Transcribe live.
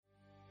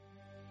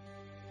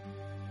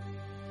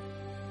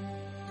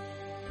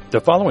The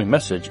following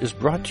message is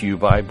brought to you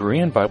by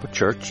Berean Bible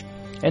Church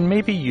and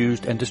may be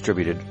used and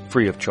distributed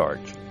free of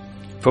charge.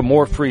 For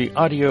more free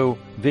audio,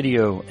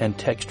 video, and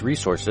text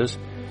resources,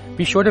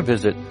 be sure to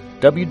visit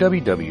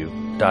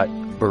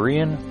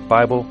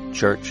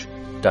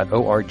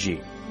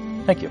www.bereanbiblechurch.org.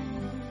 Thank you.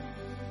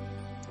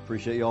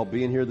 Appreciate you all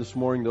being here this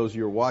morning. Those of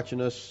you who are watching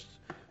us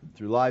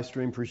through live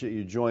stream, appreciate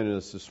you joining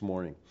us this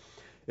morning.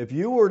 If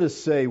you were to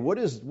say, what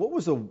is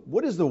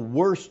the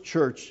worst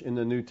church in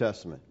the New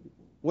Testament?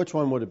 Which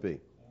one would it be?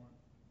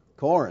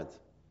 Corinth.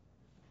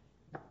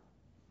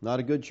 Not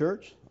a good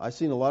church? I've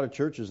seen a lot of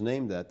churches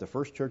named that. The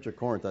first church of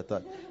Corinth, I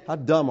thought, how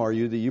dumb are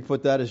you that you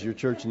put that as your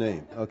church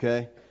name,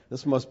 okay?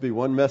 This must be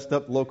one messed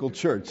up local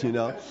church, you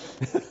know?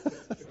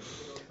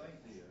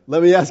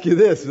 Let me ask you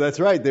this. That's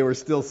right, they were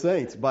still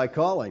saints by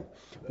calling.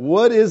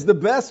 What is the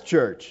best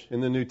church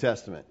in the New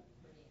Testament?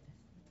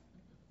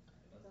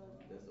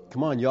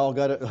 Come on, y'all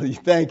got it.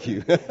 Thank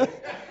you.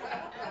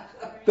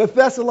 The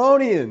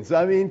Thessalonians.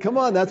 I mean, come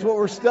on, that's what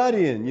we're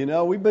studying. You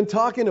know, we've been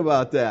talking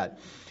about that.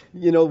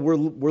 You know, we're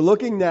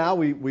looking now.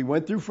 We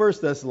went through 1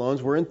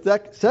 Thessalonians. We're in 2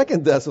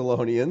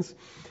 Thessalonians.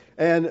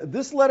 And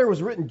this letter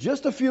was written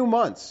just a few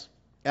months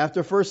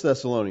after 1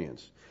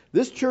 Thessalonians.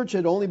 This church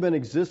had only been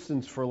in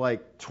existence for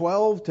like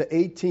 12 to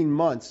 18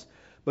 months,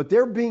 but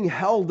they're being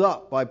held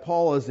up by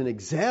Paul as an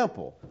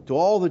example to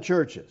all the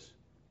churches.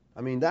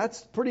 I mean,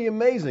 that's pretty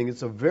amazing.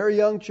 It's a very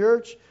young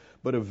church,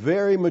 but a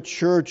very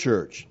mature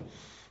church.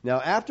 Now,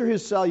 after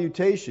his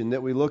salutation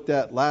that we looked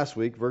at last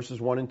week,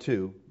 verses 1 and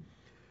 2,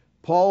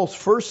 Paul's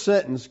first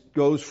sentence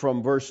goes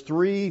from verse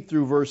 3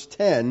 through verse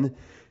 10,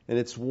 and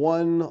it's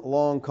one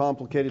long,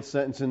 complicated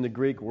sentence in the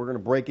Greek. We're going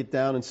to break it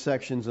down in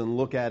sections and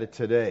look at it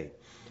today.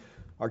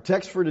 Our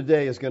text for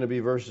today is going to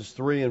be verses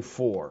 3 and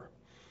 4.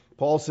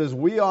 Paul says,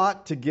 "We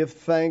ought to give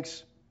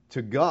thanks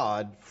to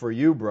God for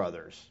you,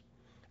 brothers,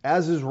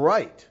 as is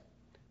right,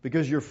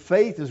 because your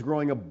faith is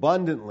growing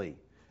abundantly,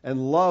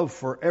 and love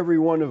for every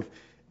one of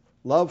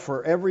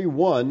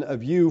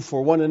you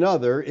for one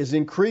another is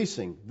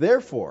increasing.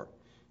 Therefore,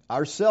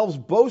 ourselves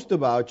boast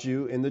about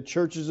you in the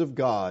churches of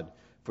God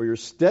for your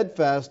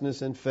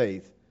steadfastness and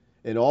faith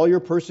in all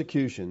your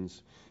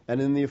persecutions and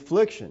in the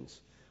afflictions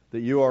that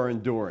you are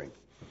enduring."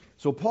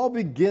 So Paul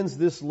begins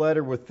this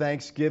letter with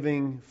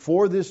thanksgiving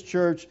for this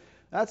church.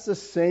 That's the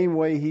same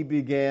way he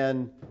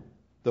began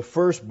the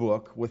first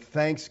book, with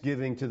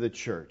thanksgiving to the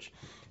church.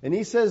 And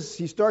he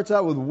starts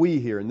out with "we"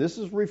 here, and this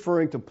is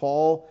referring to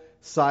Paul,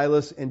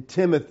 Silas, and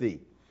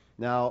Timothy.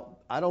 Now,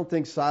 I don't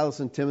think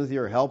Silas and Timothy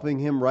are helping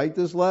him write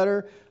this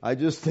letter. I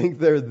just think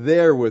they're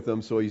there with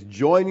him. So he's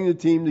joining the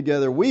team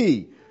together.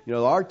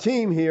 Our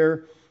team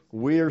here,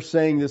 we are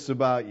saying this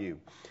about you.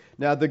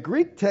 Now, the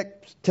Greek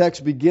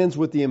text begins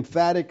with the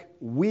emphatic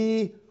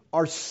 "we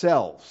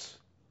ourselves,"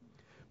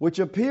 which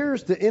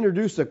appears to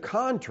introduce a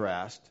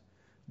contrast,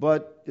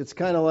 but it's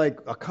kind of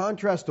like a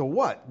contrast to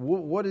what?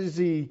 What is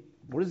he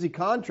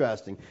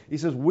contrasting? He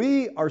says,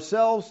 we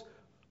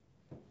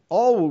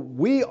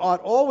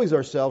ought always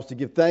ourselves to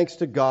give thanks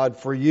to God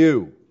for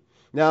you.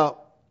 Now,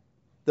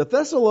 the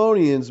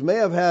Thessalonians may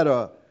have had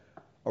a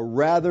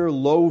rather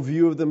low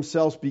view of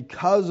themselves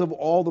because of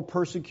all the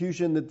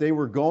persecution that they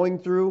were going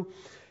through.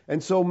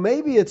 And so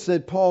maybe it's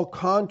that Paul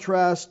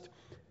contrasts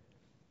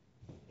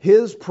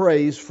his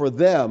praise for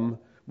them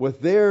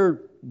with their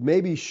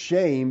maybe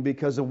shame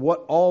because of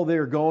what all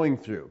they're going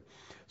through.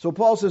 So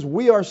Paul says,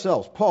 we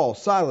ourselves, Paul,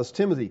 Silas,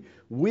 Timothy,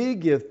 we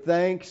give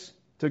thanks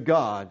to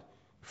God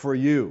for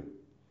you.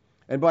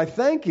 And by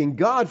thanking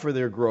God for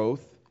their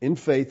growth in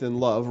faith and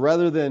love,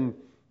 rather than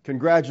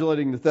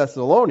congratulating the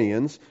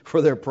Thessalonians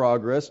for their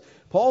progress,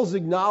 Paul's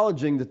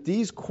acknowledging that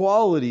these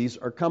qualities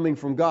are coming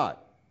from God.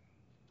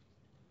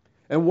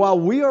 And while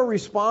we are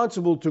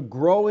responsible to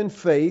grow in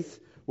faith,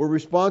 we're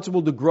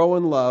responsible to grow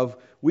in love,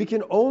 we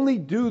can only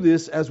do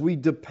this as we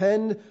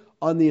depend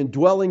on the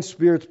indwelling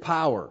Spirit's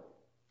power.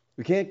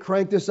 We can't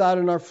crank this out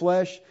in our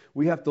flesh.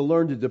 We have to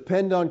learn to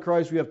depend on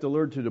Christ. We have to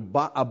learn to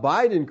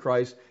abide in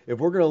Christ if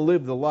we're going to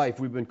live the life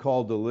we've been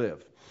called to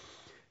live.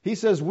 He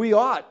says we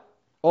ought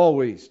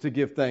always to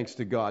give thanks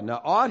to God.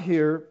 Now, ought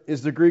here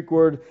is the Greek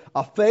word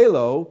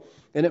aphelo,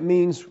 and it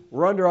means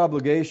we're under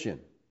obligation.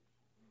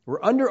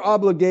 We're under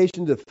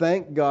obligation to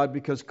thank God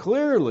because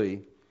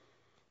clearly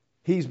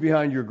He's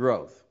behind your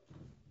growth.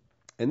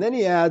 And then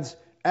he adds,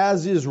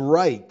 as is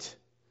right.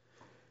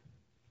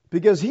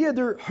 Because he had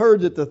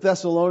heard that the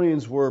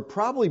Thessalonians were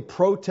probably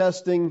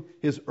protesting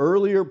his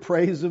earlier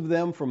praise of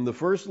them from the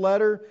first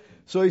letter.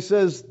 So he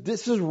says,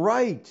 this is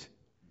right.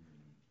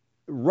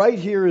 Right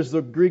here is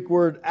the Greek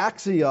word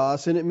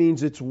axios, and it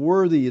means it's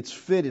worthy, it's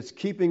fit, it's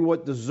keeping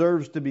what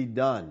deserves to be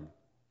done.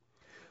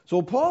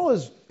 So Paul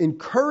is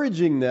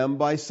encouraging them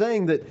by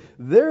saying that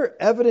their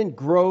evident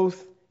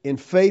growth in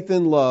faith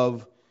and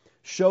love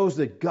shows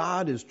that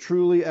God is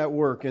truly at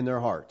work in their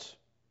hearts.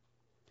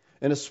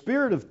 And a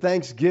spirit of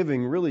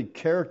thanksgiving really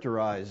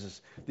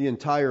characterizes the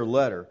entire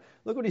letter.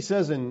 Look what he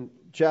says in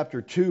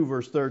chapter 2,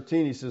 verse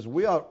 13. He says,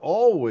 we ought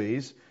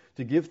always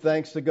to give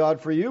thanks to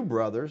God for you,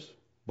 brothers,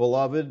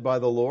 beloved by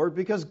the Lord,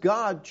 because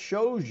God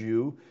chose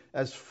you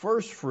as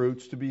first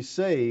fruits to be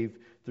saved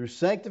through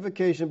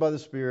sanctification by the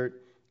Spirit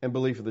and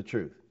belief of the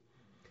truth.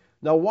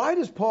 Now, why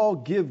does Paul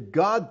give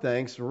God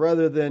thanks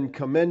rather than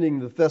commending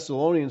the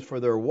Thessalonians for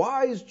their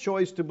wise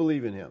choice to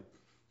believe in him?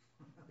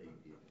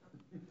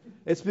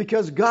 It's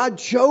because God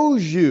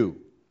chose you.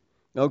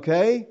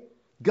 Okay?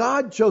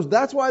 God chose.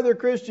 That's why they're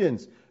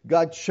Christians.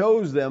 God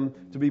chose them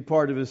to be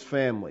part of his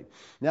family.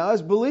 Now,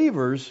 as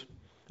believers,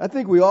 I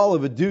think we all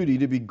have a duty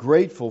to be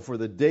grateful for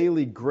the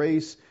daily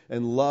grace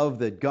and love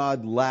that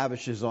God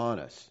lavishes on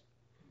us.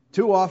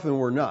 Too often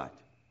we're not.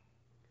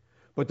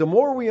 But the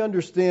more we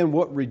understand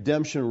what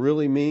redemption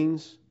really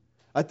means,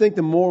 I think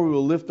the more we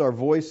will lift our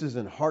voices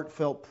in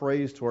heartfelt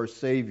praise to our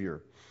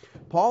Savior.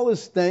 Paul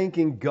is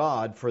thanking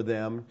God for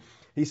them.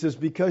 He says,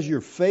 because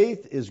your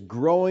faith is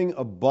growing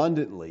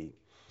abundantly,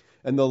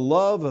 and the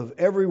love of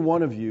every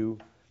one of you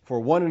for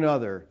one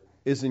another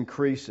is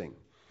increasing.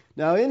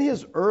 Now, in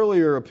his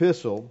earlier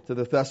epistle to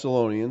the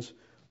Thessalonians,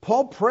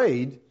 Paul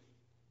prayed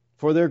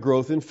for their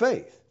growth in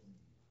faith.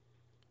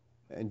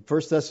 In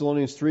 1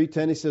 Thessalonians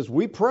 3:10, he says,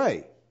 we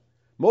pray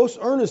most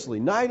earnestly,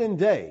 night and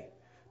day,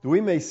 that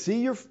we may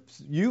see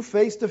you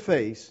face to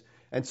face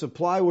and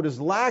supply what is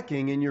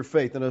lacking in your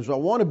faith. And as I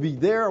want to be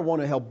there, I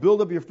want to help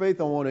build up your faith,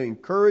 I want to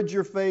encourage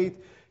your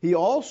faith. He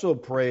also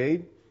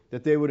prayed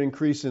that they would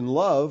increase in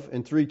love.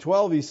 In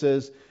 3:12 he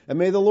says, and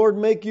may the Lord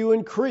make you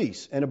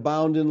increase and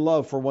abound in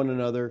love for one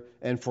another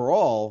and for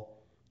all,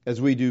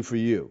 as we do for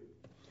you.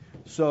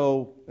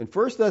 So in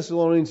 1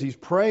 Thessalonians, he's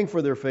praying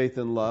for their faith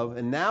and love,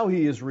 and now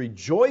he is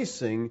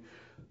rejoicing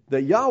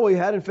that Yahweh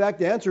had in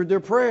fact answered their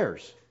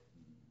prayers.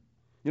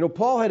 You know,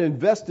 Paul had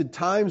invested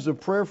times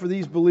of prayer for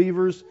these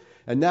believers,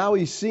 and now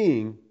he's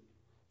seeing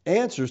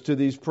answers to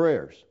these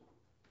prayers.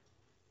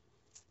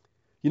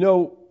 You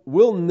know,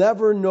 we'll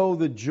never know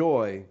the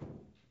joy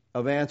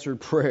of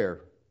answered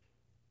prayer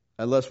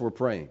unless we're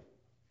praying.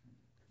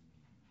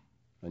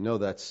 I know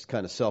that's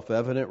kind of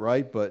self-evident,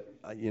 right? But,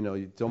 you know,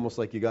 it's almost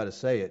like you got to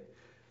say it.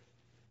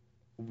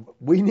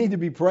 We need to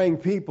be praying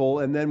people,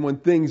 and then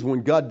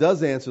when God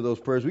does answer those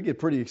prayers, we get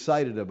pretty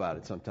excited about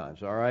it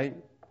sometimes, all right?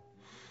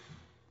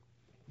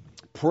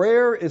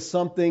 Prayer is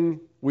something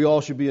we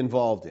all should be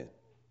involved in.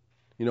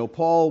 You know,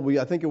 Paul,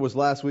 I think it was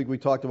last week we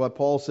talked about,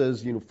 Paul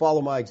says, you know,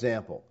 follow my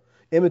example.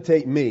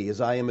 Imitate me as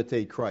I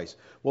imitate Christ.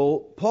 Well,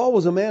 Paul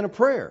was a man of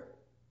prayer.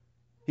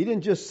 He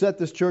didn't just set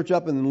this church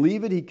up and then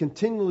leave it. He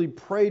continually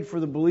prayed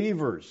for the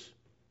believers.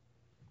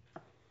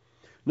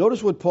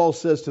 Notice what Paul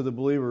says to the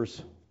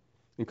believers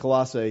in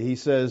Colossae. He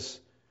says,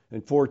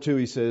 in 4:2,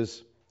 he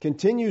says,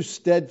 continue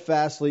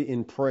steadfastly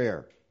in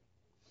prayer,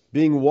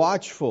 being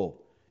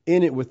watchful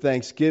in it with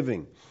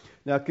thanksgiving.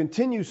 Now,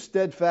 continue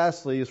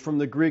steadfastly is from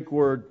the Greek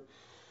word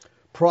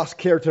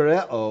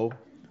proskertereo,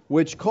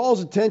 which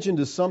calls attention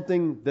to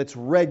something that's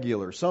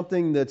regular,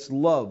 something that's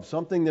loved,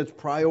 something that's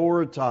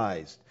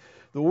prioritized.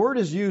 The word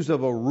is used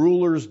of a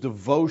ruler's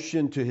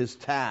devotion to his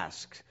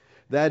tasks.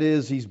 That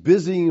is, he's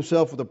busying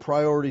himself with the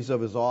priorities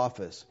of his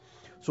office.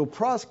 So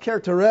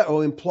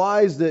proskertereo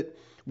implies that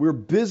we're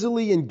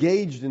busily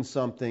engaged in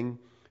something,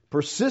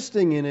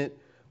 persisting in it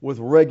with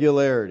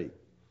regularity.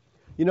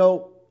 You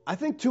know, I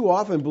think too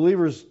often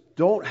believers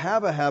don't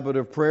have a habit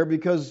of prayer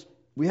because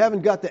we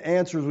haven't got the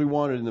answers we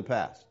wanted in the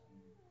past.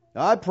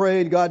 Now, I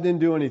prayed, God didn't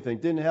do anything,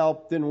 didn't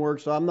help, didn't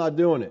work, so I'm not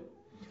doing it.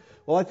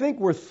 Well, I think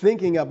we're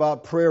thinking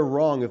about prayer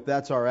wrong if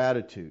that's our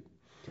attitude.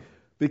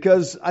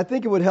 Because I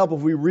think it would help if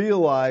we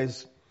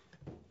realize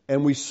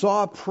and we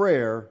saw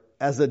prayer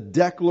as a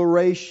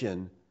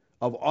declaration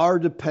of our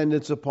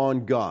dependence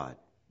upon God.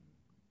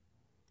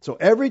 So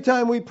every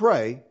time we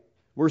pray,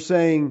 we're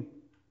saying,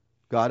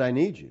 God, I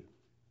need you.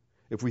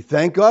 If we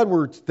thank God,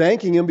 we're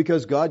thanking Him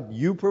because, God,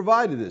 you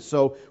provided this.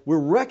 So we're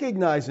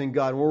recognizing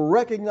God. We're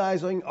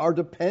recognizing our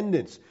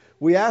dependence.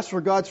 We ask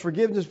for God's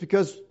forgiveness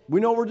because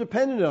we know we're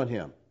dependent on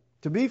Him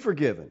to be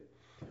forgiven.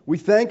 We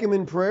thank Him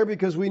in prayer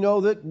because we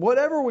know that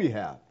whatever we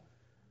have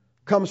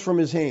comes from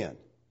His hand.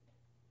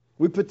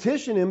 We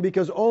petition Him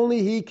because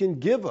only He can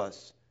give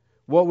us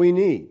what we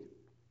need.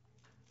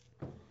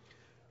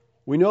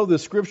 We know the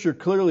Scripture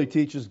clearly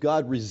teaches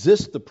God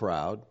resists the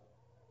proud,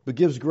 but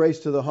gives grace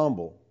to the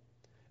humble.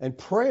 And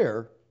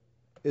prayer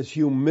is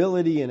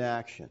humility in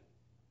action.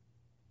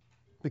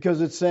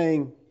 Because it's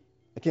saying,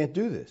 I can't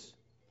do this.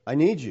 I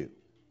need you.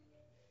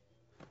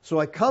 So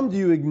I come to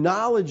you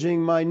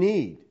acknowledging my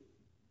need.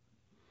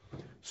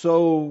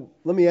 So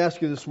let me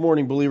ask you this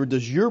morning, believer,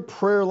 does your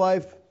prayer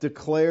life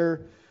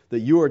declare that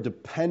you are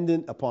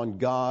dependent upon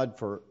God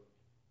for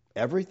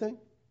everything?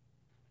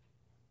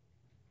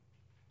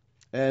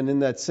 And in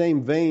that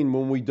same vein,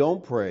 when we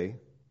don't pray,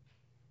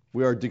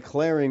 we are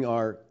declaring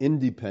our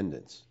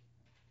independence.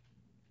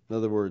 In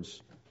other words,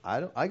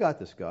 I got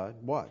this, God.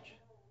 Watch.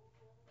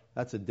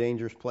 That's a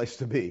dangerous place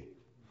to be.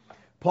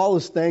 Paul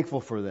is thankful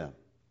for them.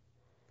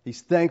 He's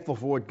thankful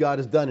for what God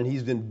has done, and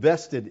he's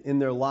invested in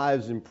their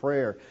lives in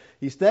prayer.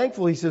 He's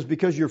thankful, he says,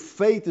 because your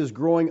faith is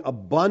growing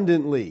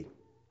abundantly.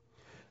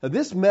 Now,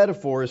 this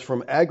metaphor is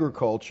from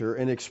agriculture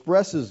and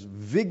expresses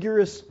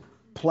vigorous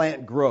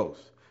plant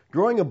growth.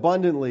 Growing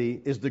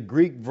abundantly is the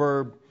Greek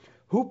verb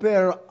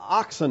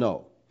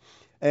huperoxano.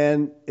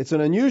 And it's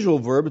an unusual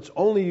verb. It's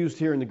only used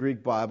here in the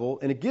Greek Bible.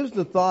 And it gives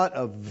the thought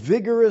of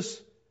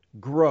vigorous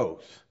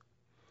growth.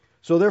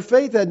 So their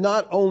faith had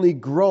not only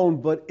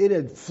grown, but it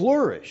had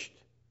flourished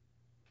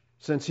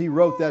since he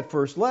wrote that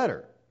first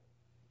letter.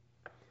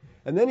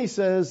 And then he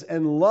says,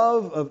 and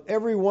love of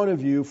every one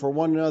of you for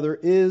one another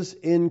is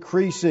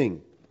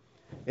increasing.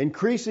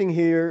 Increasing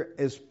here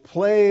is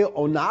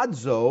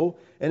pleonazo,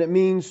 and it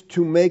means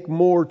to make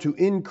more, to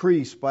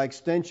increase, by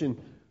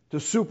extension, to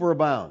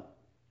superabound.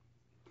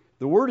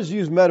 The word is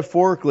used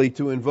metaphorically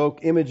to invoke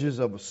images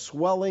of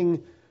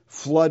swelling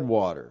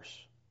floodwaters.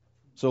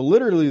 So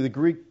literally the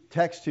Greek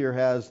text here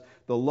has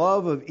the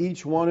love of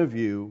each one of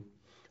you,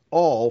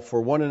 all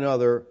for one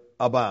another,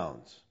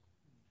 abounds.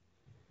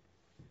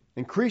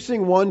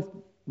 Increasing one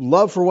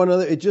love for one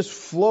another, it just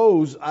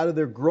flows out of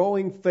their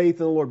growing faith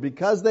in the Lord.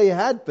 Because they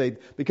had faith,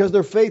 because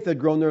their faith had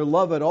grown, their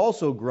love had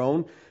also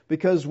grown,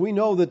 because we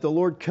know that the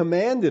Lord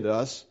commanded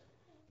us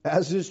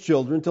as His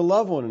children to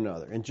love one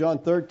another. In John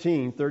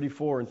 13,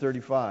 34 and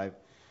 35,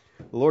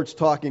 the Lord's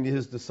talking to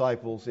His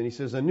disciples, and He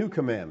says, a new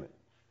commandment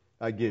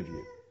I give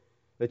you,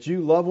 that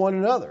you love one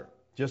another,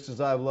 just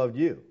as I have loved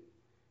you.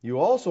 You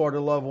also are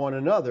to love one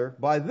another.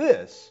 By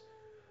this,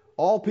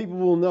 all people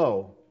will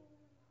know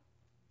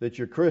that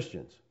you're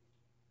Christians.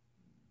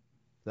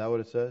 Is that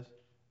what it says?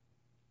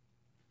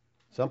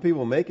 Some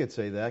people make it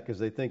say that because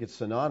they think it's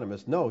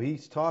synonymous. No,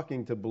 He's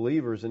talking to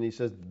believers, and He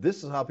says,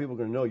 this is how people are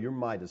going to know you're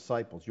my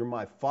disciples, you're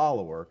my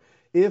follower,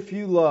 if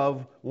you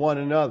love one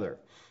another.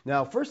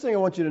 Now, first thing I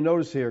want you to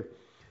notice here,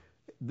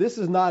 this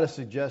is not a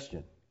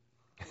suggestion.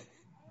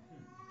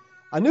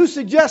 A new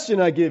suggestion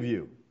I give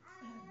you.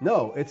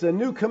 No, it's a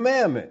new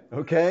commandment,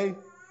 okay?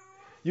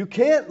 You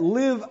can't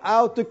live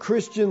out the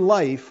Christian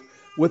life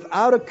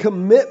without a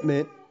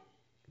commitment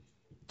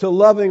to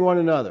loving one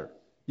another.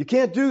 You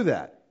can't do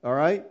that, all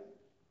right?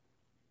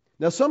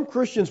 Now, some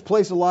Christians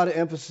place a lot of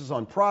emphasis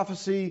on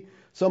prophecy,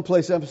 some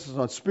place emphasis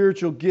on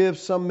spiritual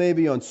gifts, some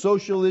maybe on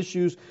social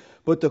issues,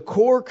 but the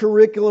core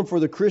curriculum for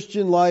the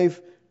Christian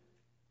life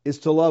is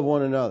to love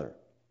one another.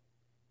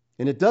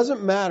 And it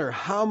doesn't matter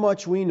how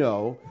much we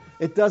know,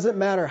 it doesn't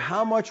matter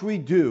how much we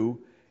do,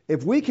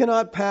 if we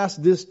cannot pass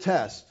this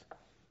test,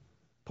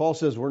 Paul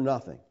says we're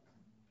nothing.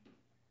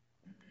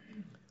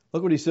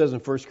 Look what he says in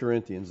 1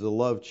 Corinthians, the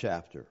love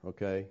chapter,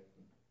 okay?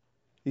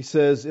 He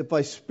says, if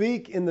I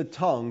speak in the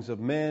tongues of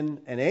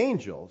men and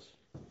angels,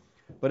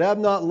 but have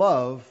not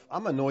love,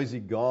 I'm a noisy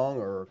gong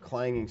or a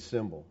clanging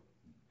cymbal.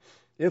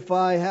 If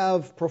I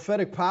have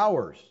prophetic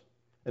powers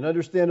and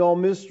understand all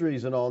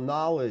mysteries and all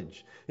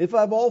knowledge, if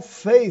I have all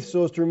faith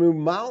so as to remove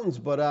mountains,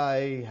 but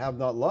I have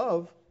not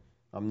love,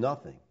 I'm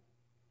nothing.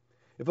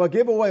 If I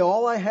give away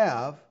all I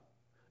have,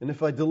 and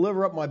if I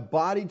deliver up my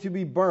body to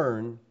be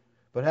burned,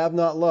 but have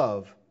not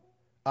love,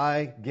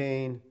 I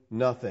gain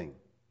nothing.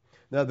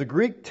 Now, the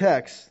Greek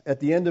text at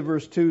the end of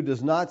verse 2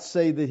 does not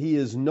say that he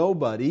is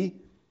nobody.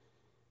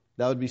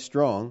 That would be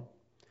strong.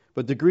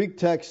 But the Greek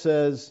text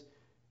says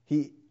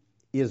he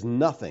is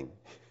nothing.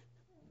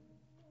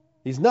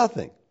 He's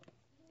nothing.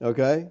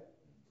 Okay?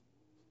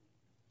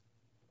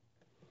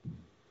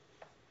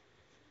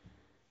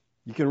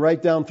 You can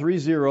write down 3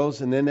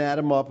 zeros and then add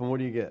them up, and what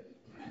do you get?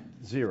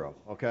 0.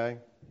 Okay?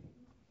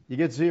 You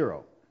get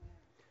 0.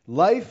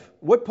 Life,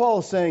 what Paul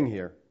is saying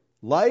here,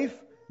 life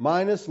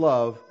minus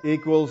love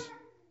equals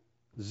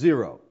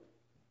 0.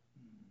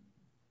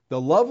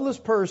 The loveless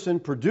person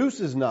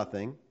produces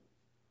nothing,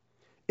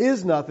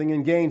 is nothing,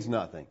 and gains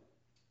nothing.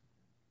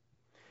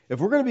 If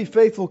we're going to be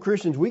faithful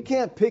Christians, we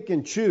can't pick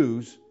and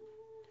choose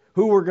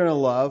who we're going to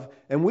love,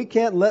 and we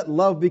can't let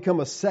love become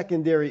a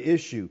secondary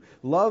issue.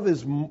 Love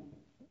is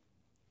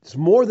it's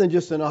more than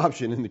just an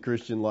option in the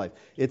Christian life.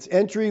 It's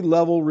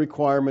entry-level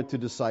requirement to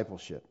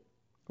discipleship.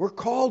 We're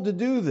called to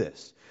do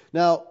this.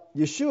 Now,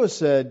 Yeshua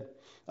said,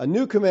 a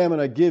new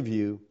commandment I give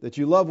you, that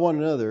you love one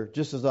another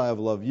just as I have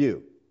loved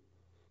you.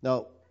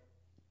 Now,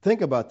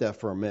 think about that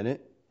for a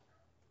minute.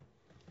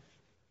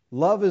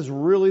 Love is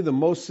really the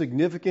most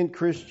significant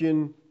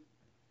Christian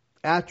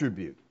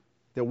attribute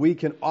that we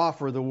can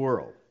offer the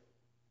world.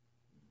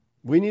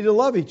 We need to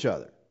love each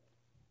other.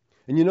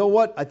 And you know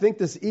what? I think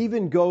this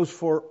even goes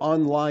for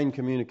online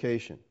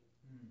communication.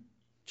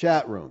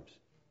 Chat rooms.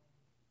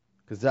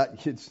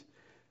 Because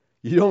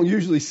you don't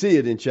usually see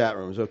it in chat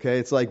rooms, okay?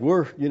 It's like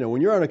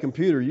when you're on a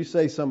computer, you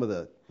say some of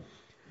the...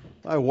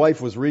 My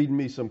wife was reading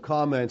me some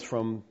comments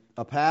from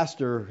a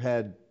pastor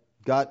had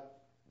got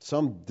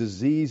some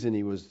disease and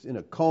he was in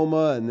a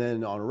coma and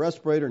then on a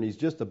respirator and he's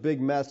just a big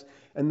mess.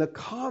 And the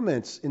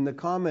comments in the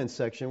comments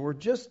section were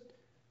just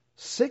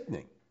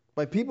sickening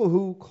by people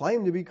who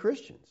claim to be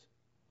Christians.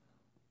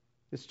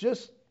 It's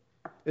just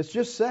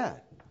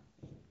sad.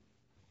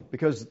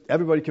 Because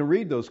everybody can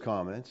read those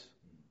comments.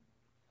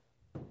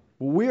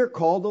 We are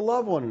called to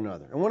love one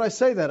another. And when I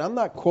say that, I'm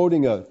not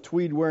quoting a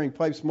tweed-wearing,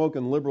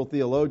 pipe-smoking liberal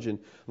theologian.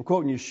 I'm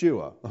quoting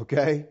Yeshua,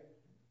 okay?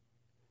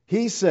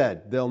 He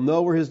said, they'll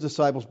know we're His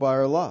disciples by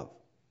our love.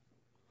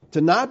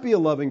 To not be a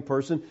loving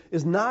person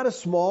is not a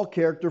small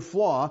character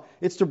flaw.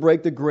 It's to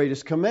break the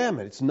greatest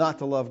commandment. It's not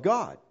to love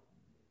God.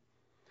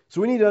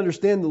 So we need to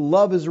understand that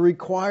love is a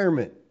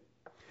requirement.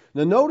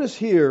 Now notice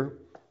here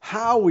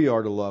how we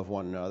are to love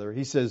one another.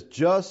 He says,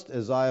 just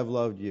as I have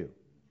loved you.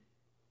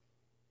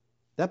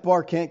 That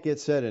bar can't get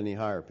set any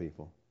higher,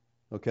 people.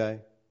 Okay?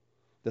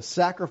 The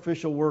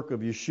sacrificial work of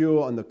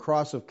Yeshua on the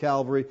cross of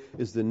Calvary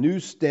is the new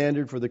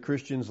standard for the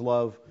Christian's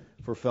love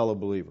for fellow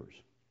believers.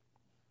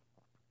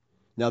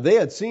 Now, they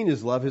had seen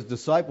his love, his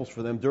disciples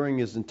for them, during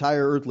his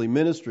entire earthly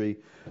ministry,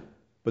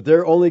 but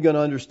they're only going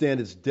to understand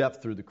its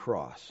depth through the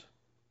cross.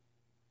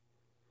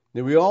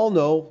 Now, we all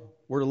know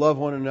we're to love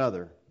one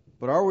another,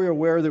 but are we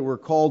aware that we're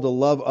called to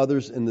love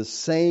others in the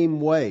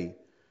same way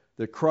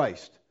that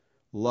Christ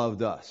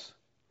loved us?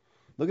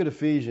 Look at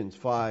Ephesians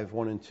 5,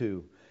 1 and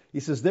 2. He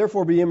says,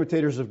 therefore be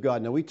imitators of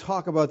God. Now, we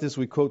talk about this,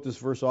 we quote this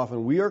verse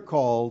often. We are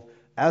called,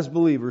 as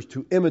believers,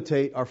 to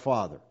imitate our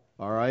Father.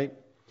 All right?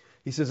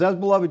 He says, as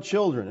beloved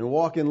children, and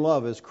walk in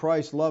love as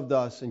Christ loved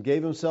us and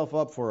gave himself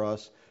up for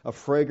us, a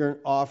fragrant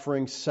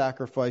offering,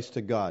 sacrifice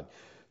to God.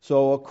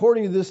 So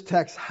according to this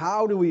text,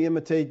 how do we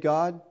imitate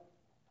God?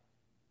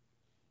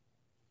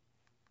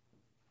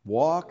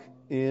 Walk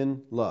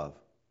in love.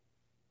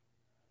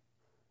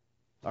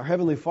 Our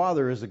Heavenly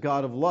Father is a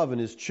God of love,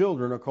 and his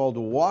children are called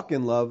to walk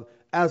in love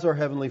as our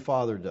Heavenly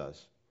Father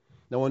does.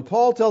 Now, when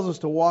Paul tells us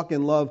to walk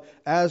in love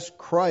as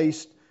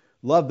Christ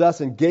loved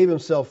us and gave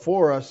himself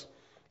for us,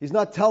 he's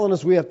not telling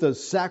us we have to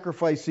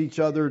sacrifice each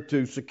other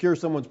to secure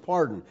someone's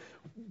pardon.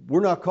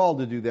 We're not called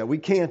to do that. We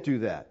can't do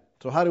that.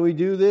 So how do we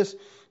do this?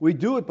 We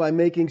do it by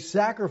making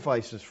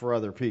sacrifices for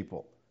other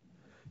people.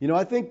 You know,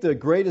 I think the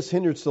greatest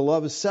hindrance to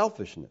love is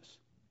selfishness.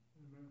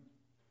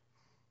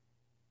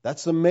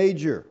 That's the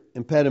major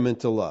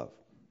impediment to love.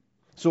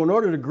 So in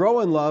order to grow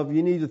in love,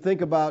 you need to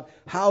think about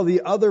how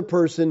the other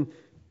person,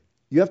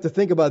 you have to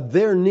think about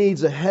their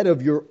needs ahead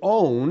of your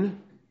own.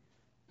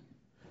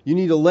 You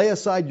need to lay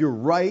aside your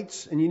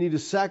rights, and you need to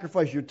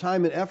sacrifice your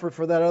time and effort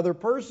for that other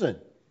person.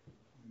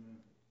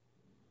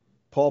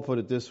 Paul put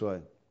it this way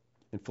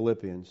in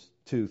Philippians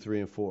 2,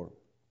 3, and 4.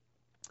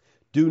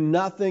 Do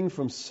nothing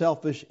from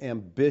selfish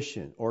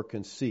ambition or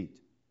conceit.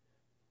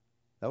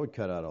 That would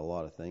cut out a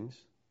lot of things.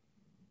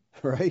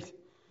 Right?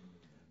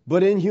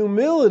 But in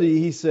humility,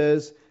 he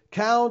says,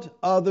 count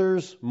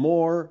others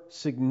more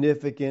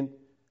significant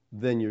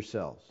than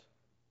yourselves.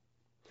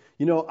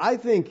 You know, I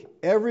think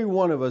every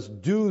one of us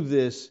do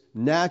this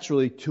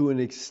naturally to an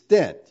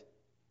extent.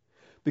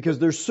 Because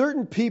there's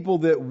certain people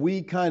that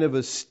we kind of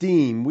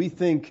esteem. We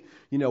think,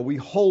 you know, we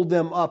hold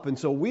them up. And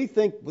so we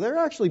think they're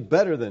actually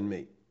better than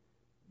me.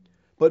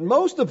 But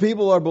most of the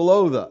people are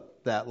below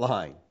that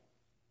line.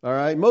 All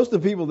right? Most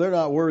of the people, they're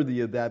not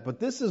worthy of that. But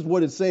this is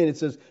what it's saying. It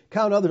says,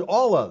 count others,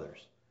 all others,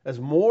 as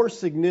more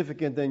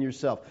significant than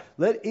yourself.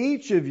 Let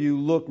each of you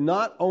look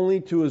not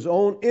only to his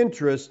own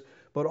interest,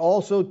 but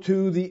also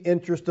to the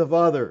interest of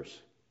others.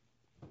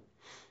 I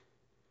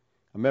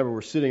remember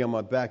we're sitting on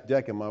my back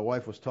deck and my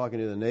wife was talking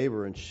to the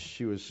neighbor and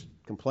she was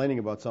complaining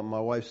about something. My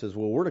wife says,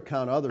 well, we're to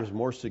count others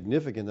more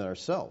significant than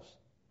ourselves.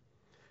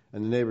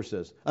 And the neighbor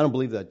says, I don't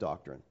believe that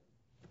doctrine.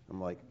 I'm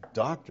like,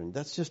 doctrine?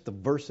 That's just the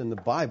verse in the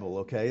Bible,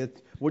 okay?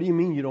 What do you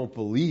mean you don't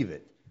believe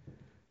it?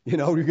 You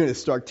know, you're going to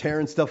start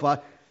tearing stuff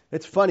out.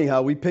 It's funny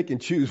how we pick and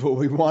choose what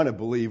we want to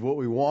believe, what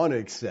we want to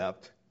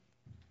accept.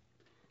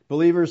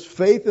 Believers,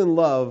 faith and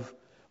love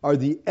are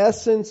the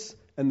essence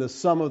and the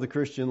sum of the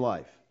Christian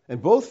life.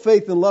 And both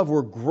faith and love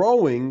were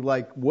growing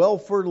like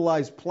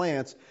well-fertilized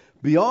plants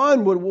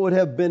beyond what would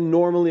have been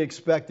normally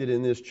expected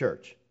in this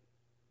church.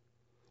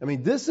 I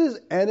mean, this is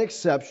an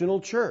exceptional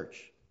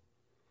church.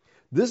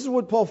 This is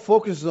what Paul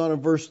focuses on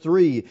in verse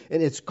 3,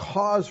 and it's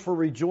cause for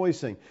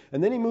rejoicing.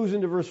 And then he moves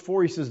into verse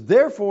 4. He says,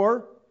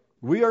 therefore,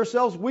 we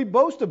ourselves, we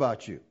boast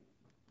about you.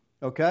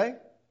 Okay?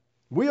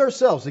 We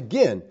ourselves,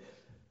 again,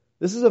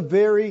 this is a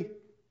very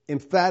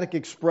emphatic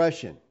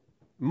expression.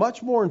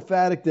 Much more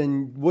emphatic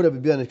than would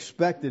have been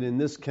expected in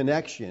this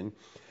connection.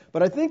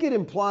 But I think it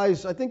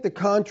implies, I think the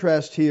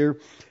contrast here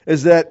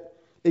is that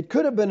it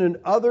could have been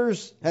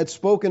others had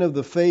spoken of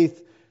the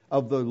faith,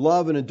 of the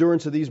love and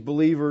endurance of these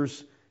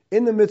believers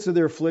in the midst of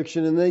their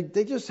affliction, and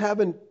they just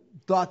haven't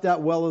thought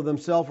that well of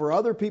themselves, or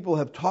other people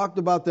have talked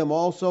about them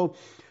also.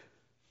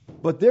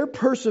 But their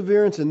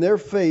perseverance and their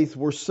faith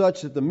were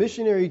such that the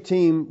missionary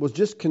team was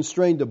just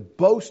constrained to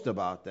boast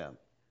about them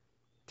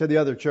to the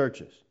other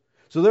churches.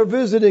 So they're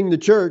visiting the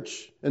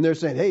church, and they're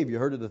saying, hey, have you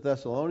heard of the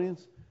Thessalonians?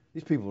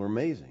 These people are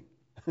amazing.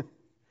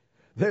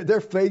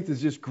 Their faith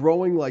is just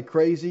growing like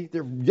crazy.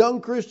 They're young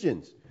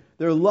Christians.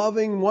 They're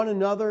loving one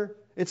another.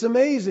 It's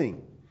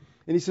amazing.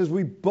 And he says,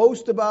 we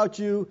boast about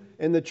you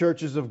in the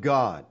churches of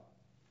God.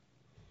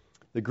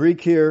 The Greek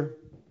here,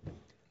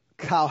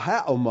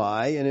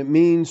 kauhaomai, and it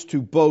means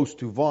to boast,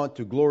 to vaunt,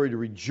 to glory, to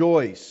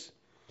rejoice.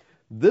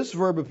 This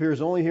verb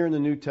appears only here in the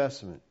New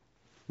Testament.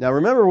 Now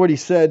remember what he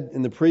said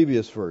in the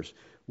previous verse.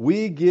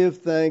 We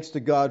give thanks to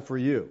God for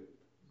you.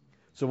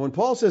 So when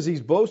Paul says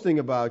he's boasting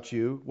about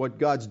you, what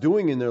God's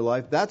doing in their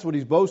life, that's what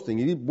he's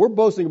boasting. We're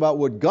boasting about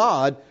what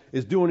God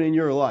is doing in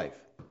your life.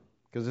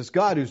 because it's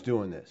God who's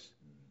doing this.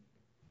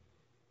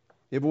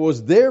 If it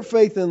was their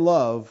faith and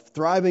love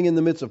thriving in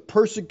the midst of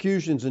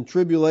persecutions and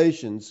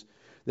tribulations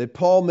that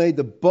Paul made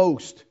the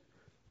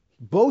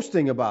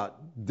boasting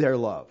about their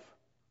love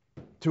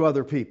to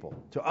other people,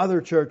 to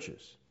other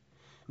churches.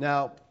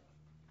 Now,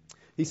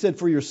 he said,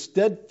 for your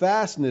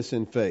steadfastness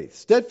in faith.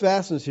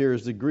 Steadfastness here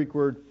is the Greek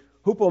word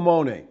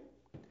hupomone.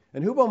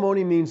 And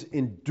hupomone means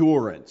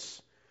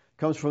endurance. It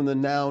comes from the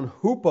noun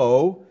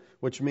hupo,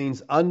 which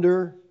means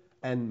under,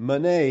 and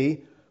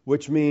mene,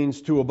 which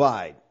means to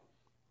abide.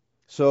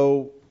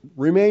 So,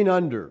 remain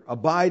under,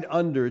 abide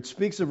under. It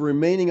speaks of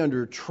remaining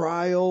under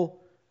trial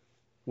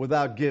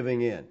without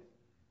giving in.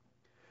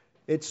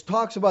 It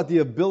talks about the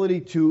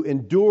ability to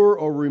endure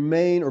or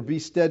remain or be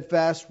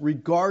steadfast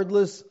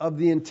regardless of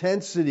the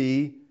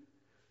intensity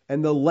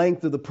and the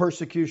length of the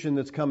persecution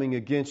that's coming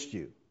against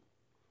you.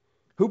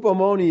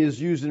 Hupomone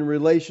is used in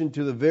relation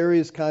to the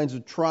various kinds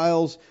of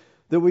trials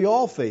that we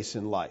all face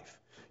in life.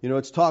 You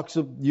know,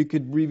 you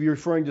could be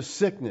referring to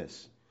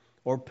sickness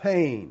or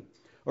pain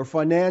or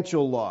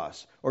financial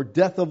loss or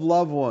death of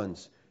loved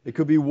ones. It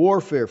could be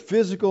warfare,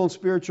 physical and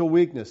spiritual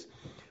weakness.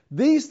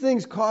 These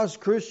things cause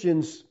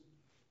Christians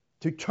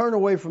to turn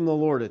away from the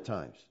Lord at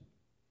times.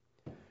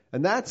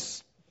 And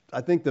that's,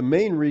 I think, the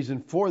main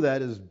reason for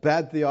that is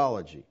bad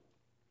theology.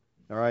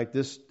 All right,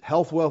 this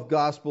health, wealth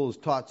gospel is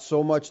taught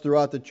so much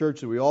throughout the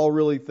church that we all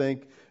really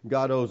think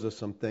God owes us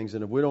some things,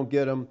 and if we don't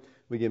get them,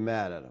 we get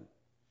mad at Him.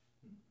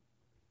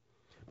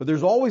 But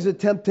there's always a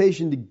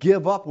temptation to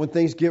give up when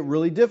things get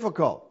really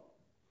difficult.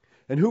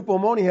 And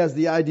hupomone has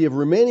the idea of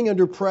remaining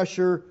under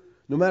pressure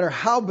no matter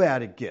how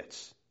bad it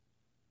gets.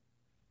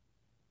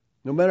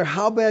 No matter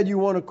how bad you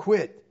want to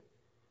quit.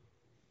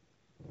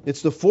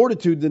 It's the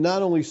fortitude that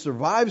not only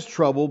survives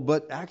trouble,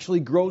 but actually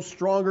grows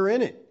stronger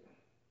in it.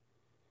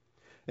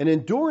 And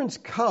endurance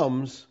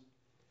comes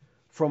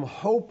from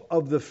hope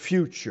of the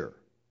future.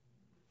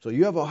 So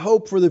you have a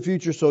hope for the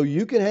future, so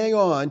you can hang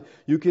on,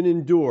 you can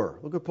endure.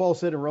 Look what Paul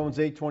said in Romans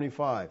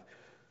 8:25.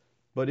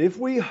 But if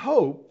we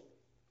hope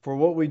for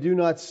what we do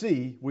not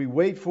see, we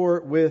wait for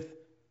it with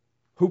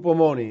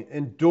hupomone,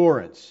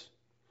 endurance.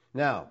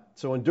 Now,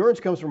 so endurance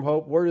comes from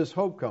hope. Where does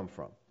hope come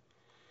from?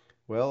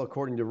 Well,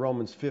 according to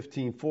Romans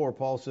 15:4,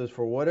 Paul says,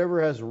 for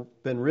whatever has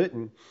been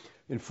written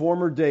in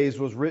former days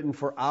was written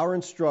for our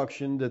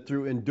instruction, that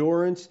through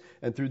endurance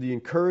and through the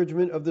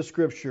encouragement of the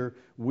Scripture,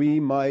 we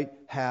might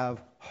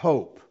have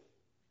hope.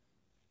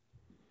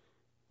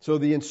 So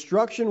the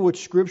instruction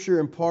which Scripture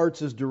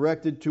imparts is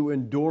directed to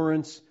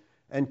endurance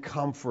and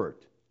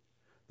comfort.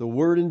 The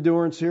word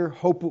endurance here,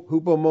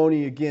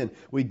 hupomone again.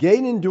 We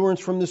gain endurance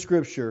from the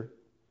Scripture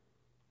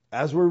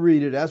as we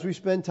read it, as we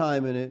spend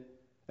time in it,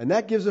 and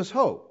that gives us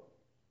hope.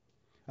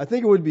 I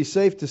think it would be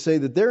safe to say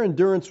that their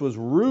endurance was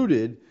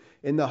rooted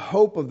in the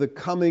hope of the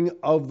coming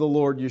of the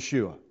Lord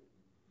Yeshua.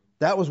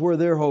 That was where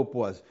their hope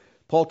was.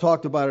 Paul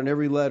talked about it in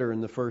every letter in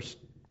the first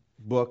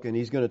book, and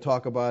he's going to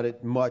talk about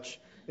it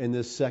much in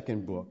this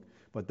second book.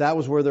 But that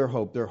was where their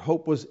hope. Their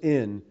hope was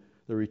in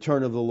the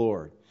return of the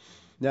Lord.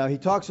 Now, he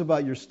talks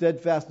about your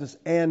steadfastness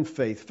and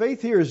faith.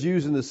 Faith here is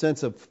used in the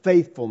sense of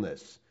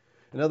faithfulness.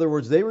 In other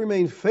words, they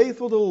remain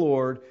faithful to the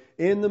Lord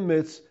in the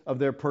midst of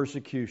their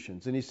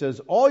persecutions. And he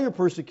says, all your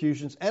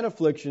persecutions and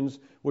afflictions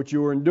which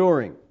you are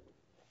enduring.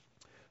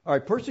 All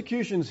right,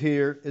 persecutions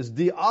here is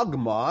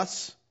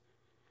diagmos,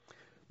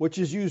 which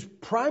is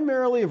used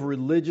primarily of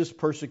religious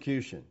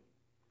persecution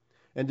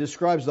and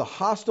describes the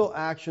hostile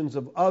actions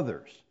of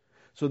others.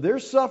 So they're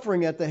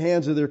suffering at the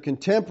hands of their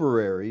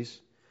contemporaries,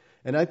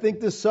 and I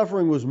think this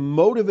suffering was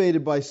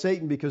motivated by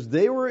Satan because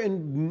they were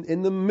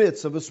in the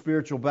midst of a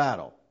spiritual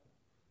battle.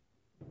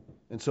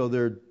 And so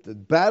the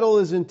battle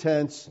is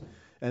intense,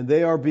 and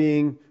they are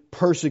being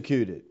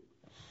persecuted.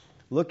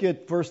 Look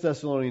at 1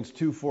 Thessalonians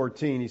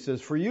 2:14. He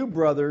says, for you,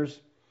 brothers,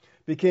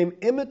 became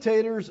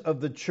imitators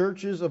of the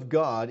churches of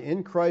God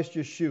in Christ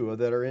Yeshua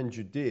that are in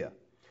Judea.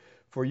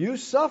 For you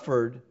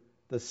suffered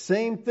the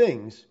same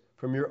things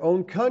from your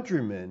own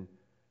countrymen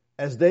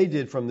as they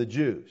did from the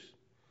Jews.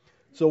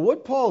 So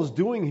what Paul is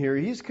doing here,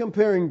 he's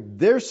comparing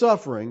their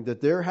suffering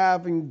that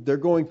they're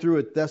going through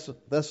at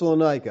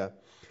Thessalonica,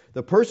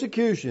 the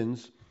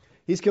persecutions,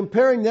 he's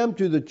comparing them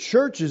to the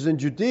churches in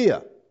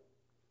Judea.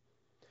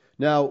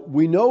 Now,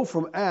 we know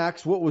from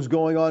Acts what was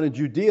going on in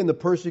Judea and the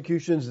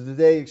persecutions that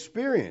they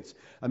experienced.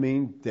 I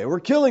mean, they were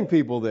killing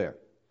people there.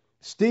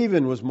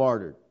 Stephen was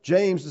martyred.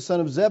 James, the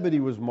son of Zebedee,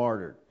 was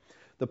martyred.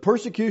 The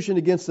persecution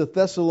against the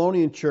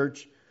Thessalonian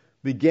church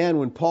began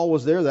when Paul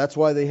was there. That's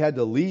why they had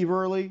to leave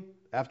early.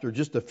 After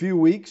just a few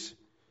weeks,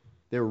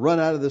 they were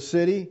run out of the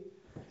city.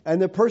 And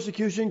the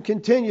persecution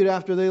continued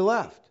after they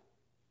left.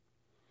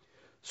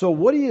 So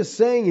what he is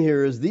saying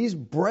here is this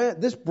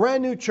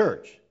brand new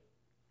church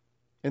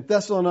in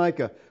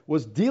Thessalonica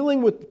was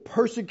dealing with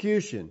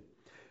persecution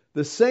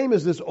the same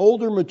as this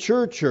older,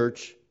 mature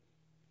church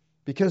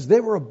because they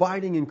were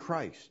abiding in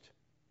Christ.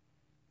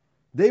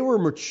 They were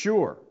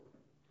mature.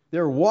 They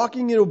were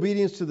walking in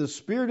obedience to the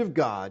Spirit of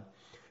God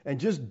and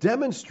just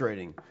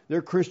demonstrating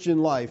their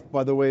Christian life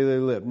by the way they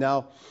lived.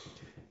 Now,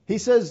 he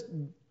says,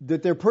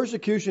 that their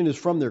persecution is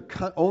from their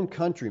own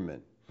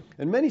countrymen.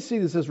 And many see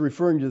this as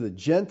referring to the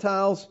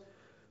Gentiles,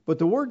 but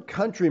the word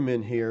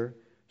countrymen here,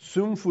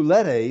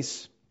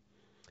 symphuletes,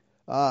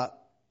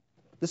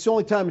 this is the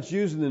only time it's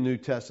used in the New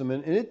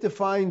Testament, and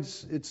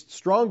it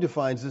strong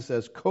defines this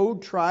as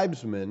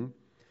co-tribesmen,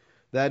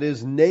 that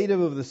is,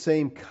 native of the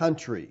same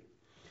country.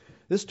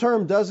 This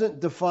term doesn't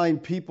define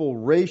people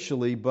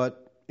racially,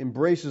 but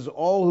embraces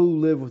all who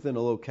live within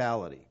a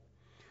locality.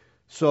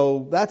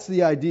 So that's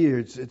the idea.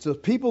 It's the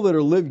people that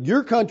are living,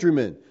 your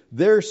countrymen.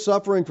 They're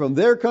suffering from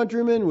their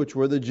countrymen, which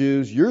were the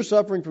Jews. You're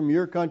suffering from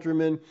your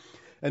countrymen.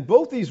 And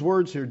both these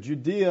words here,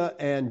 Judea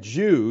and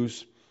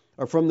Jews,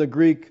 are from the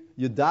Greek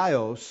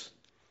Judaios.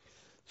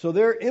 So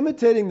they're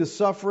imitating the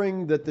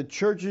suffering that the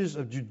churches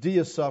of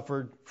Judea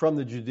suffered from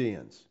the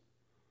Judeans.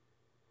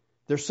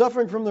 They're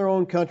suffering from their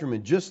own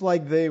countrymen, just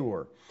like they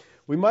were.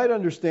 We might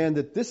understand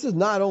that this is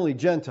not only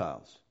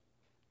Gentiles,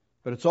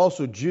 but it's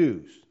also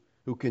Jews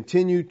who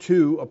continue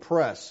to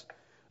oppress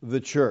the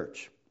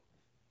church.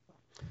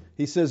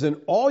 He says, in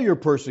all your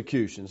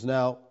persecutions.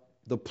 Now,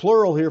 the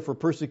plural here for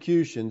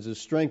persecutions is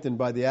strengthened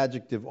by the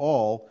adjective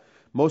all.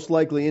 Most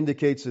likely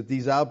indicates that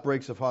these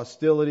outbreaks of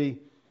hostility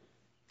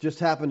just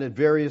happened at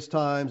various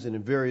times and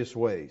in various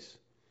ways.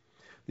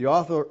 The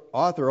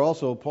author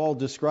also, Paul,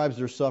 describes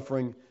their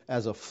suffering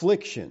as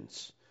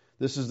afflictions.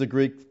 This is the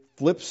Greek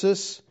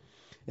thlipsis,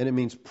 and it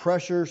means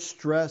pressure,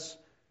 stress,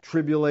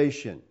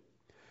 tribulation.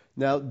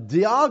 Now,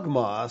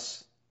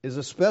 diagmos is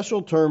a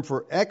special term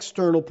for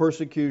external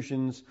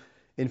persecutions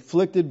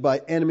inflicted by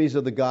enemies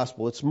of the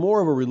gospel. It's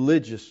more of a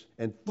religious,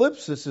 and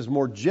thlipsis is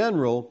more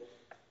general.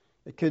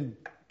 It could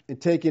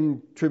take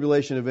in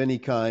tribulation of any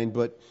kind,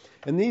 but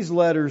in these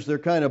letters, they're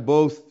kind of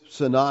both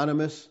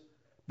synonymous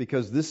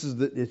because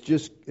it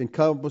just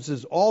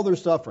encompasses all their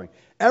suffering.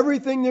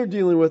 Everything they're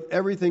dealing with,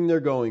 everything they're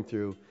going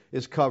through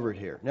is covered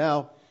here.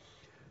 Now,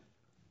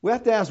 we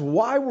have to ask,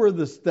 why were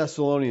the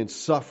Thessalonians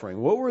suffering?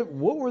 What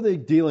were they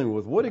dealing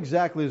with? What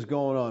exactly is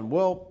going on?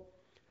 Well,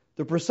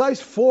 the precise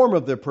form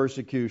of their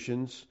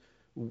persecutions,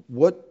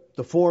 what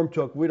the form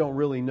took, we don't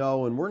really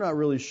know, and we're not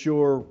really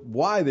sure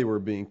why they were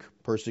being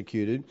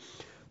persecuted.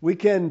 We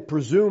can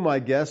presume, I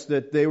guess,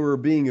 that they were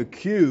being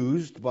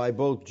accused by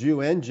both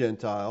Jew and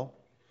Gentile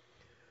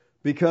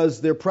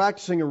because they're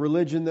practicing a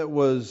religion that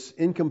was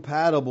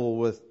incompatible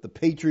with the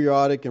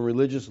patriotic and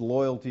religious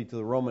loyalty to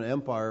the Roman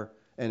Empire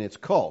and its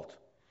cult.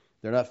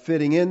 They're not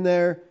fitting in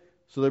there,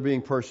 so they're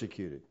being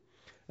persecuted.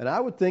 And I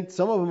would think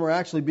some of them are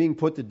actually being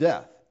put to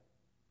death.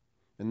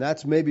 And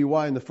that's maybe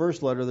why in the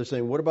first letter they're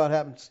saying, what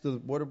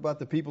about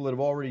the people that have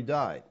already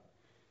died?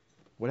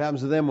 What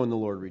happens to them when the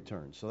Lord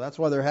returns? So that's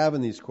why they're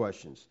having these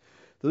questions.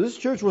 So this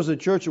church was a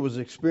church that was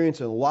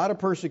experiencing a lot of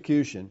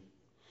persecution.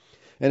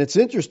 And it's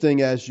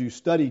interesting as you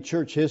study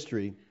church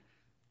history,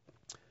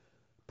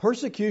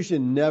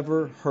 persecution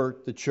never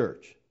hurt the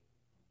church.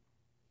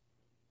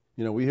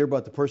 You know, we hear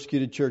about the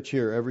persecuted church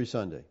here every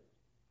Sunday.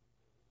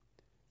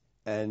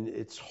 And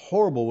it's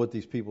horrible what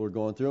these people are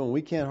going through, and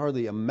we can't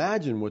hardly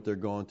imagine what they're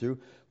going through.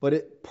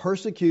 But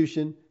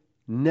persecution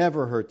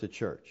never hurt the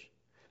church.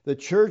 The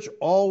church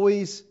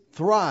always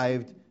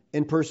thrived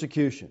in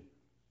persecution.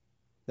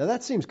 Now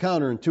that seems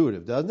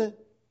counterintuitive, doesn't it?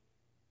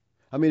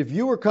 I mean, if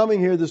you were coming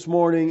here this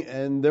morning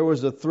and there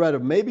was a threat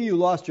of maybe you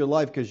lost your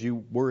life because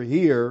you were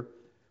here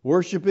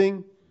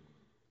worshiping,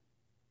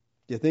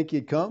 do you think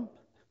you'd come?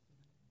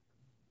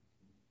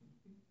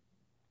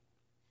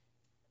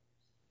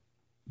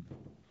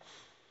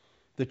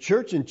 The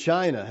church in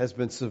China has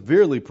been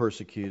severely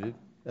persecuted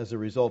as a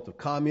result of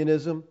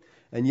communism,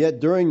 and yet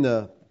during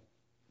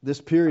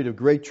this period of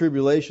great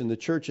tribulation, the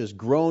church has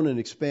grown and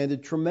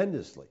expanded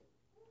tremendously.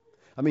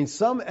 I mean,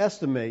 some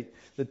estimate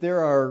that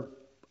there are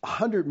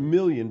 100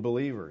 million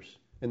believers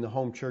in the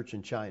home church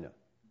in China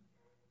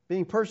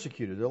being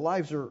persecuted. Their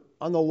lives are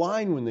on the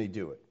line when they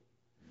do it.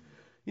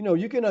 You know,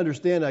 you can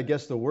understand, I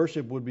guess, the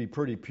worship would be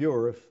pretty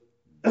pure if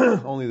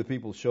only the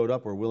people showed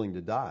up were willing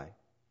to die.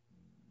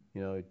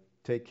 You know,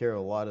 take care of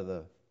a lot of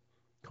the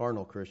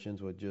carnal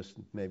Christians would just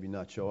maybe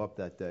not show up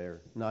that day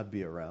or not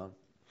be around.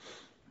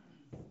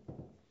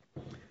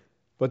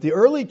 But the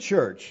early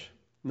church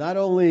not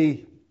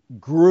only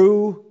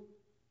grew,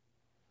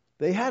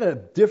 they had a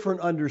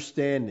different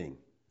understanding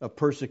of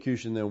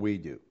persecution than we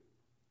do.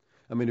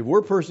 I mean, if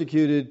we're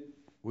persecuted,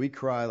 we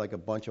cry like a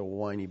bunch of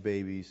whiny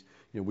babies.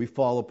 You know, we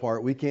fall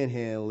apart. We can't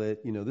handle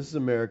it. You know, this is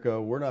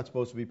America. We're not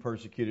supposed to be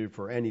persecuted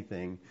for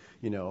anything.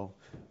 You know,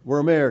 we're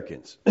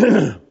Americans.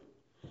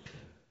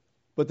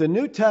 But the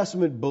New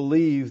Testament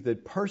believes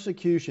that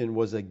persecution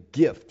was a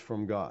gift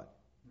from God.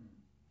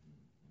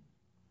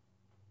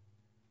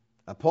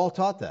 Paul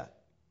taught that.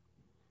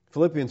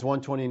 Philippians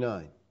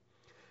 1:29.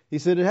 He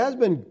said, it has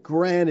been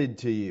granted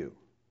to you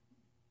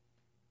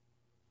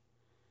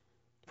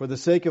for the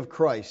sake of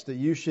Christ that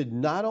you should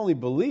not only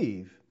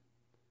believe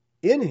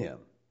in Him,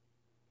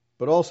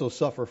 but also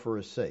suffer for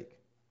His sake.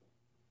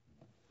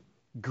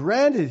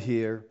 Granted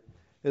here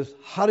is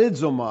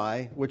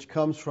charizomai, which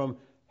comes from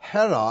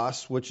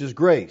heros, which is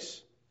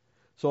grace.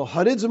 So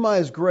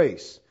charizomai is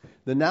grace.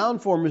 The noun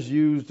form is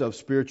used of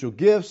spiritual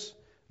gifts.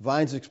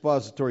 Vine's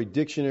Expository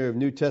Dictionary of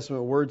New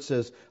Testament Words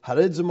says,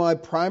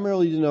 charizomai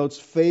primarily denotes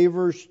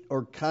favor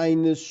or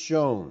kindness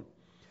shown,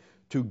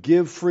 to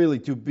give freely,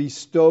 to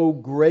bestow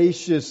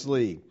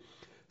graciously.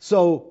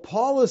 So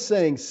Paul is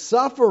saying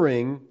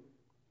suffering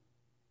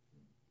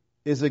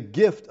is a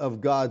gift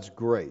of God's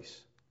grace.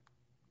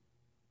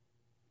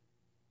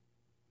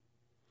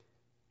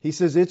 He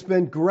says it's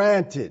been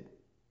granted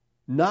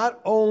not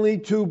only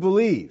to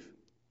believe,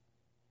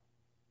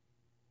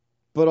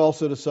 but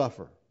also to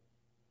suffer.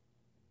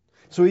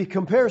 So he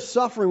compares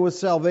suffering with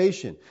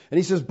salvation. And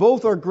he says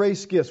both are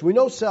grace gifts. We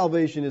know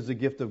salvation is a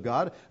gift of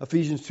God.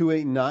 Ephesians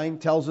 2:8-9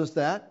 tells us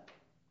that.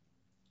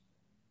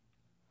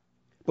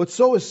 But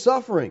so is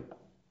suffering.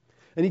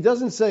 And he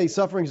doesn't say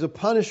suffering is a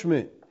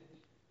punishment.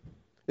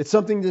 It's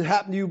something that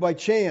happened to you by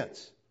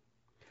chance.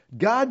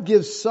 God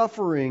gives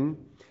suffering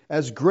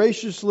as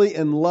graciously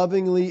and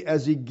lovingly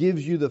as He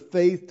gives you the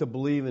faith to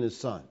believe in His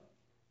Son.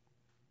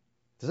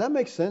 Does that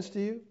make sense to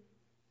you?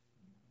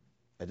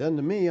 It doesn't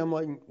to me. I'm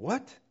like,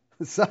 what?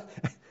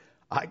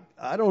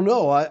 I don't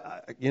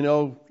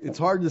know. It's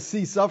hard to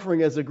see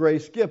suffering as a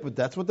grace gift, but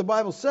that's what the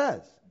Bible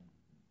says.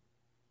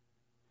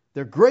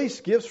 They're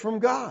grace gifts from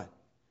God.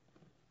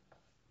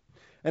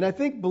 And I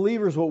think,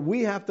 believers, what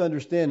we have to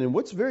understand, and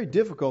what's very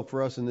difficult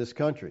for us in this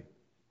country,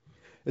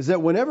 is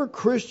that whenever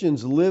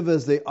Christians live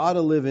as they ought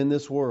to live in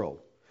this world,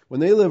 when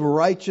they live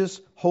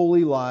righteous,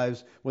 holy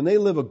lives, when they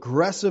live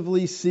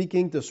aggressively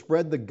seeking to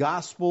spread the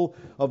gospel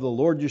of the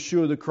Lord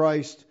Yeshua the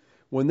Christ,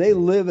 when they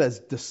live as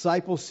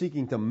disciples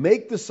seeking to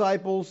make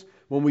disciples,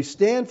 when we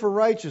stand for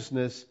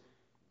righteousness,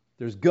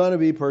 there's going to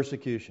be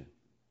persecution.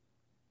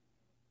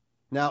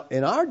 Now,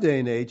 in our day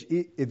and age,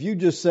 if you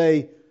just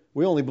say,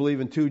 we only believe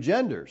in two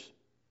genders,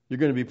 you're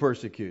going to be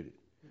persecuted.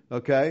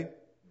 Okay?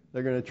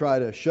 They're going to try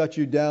to shut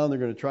you down. They're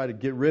going to try to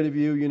get rid of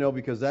you,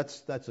 because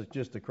that's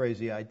just a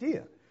crazy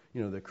idea,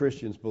 that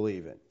Christians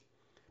believe in.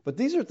 But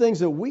these are things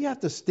that we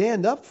have to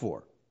stand up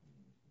for.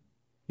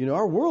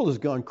 Our world has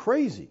gone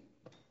crazy.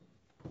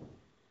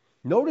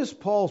 Notice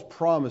Paul's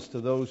promise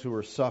to those who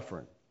are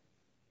suffering.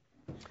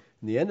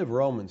 In the end of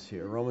Romans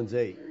here, Romans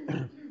 8,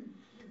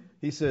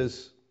 he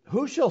says,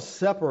 who shall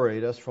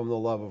separate us from the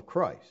love of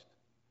Christ?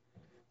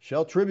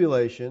 Shall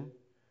tribulation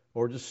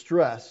or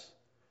distress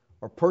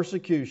or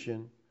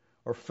persecution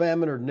or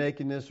famine or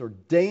nakedness or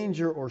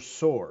danger or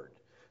sword?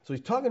 So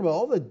he's talking about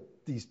all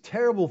these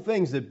terrible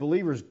things that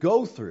believers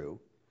go through.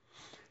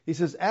 He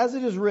says, as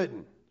it is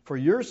written, for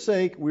your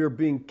sake we are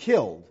being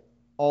killed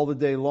all the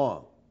day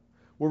long.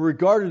 We're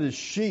regarded as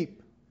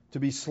sheep to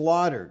be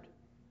slaughtered.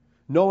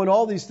 Knowing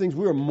all these things,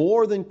 we are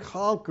more than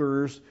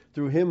conquerors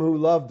through Him who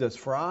loved us.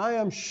 For I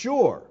am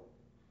sure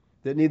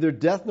that neither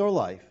death nor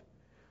life,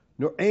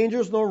 nor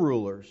angels nor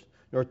rulers,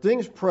 nor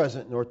things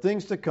present, nor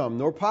things to come,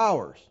 nor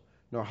powers,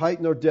 nor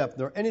height nor depth,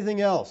 nor anything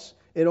else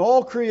in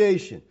all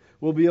creation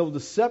will be able to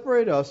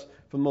separate us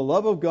from the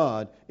love of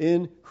God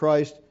in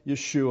Christ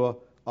Yeshua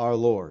our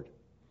Lord.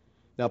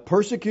 Now,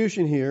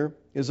 persecution here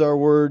is our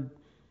word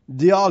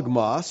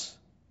diagmos.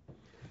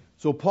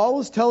 So Paul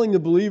is telling the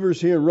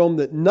believers here in Rome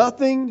that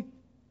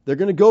they're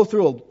going to go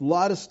through a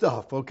lot of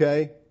stuff,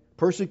 okay?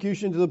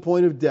 Persecution to the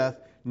point of death.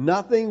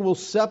 Nothing will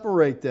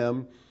separate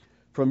them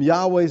from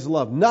Yahweh's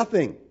love.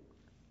 Nothing.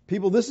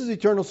 People, this is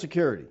eternal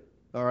security.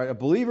 All right, a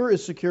believer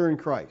is secure in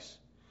Christ.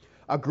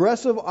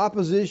 Aggressive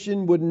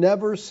opposition would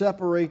never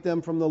separate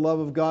them from the love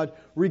of God,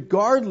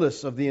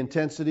 regardless of the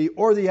intensity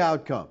or the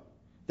outcome.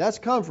 That's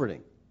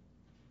comforting.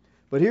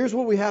 But here's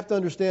what we have to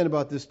understand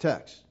about this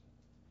text.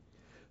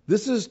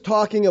 This is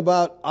talking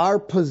about our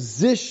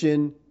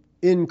position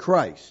in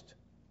Christ.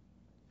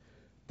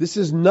 This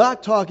is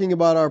not talking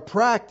about our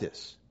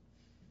practice.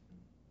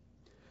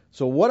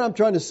 So what I'm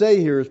trying to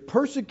say here is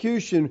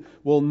persecution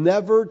will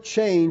never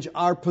change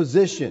our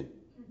position.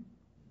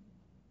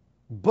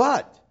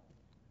 But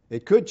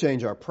it could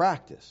change our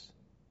practice.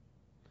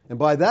 And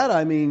by that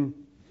I mean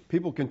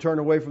people can turn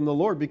away from the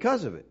Lord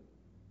because of it.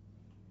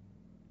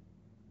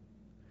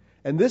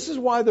 And this is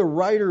why the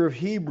writer of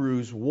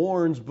Hebrews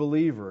warns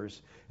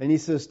believers. And he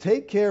says,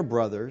 take care,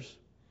 brothers,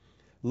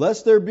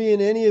 lest there be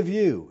in any of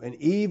you an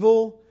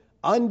evil,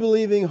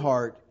 unbelieving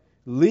heart,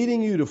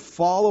 leading you to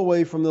fall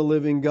away from the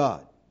living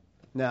God.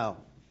 Now,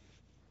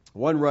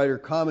 one writer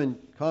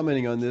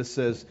commenting on this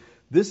says,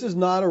 this is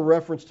not a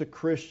reference to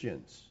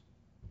Christians.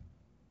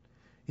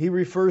 He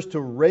refers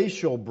to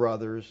racial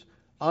brothers,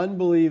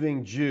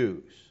 unbelieving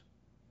Jews.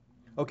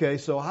 Okay,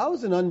 so how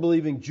is an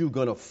unbelieving Jew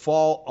going to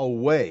fall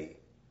away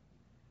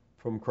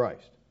from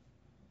Christ?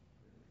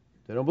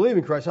 They don't believe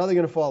in Christ. How are they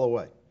going to fall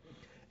away?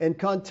 And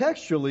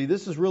contextually,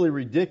 this is really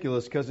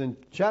ridiculous because in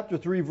chapter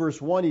 3,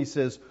 verse 1, he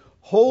says,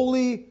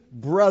 holy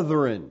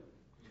brethren,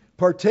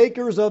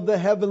 partakers of the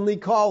heavenly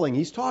calling.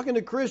 He's talking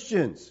to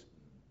Christians.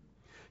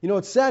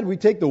 It's sad we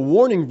take the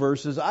warning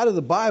verses out of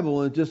the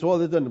Bible and just,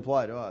 that doesn't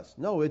apply to us.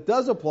 No, it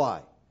does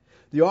apply.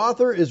 The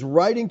author is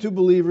writing to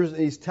believers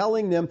and he's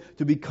telling them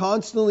to be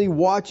constantly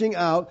watching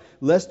out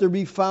lest there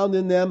be found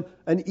in them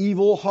an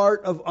evil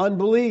heart of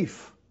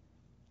unbelief,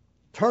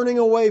 turning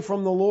away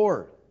from the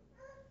Lord.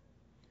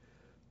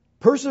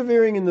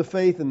 Persevering in the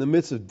faith in the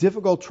midst of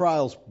difficult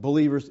trials,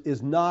 believers,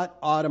 is not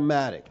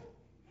automatic.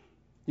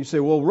 You say,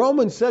 well,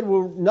 Romans said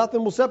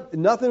nothing will separate.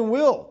 Nothing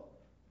will.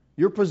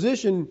 Your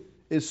position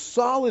is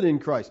solid in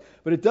Christ.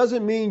 But it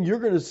doesn't mean you're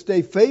going to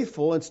stay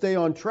faithful and stay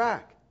on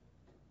track.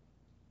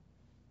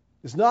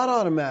 It's not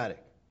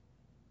automatic.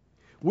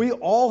 We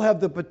all have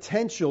the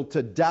potential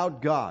to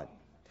doubt God,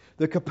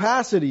 the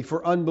capacity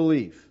for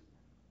unbelief.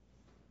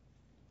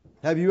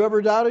 Have you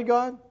ever doubted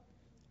God?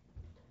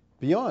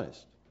 Be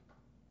honest.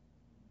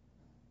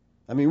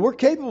 I mean, we're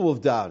capable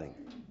of doubting.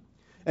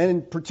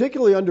 And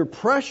particularly under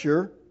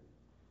pressure,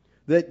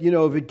 that,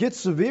 if it gets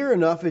severe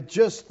enough, it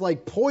just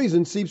like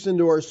poison seeps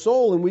into our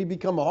soul and we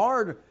become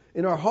hard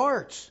in our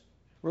hearts.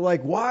 We're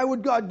like, why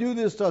would God do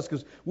this to us?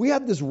 Because we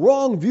have this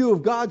wrong view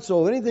of God,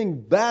 so if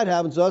anything bad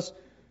happens to us,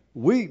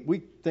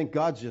 we think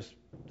God's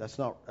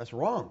that's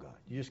wrong, God.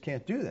 You just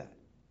can't do that.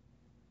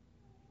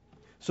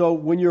 So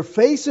when you're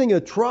facing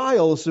a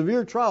trial, a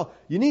severe trial,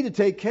 you need to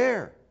take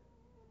care.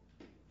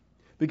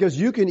 Because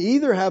you can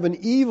either have an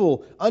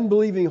evil,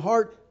 unbelieving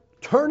heart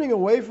turning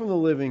away from the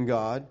living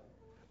God,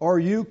 or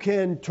you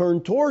can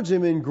turn towards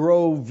Him and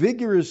grow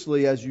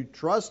vigorously as you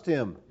trust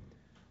Him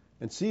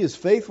and see His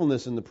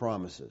faithfulness in the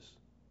promises.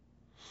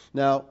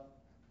 Now,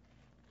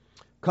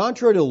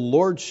 contrary to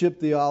lordship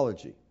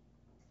theology,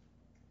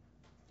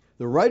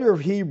 the writer of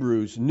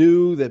Hebrews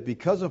knew that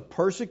because of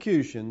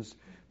persecutions,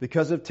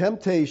 because of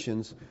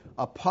temptations,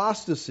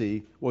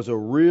 apostasy was a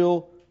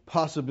real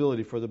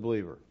possibility for the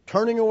believer.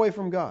 Turning away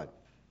from God.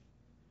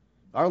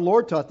 Our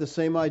Lord taught the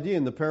same idea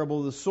in the parable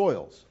of the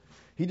soils.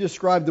 He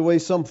described the way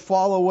some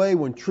fall away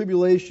when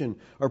tribulation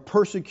or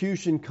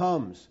persecution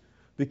comes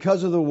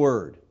because of the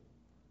Word.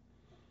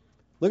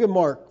 Look at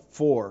Mark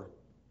 4,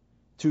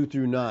 2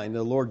 through 9.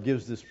 The Lord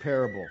gives this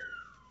parable.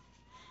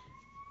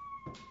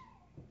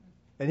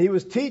 And He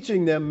was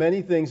teaching them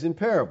many things in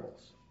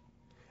parables.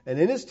 And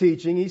in His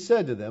teaching He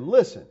said to them,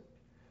 listen,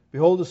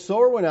 behold, a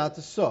sower went out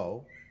to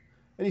sow,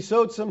 and he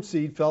sowed some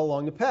seed, fell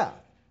along the path.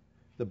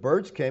 The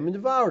birds came and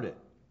devoured it.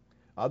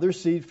 Other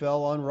seed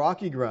fell on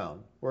rocky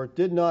ground, where it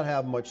did not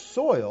have much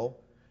soil,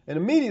 and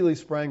immediately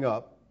sprang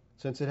up,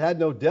 since it had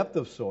no depth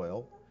of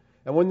soil.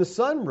 And when the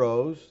sun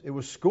rose, it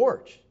was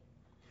scorched.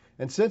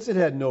 And since it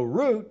had no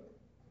root,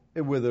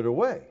 it withered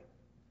away.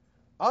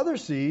 Other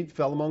seed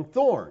fell among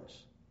thorns,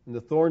 and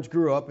the thorns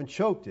grew up and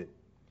choked it,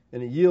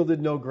 and it yielded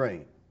no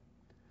grain.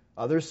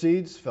 Other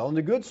seeds fell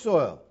into good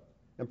soil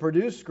and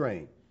produced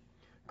grain,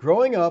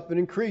 growing up and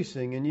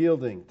increasing and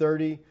yielding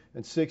 30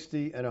 and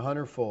 60 and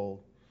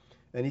 100-fold.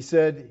 And He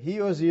said, he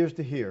who has ears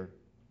to hear,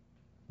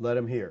 let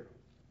him hear.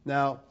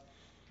 Now,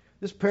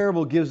 this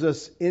parable gives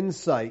us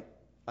insight,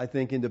 I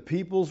think, into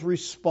people's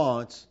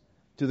response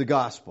to the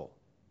gospel.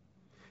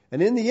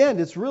 And in the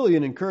end, it's really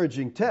an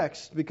encouraging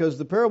text, because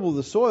the parable of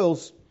the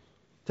soils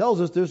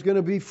tells us there's going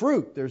to be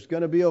fruit. There's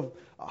going to be a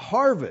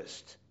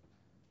harvest.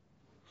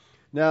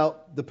 Now,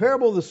 the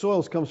parable of the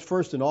soils comes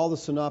first in all the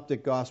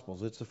synoptic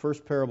gospels. It's the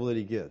first parable that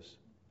He gives.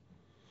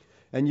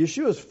 And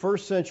Yeshua's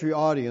first century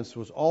audience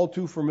was all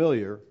too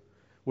familiar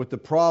with the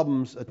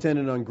problems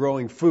attendant on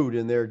growing food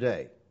in their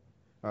day.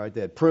 All right,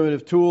 they had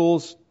primitive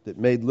tools that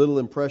made little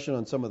impression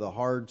on some of the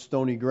hard,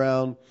 stony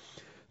ground.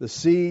 The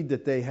seed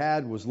that they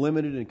had was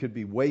limited and could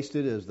be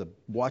wasted as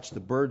watch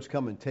the birds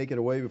come and take it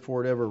away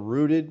before it ever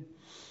rooted.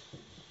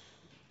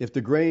 If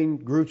the grain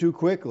grew too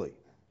quickly,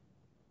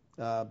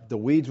 the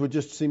weeds would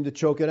just seem to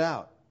choke it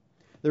out.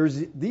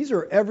 These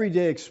are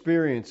everyday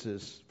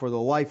experiences for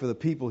the life of the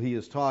people He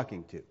is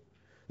talking to.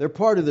 They're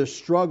part of their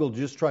struggle to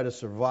just try to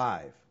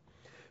survive.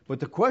 But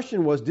the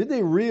question was, did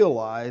they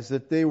realize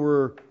that they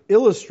were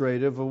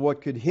illustrative of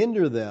what could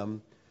hinder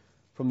them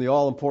from the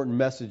all-important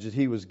message that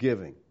He was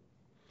giving?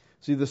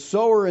 See, the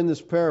sower in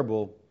this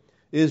parable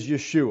is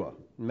Yeshua.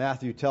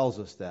 Matthew tells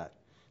us that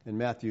in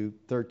Matthew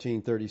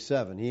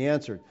 13:37. He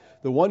answered,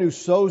 the one who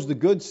sows the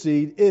good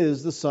seed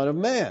is the Son of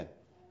Man.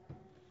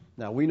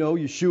 Now, we know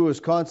Yeshua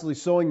is constantly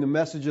sowing the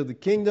message of the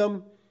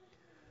kingdom,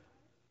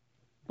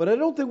 but I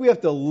don't think we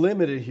have to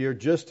limit it here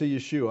just to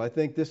Yeshua. I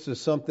think this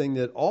is something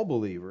that all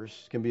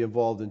believers can be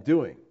involved in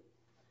doing.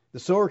 The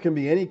sower can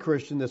be any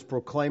Christian that's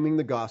proclaiming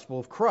the gospel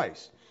of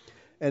Christ.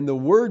 And the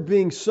word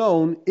being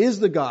sown is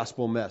the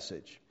gospel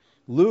message.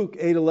 Luke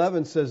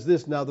 8:11 says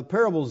this, now the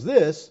parable is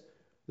this,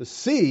 the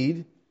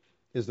seed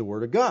is the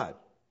word of God.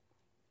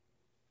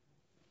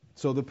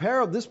 So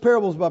this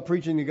parable is about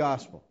preaching the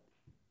gospel.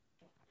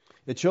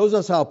 It shows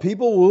us how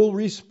people will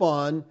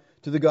respond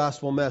to the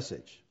gospel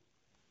message.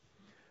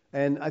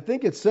 And I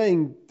think it's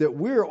saying that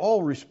we're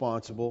all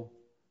responsible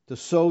to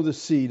sow the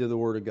seed of the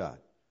Word of God.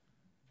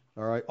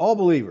 All right? All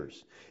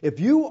believers. If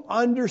you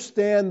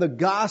understand the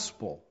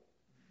gospel,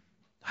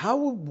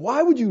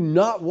 why would you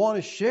not want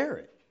to share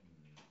it?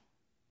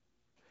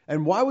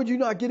 And why would you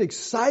not get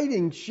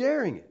exciting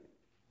sharing it?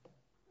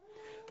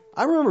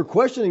 I remember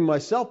questioning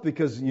myself,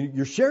 because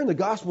you're sharing the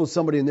gospel with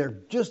somebody and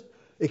they're just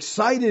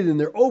excited and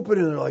they're open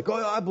and they're like, oh,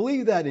 I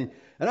believe that. And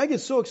I get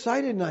so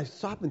excited and I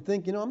stop and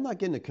think, I'm not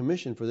getting a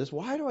commission for this.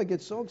 Why do I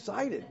get so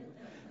excited?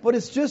 But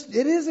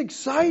it is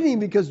exciting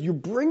because you're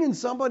bringing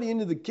somebody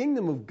into the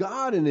kingdom of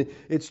God, and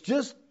it's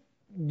just,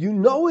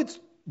 it's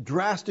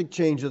drastic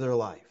change of their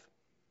life.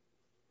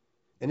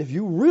 And if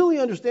you really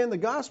understand the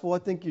gospel, I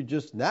think you're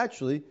just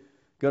naturally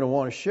going to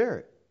want to share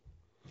it.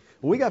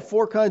 Well, we got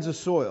 4 kinds of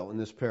soil in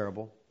this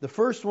parable. The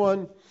first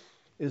one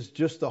is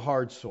just the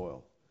hard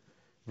soil.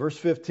 Verse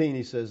 15,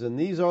 he says, and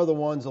these are the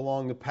ones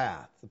along the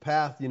path. The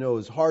path,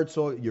 is hard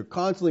soil. You're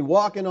constantly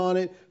walking on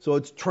it, so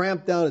it's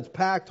tramped down, it's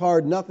packed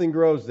hard, nothing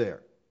grows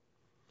there.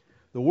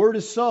 The word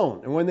is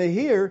sown. And when they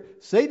hear,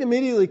 Satan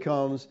immediately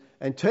comes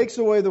and takes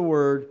away the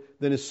word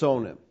that is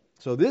sown in.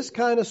 So this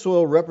kind of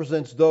soil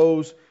represents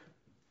those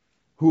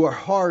who are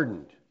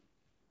hardened.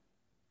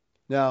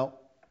 Now,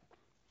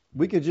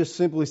 we could just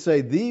simply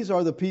say, these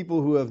are the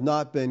people who have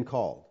not been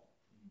called.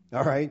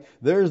 All right?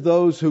 There's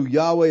those who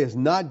Yahweh has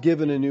not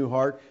given a new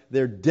heart.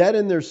 They're dead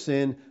in their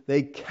sin.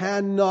 They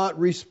cannot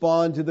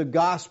respond to the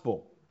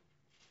gospel.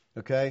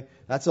 Okay?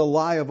 That's a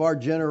lie of our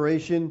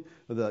generation.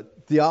 The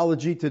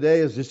theology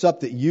today is it's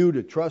up to you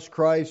to trust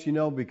Christ,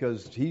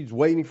 because He's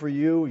waiting for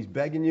you. He's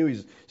begging you.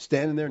 He's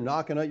standing there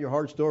knocking at your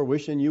heart's door,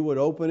 wishing you would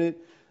open it.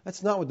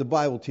 That's not what the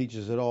Bible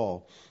teaches at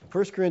all.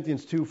 1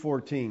 Corinthians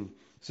 2:14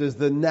 says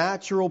the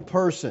natural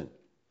person.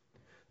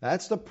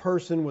 That's the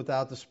person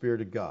without the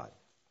Spirit of God.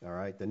 All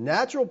right? The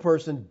natural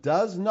person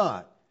does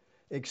not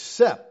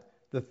accept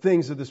the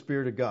things of the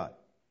Spirit of God.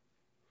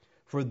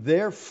 For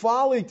their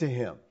folly to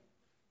him.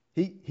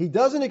 He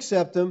doesn't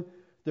accept them.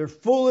 Their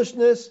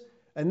foolishness.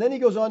 And then he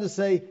goes on to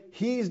say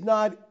he's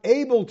not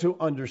able to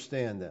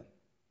understand them.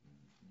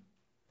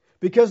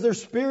 Because they're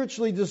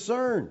spiritually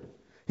discerned.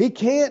 He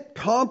can't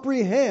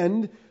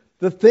comprehend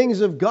the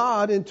things of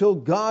God until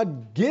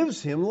God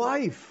gives him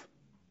life.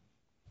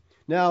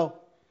 Now,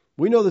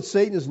 we know that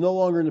Satan is no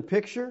longer in the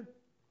picture.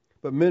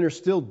 But men are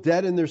still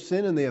dead in their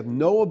sin and they have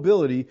no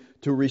ability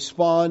to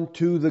respond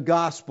to the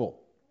gospel.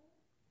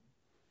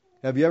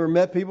 Have you ever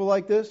met people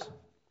like this?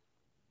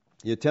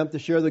 You attempt to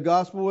share the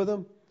gospel with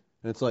them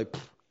and it's like,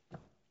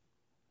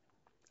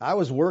 I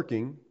was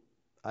working,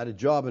 I had a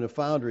job in a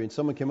foundry and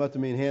someone came up to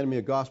me and handed me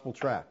a gospel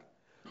tract.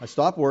 I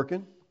stopped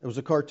working, it was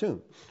a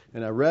cartoon.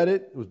 And I read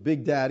it, it was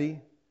Big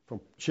Daddy from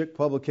Chick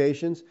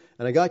Publications.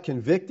 And I got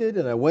convicted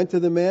and I went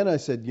to the man, I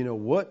said,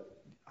 what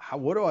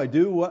do I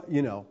do?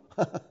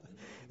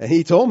 And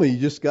he told me, you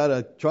just got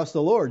to trust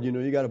the Lord.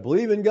 You got to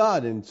believe in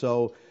God. And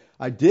so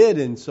I did.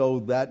 And so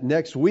that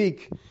next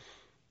week,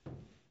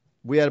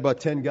 we had about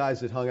 10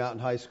 guys that hung out in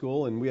high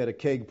school. And we had a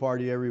keg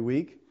party every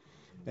week.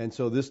 And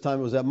so this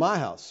time it was at my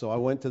house. So I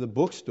went to the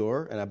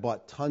bookstore and I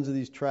bought tons of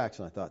these tracts.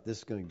 And I thought, this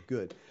is going to be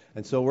good.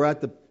 And so we're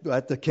at the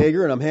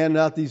kegger and I'm handing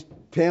out these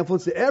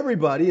pamphlets to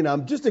everybody. And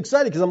I'm just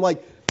excited because I'm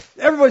like,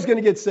 everybody's going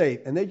to get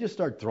saved. And they just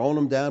start throwing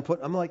them down.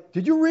 I'm like,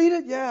 did you read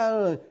it?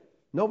 Yeah.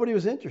 Nobody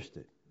was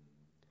interested.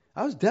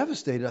 I was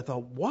devastated. I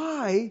thought,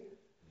 why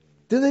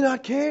do they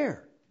not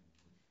care?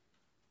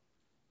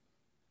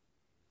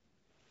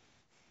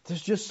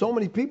 There's just so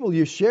many people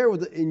you share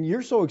with, and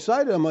you're so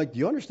excited. I'm like, do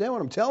you understand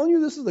what I'm telling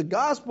you? This is the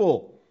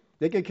gospel.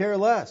 They could care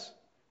less.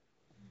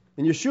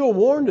 And Yeshua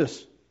warned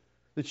us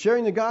that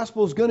sharing the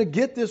gospel is going to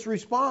get this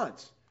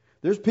response.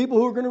 There's people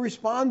who are going to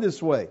respond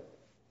this way.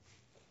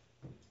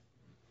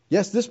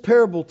 Yes, this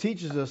parable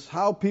teaches us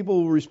how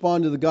people will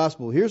respond to the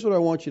gospel. Here's what I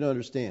want you to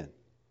understand.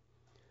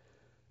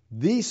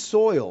 These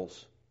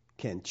soils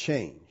can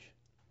change.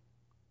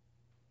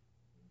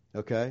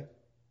 Okay?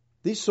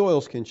 These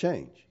soils can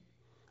change.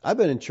 I've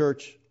been in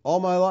church all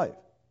my life.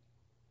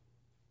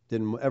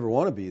 Didn't ever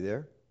want to be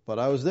there, but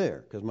I was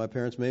there because my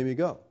parents made me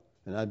go.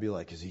 And I'd be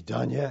like, is he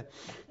done yet?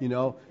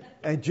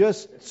 And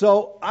just,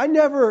 so I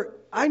never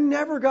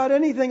got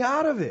anything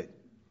out of it.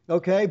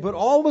 Okay? But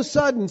all of a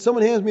sudden,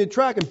 someone hands me a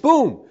tract and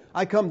boom,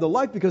 I come to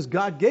life because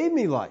God gave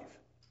me life.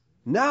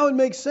 Now it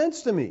makes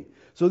sense to me.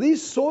 So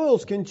these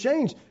soils can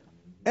change.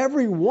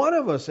 Every one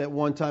of us at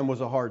one time was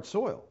a hard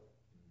soil.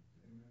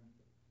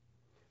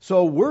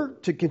 So we're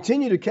to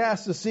continue to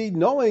cast the seed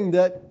knowing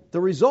that the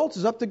results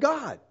is up to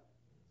God.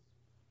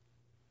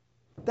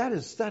 That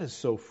is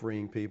so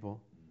freeing,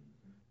 people.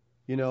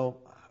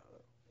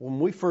 When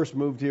we first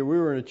moved here, we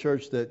were in a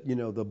church that,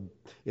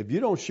 if you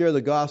don't share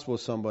the gospel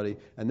with somebody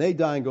and they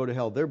die and go to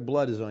hell, their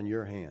blood is on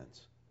your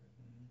hands.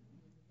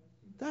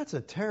 That's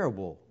a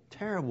terrible,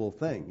 terrible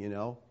thing,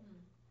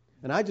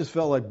 And I just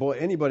felt like, boy,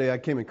 anybody I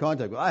came in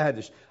contact with,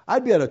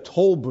 I'd be at a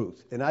toll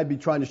booth and I'd be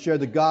trying to share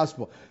the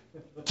gospel.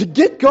 To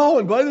get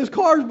going, buddy, there's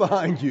cars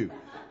behind you,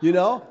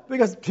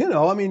 because,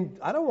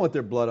 I don't want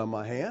their blood on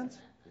my hands.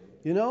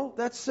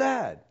 That's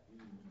sad.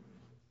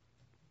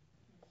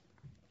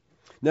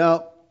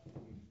 Now,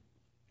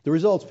 the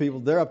results,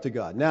 people, they're up to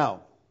God.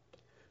 Now,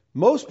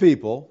 most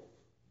people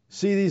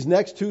see these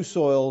next two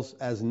soils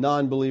as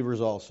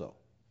non-believers also.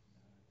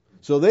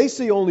 So they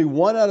see only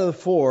 1 out of the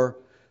 4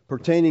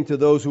 pertaining to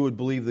those who would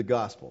believe the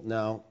gospel.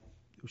 Now,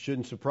 it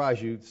shouldn't surprise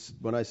you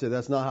when I say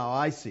that's not how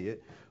I see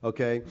it.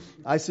 Okay?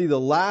 I see the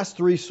last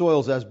 3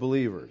 soils as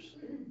believers.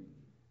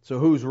 So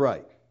who's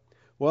right?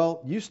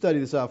 Well, you study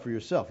this out for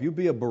yourself. You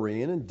be a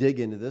Berean and dig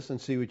into this and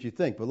see what you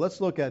think. But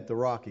let's look at the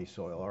rocky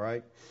soil, all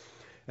right?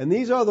 And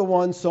these are the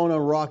ones sown on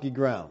rocky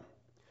ground.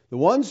 The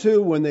ones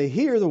who, when they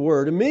hear the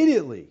word,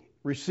 immediately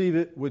receive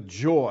it with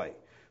joy.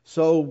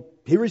 So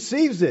he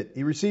receives it.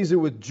 He receives it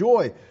with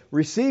joy.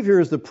 Receive here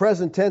is the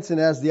present tense and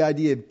has the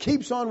idea of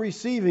keeps on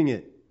receiving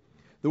it.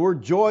 The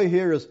word joy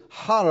here is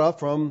hara,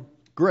 from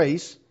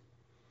grace.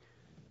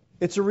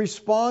 It's a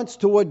response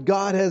to what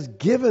God has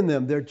given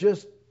them.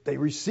 They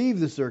receive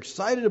this. They're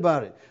excited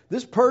about it.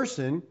 This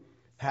person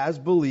has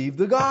believed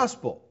the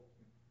gospel.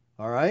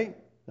 All right?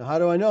 Now, how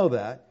do I know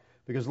that?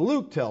 Because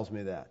Luke tells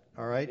me that.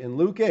 All right? In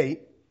Luke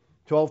 8,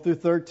 12 through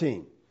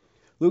 13.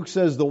 Luke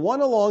says, the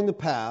one along the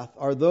path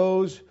are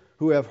those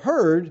who have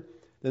heard,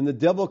 then the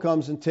devil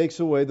comes and takes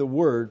away the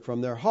word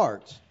from their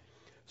hearts,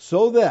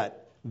 so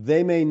that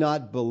they may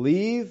not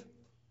believe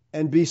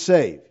and be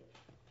saved.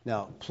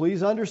 Now,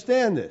 please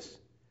understand this.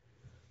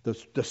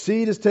 The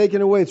seed is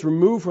taken away. It's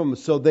removed from them.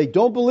 So they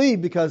don't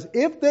believe, because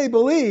if they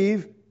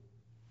believe,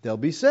 they'll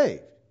be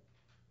saved.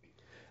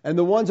 And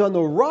the ones on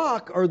the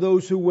rock are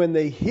those who, when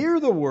they hear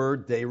the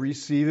word, they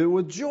receive it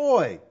with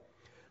joy.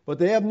 But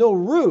they have no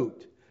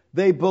root.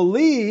 They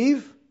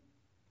believe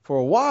for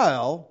a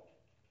while,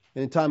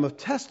 and in time of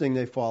testing,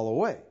 they fall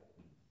away.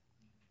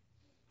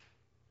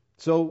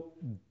 So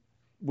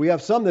we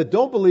have some that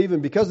don't believe,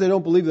 and because they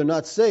don't believe, they're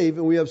not saved.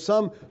 And we have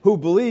some who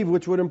believe,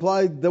 which would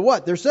imply that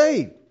what? They're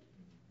saved.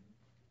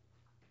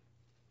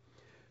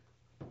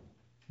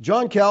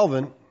 John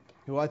Calvin,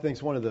 who I think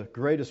is one of the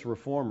greatest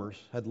reformers,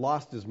 had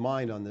lost his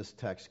mind on this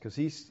text, because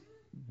he's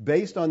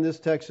based on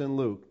this text in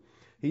Luke.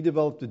 He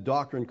developed a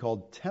doctrine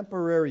called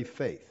temporary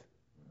faith.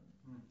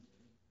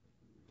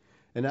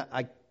 And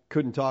I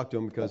couldn't talk to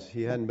him because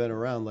he hadn't been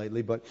around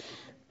lately, but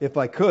if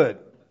I could,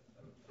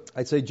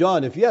 I'd say,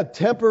 John, if you have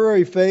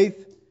temporary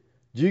faith,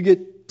 do you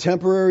get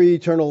temporary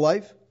eternal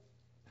life?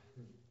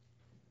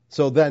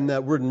 So then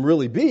that wouldn't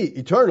really be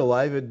eternal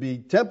life, it'd be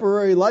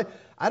temporary life.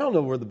 I don't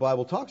know where the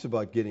Bible talks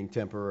about getting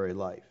temporary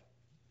life.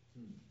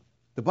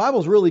 The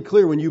Bible's really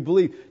clear when you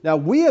believe. Now,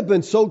 we have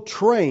been so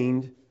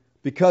trained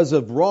because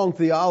of wrong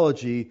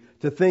theology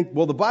to think,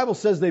 well, the Bible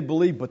says they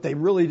believe, but they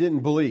really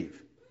didn't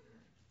believe.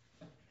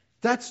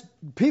 That's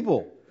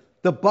people.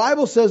 The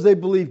Bible says they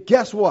believe.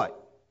 Guess what?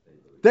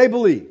 They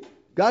believe.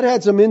 God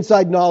had some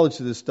inside knowledge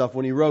to this stuff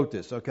when He wrote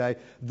this, okay?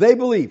 They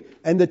believe.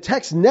 And the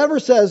text never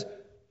says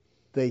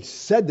they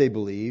said they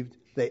believed.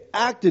 They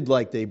acted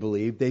like they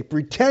believed. They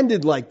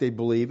pretended like they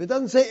believed. It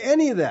doesn't say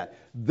any of that.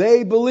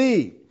 They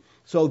believed.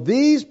 So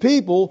these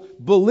people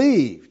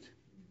believed.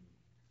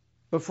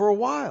 But for a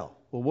while,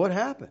 well, what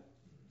happened?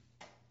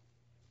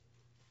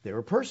 They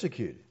were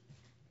persecuted.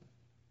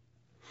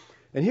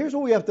 And here's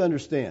what we have to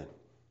understand.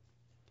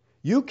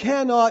 You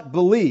cannot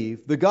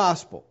believe the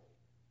gospel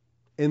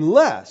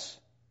unless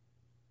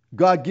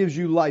God gives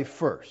you life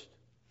first.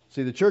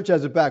 See, the church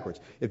has it backwards.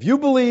 If you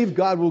believe,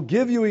 God will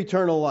give you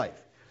eternal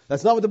life.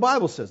 That's not what the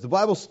Bible says. The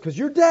Bible, because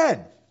you're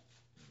dead.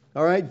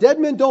 All right? Dead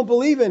men don't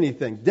believe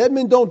anything. Dead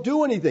men don't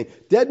do anything.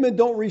 Dead men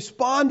don't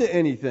respond to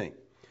anything.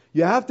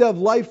 You have to have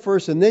life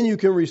first, and then you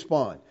can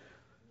respond.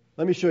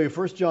 Let me show you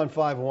 1 John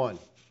 5:1.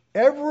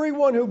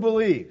 Everyone who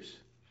believes,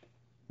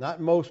 not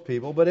most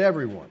people, but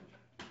everyone,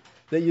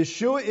 that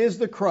Yeshua is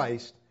the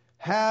Christ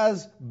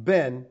has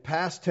been,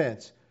 past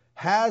tense,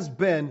 has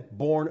been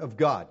born of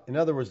God. In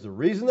other words, the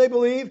reason they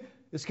believe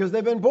is because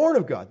they've been born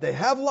of God. They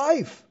have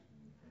life.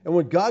 And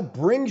when God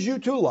brings you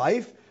to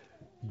life,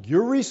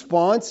 your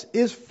response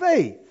is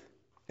faith.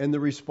 And the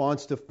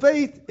response to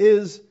faith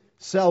is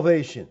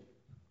salvation.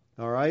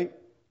 All right?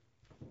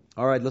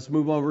 All right, let's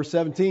move on to verse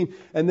 17.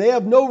 And they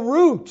have no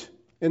root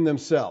in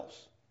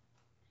themselves,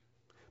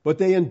 but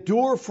they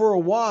endure for a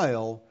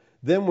while.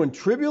 Then when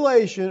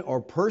tribulation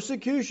or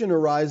persecution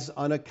arises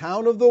on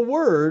account of the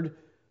word,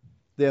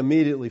 they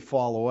immediately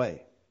fall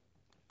away.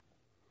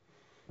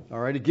 All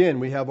right, again,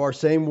 we have our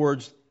same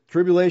words.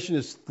 Tribulation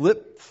is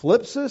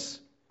thlipsis.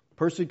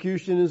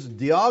 Persecution is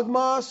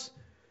diogmos.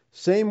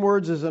 Same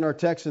words as in our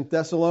text in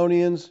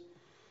Thessalonians.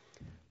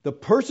 The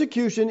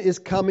persecution is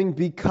coming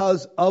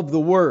because of the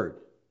word.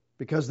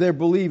 Because they're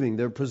believing,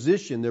 they're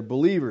positioned, they're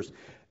believers.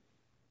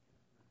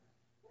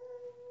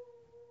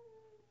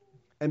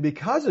 And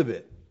because of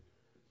it,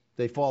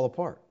 they fall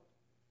apart.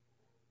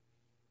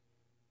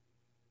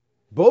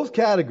 Both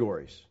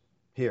categories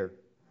here,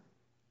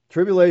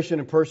 tribulation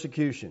and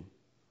persecution,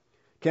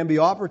 can be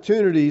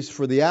opportunities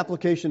for the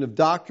application of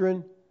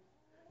doctrine,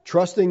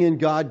 trusting in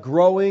God,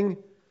 growing,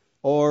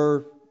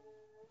 or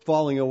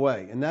falling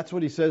away. And that's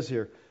what he says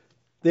here.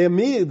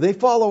 They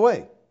fall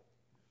away.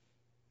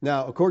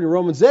 Now, according to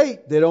Romans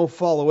 8, they don't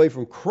fall away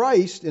from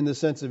Christ in the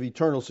sense of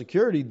eternal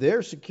security.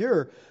 They're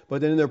secure, but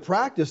then in their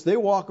practice, they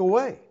walk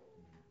away.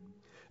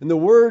 And the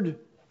word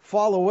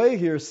fall away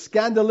here is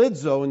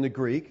skandalizo in the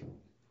Greek.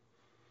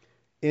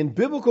 In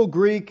biblical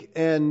Greek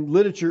and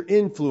literature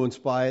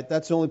influenced by it,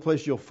 that's the only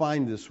place you'll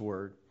find this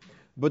word.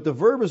 But the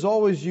verb is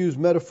always used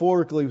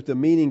metaphorically with the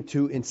meaning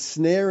to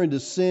ensnare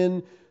into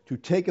sin, to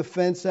take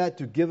offense at,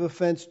 to give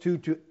offense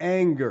to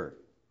anger.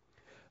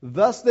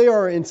 Thus they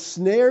are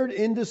ensnared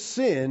into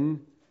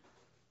sin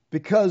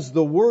because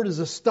the word is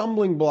a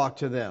stumbling block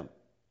to them.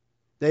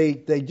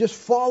 They just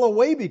fall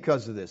away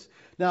because of this.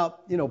 Now,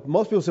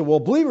 most people say, well, a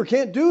believer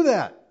can't do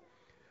that.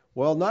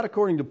 Well, not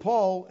according to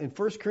Paul. In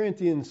 1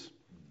 Corinthians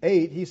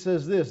 8, he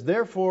says this,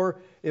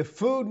 therefore, if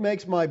food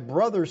makes my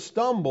brother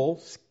stumble,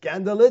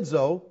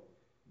 scandalizo,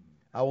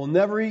 I will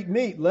never eat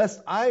meat,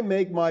 lest I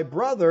make my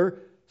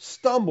brother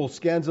stumble,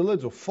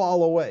 scandalizo,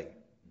 fall away.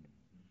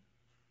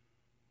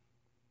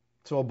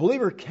 So a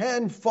believer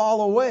can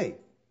fall away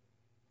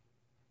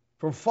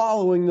from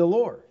following the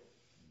Lord.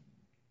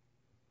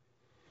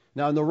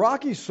 Now, in the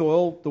rocky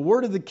soil, the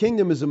word of the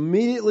kingdom is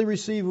immediately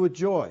received with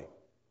joy.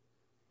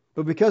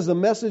 But because the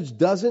message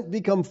doesn't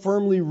become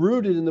firmly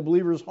rooted in the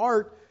believer's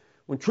heart,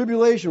 when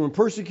tribulation, when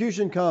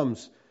persecution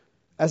comes,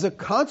 as a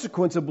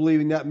consequence of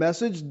believing that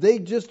message, they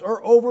just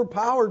are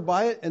overpowered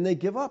by it and they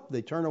give up.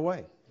 They turn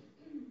away.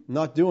 I'm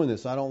not doing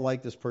this. I don't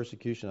like this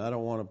persecution. I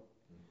don't want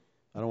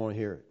to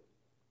hear it.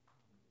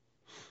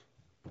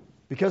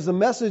 Because the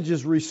message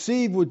is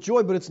received with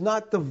joy, but it's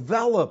not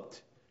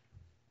developed.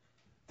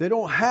 They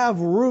don't have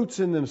roots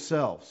in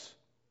themselves.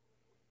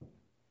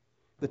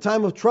 The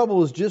time of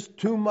trouble is just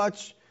too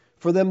much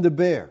for them to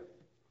bear.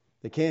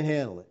 They can't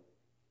handle it.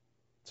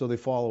 So they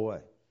fall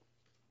away.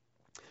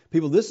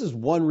 People, this is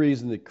one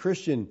reason that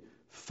Christian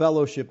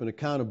fellowship and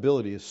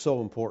accountability is so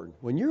important.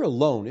 When you're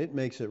alone, it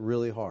makes it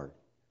really hard.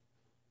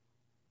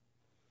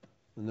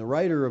 And the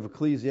writer of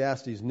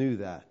Ecclesiastes knew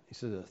that. He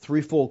said a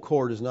threefold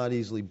cord is not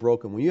easily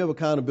broken. When you have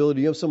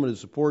accountability, you have someone to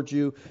support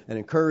you and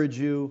encourage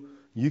you,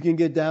 you can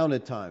get down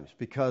at times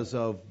because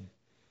of,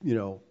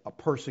 a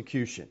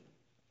persecution.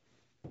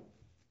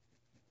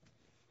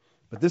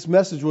 But this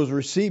message was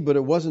received, but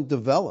it wasn't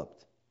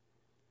developed.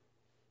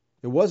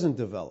 It wasn't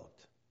developed.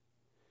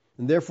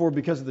 And therefore,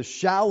 because of the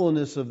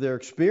shallowness of their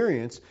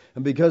experience,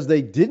 and because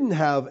they didn't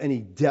have any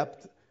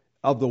depth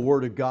of the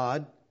Word of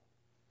God,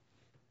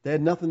 they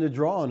had nothing to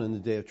draw on in the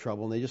day of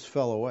trouble, and they just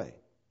fell away.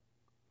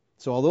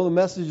 So although the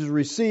message is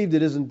received,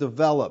 it isn't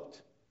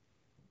developed.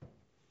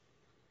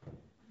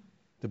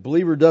 The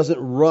believer doesn't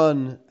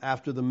run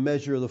after the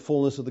measure of the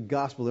fullness of the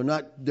gospel.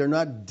 They're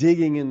not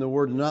digging in the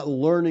Word. They're not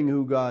learning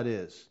who God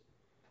is.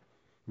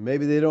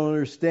 Maybe they don't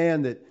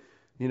understand that,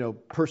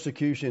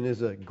 persecution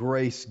is a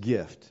grace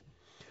gift.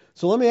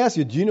 So let me ask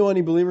you, do you know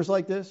any believers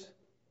like this?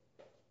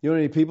 You know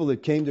any people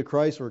that came to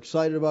Christ, were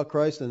excited about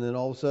Christ, and then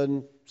all of a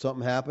sudden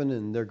something happened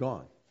and they're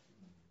gone?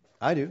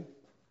 I do.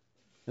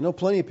 I know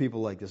plenty of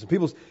people like this.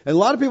 And a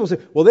lot of people say,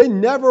 well, they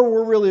never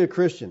were really a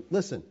Christian.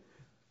 Listen,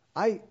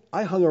 I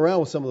hung around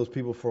with some of those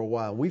people for a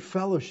while. We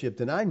fellowshipped,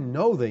 and I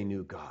know they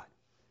knew God.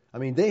 I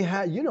mean, they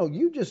had,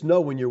 you just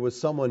know when you're with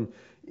someone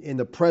in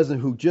the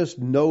present who just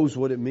knows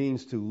what it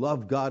means to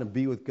love God and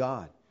be with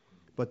God.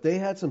 But they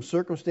had some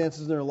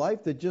circumstances in their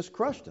life that just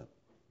crushed them.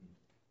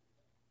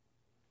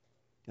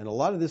 And a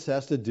lot of this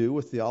has to do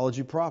with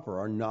theology proper,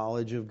 our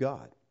knowledge of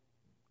God.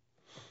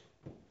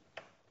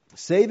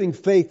 Saving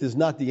faith is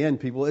not the end,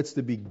 people. It's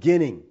the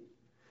beginning.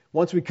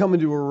 Once we come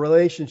into a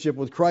relationship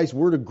with Christ,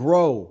 we're to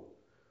grow.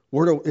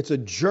 It's a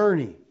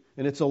journey,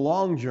 and it's a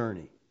long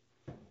journey.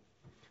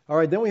 All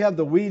right, then we have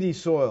the weedy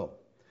soil.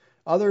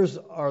 Others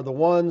are the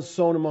ones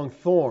sown among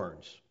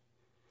thorns.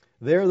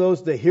 They're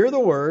those that hear the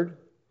word,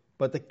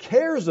 but the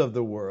cares of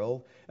the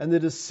world and the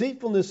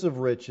deceitfulness of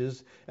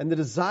riches and the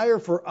desire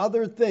for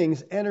other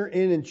things enter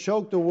in and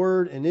choke the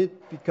word, and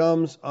it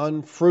becomes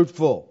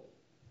unfruitful.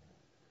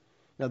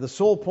 Now, the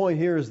sole point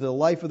here is the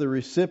life of the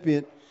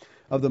recipient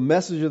of the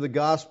message of the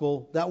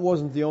gospel. That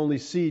wasn't the only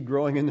seed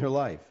growing in their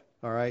life.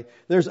 All right?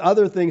 There's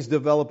other things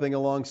developing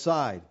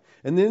alongside.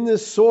 And in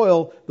this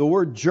soil, the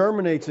word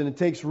germinates and it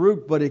takes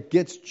root, but it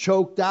gets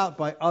choked out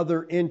by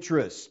other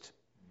interests.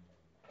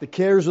 The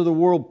cares of the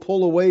world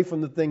pull away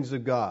from the things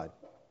of God.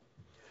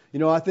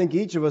 I think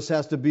each of us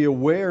has to be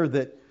aware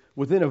that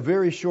within a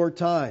very short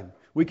time,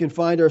 we can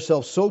find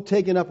ourselves so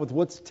taken up with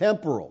what's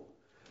temporal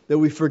that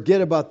we forget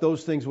about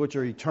those things which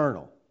are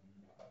eternal.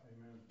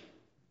 Amen.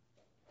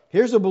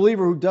 Here's a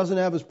believer who doesn't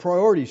have his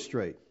priorities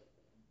straight.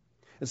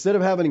 Instead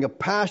of having a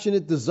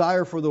passionate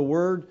desire for the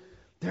Word,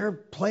 they're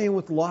playing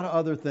with a lot of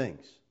other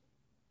things.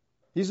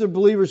 These are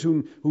believers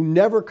who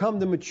never come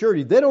to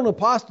maturity. They don't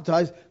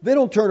apostatize. They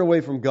don't turn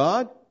away from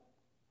God.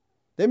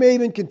 They may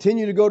even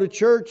continue to go to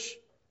church,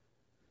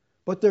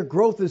 but their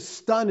growth is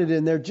stunted,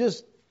 and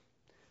the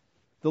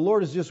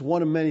Lord is just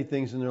one of many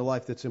things in their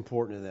life that's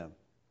important to them.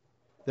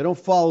 They don't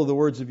follow the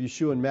words of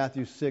Yeshua in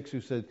Matthew 6,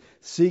 who said,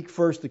 "Seek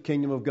first the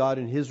kingdom of God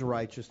and His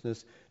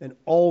righteousness, and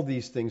all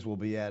these things will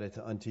be added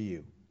unto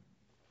you."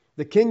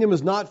 The kingdom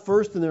is not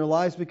first in their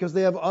lives because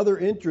they have other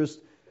interests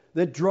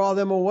that draw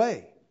them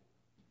away.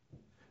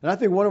 And I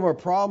think one of our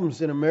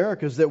problems in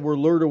America is that we're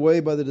lured away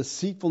by the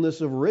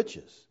deceitfulness of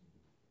riches.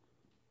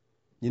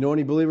 You know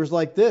any believers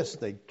like this?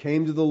 They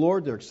came to the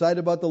Lord, they're excited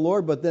about the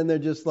Lord, but then they're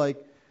just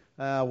like,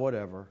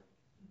 whatever.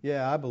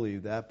 Yeah, I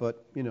believe that,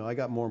 but, I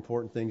got more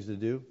important things to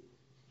do.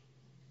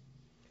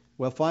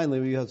 Well, finally,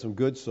 we have some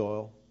good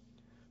soil.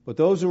 But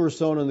those who are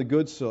sown on the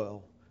good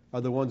soil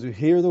are the ones who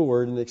hear the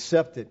word and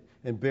accept it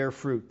and bear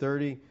fruit,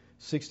 30,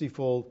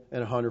 60-fold,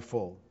 and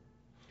 100-fold.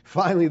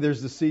 Finally,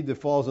 there's the seed that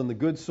falls on the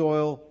good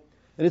soil.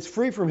 And it's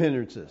free from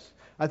hindrances.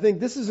 I think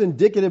this is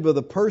indicative of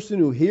the person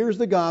who hears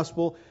the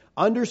gospel,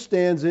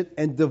 understands it,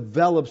 and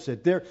develops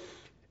it.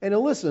 And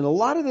listen, a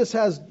lot of this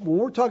has, when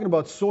we're talking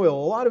about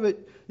soil, a lot of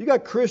it, you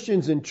got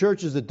Christians in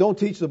churches that don't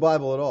teach the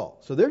Bible at all.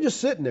 So they're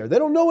just sitting there. They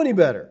don't know any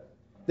better.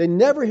 They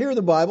never hear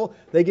the Bible.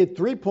 They get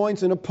 3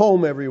 points in a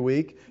poem every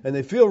week, and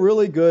they feel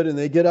really good, and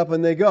they get up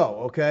and they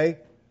go, okay?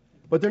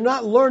 But they're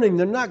not learning.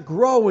 They're not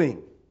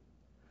growing.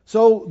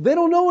 So they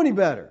don't know any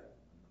better.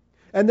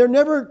 And they're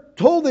never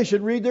told they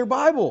should read their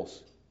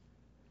Bibles.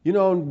 You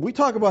know, we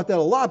talk about that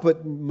a lot,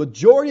 but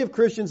majority of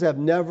Christians have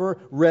never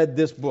read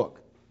this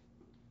book.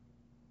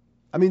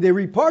 I mean, they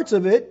read parts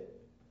of it.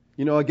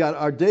 You know, I got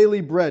our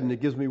daily bread, and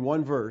it gives me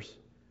one verse,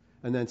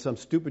 and then some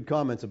stupid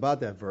comments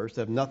about that verse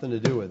that have nothing to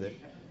do with it.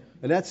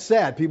 And that's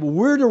sad. People,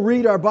 we're to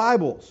read our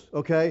Bibles,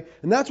 okay?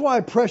 And that's why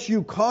I press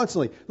you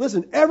constantly.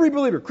 Listen, every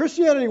believer,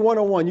 Christianity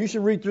 101, you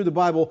should read through the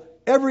Bible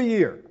every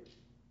year.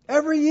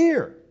 Every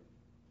year.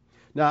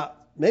 Now,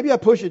 maybe I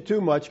push it too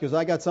much because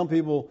I got some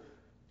people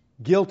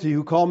guilty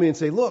who call me and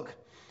say, look,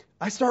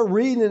 I start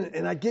reading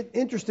and I get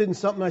interested in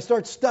something. I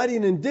start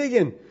studying and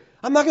digging.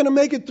 I'm not going to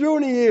make it through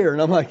in a year.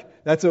 And I'm like,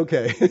 that's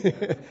okay.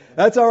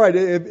 That's all right.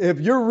 If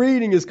your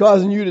reading is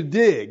causing you to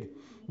dig,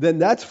 then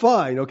that's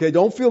fine. Okay,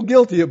 don't feel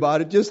guilty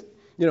about it. Just,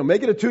 you know,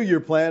 make it a 2-year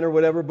plan or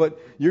whatever, but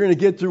you're going to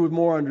get through with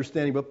more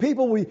understanding. But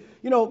people,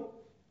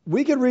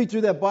 we could read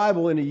through that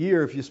Bible in a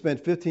year if you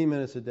spent 15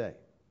 minutes a day.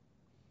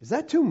 Is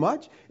that too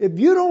much? If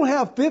you don't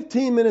have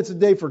 15 minutes a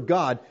day for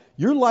God,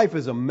 your life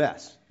is a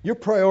mess. Your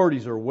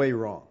priorities are way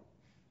wrong.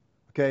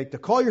 Okay? To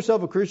call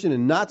yourself a Christian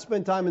and not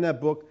spend time in that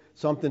book,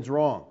 something's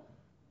wrong.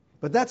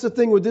 But that's the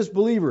thing with this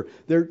believer.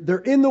 They're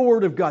in the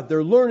Word of God.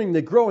 They're learning,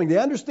 they're growing. They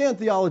understand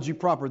theology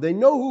proper. They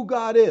know who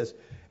God is.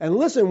 And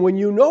listen, when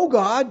you know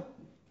God,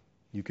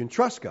 you can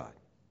trust God.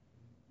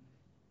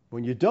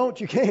 When you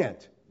don't, you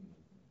can't.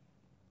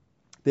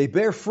 They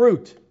bear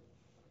fruit.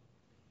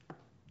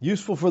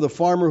 Useful for the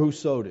farmer who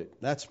sowed it.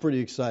 That's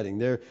pretty exciting.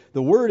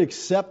 The word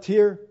accept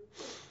here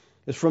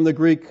is from the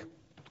Greek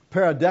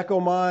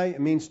paradekomai. It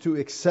means to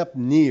accept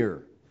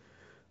near.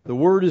 The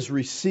word is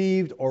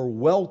received or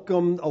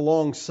welcomed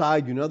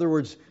alongside you. In other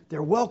words,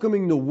 they're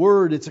welcoming the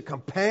word. It's a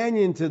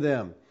companion to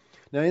them.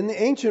 Now, in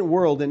the ancient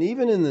world, and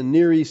even in the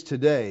Near East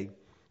today,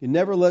 you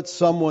never let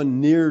someone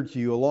near to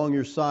you along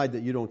your side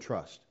that you don't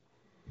trust.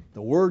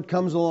 The word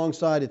comes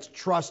alongside. It's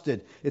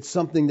trusted. It's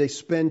something they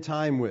spend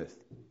time with.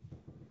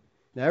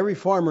 Now, every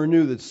farmer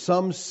knew that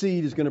some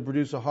seed is going to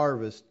produce a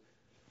harvest.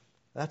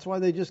 That's why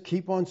they just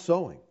keep on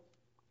sowing.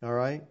 All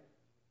right?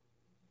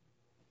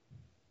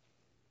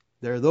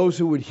 There are those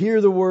who would hear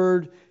the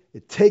word,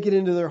 take it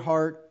into their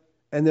heart,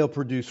 and they'll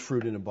produce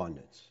fruit in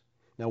abundance.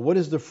 Now, what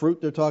is the fruit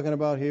they're talking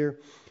about here?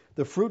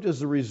 The fruit is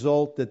the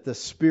result that the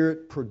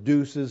Spirit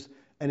produces,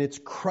 and it's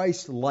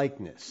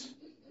Christ-likeness.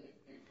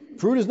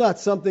 Fruit is not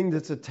something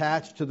that's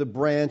attached to the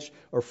branch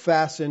or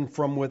fastened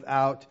from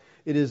without.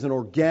 It is an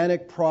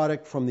organic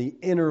product from the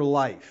inner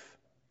life.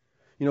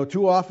 You know,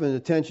 too often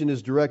attention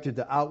is directed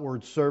to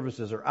outward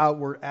services or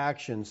outward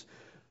actions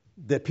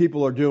that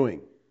people are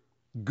doing.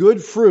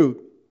 Good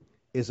fruit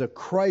is a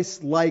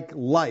Christ-like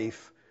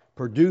life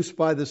produced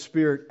by the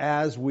Spirit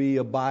as we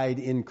abide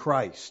in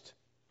Christ.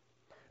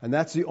 And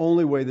that's the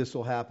only way this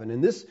will happen.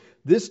 And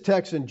this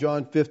text in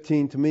John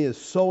 15 to me is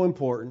so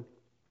important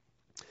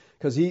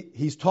because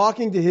he's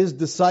talking to his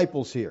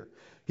disciples here.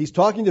 He's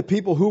talking to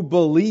people who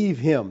believe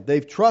him.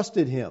 They've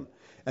trusted him.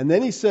 And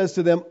then he says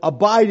to them,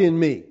 abide in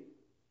me.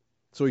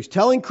 So he's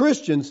telling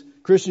Christians,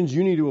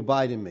 you need to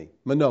abide in me.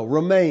 No,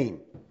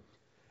 remain.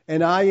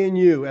 And I in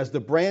you, as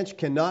the branch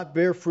cannot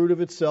bear fruit of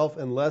itself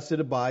unless it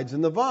abides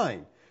in the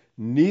vine.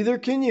 Neither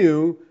can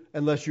you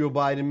unless you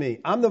abide in me.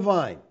 I'm the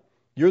vine.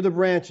 You're the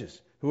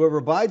branches. Whoever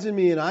abides in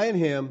me and I in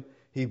him,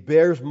 he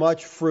bears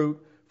much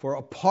fruit. For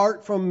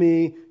apart from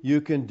me,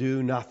 you can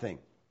do nothing.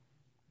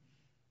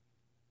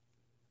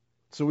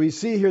 So we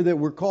see here that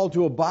we're called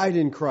to abide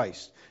in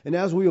Christ. And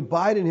as we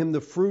abide in him,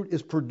 the fruit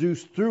is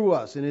produced through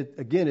us. And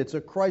it's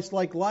a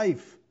Christ-like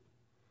life.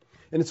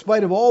 And in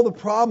spite of all the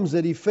problems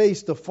that he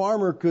faced, the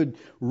farmer could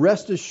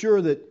rest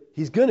assured that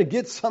he's going to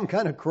get some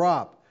kind of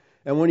crop.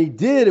 And when he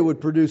did, it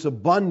would produce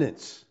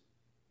abundance.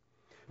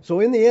 So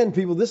in the end,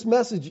 people, this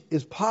message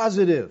is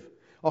positive.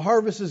 A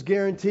harvest is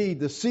guaranteed.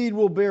 The seed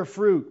will bear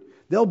fruit.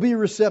 They'll be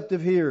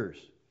receptive hearers.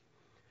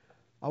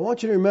 I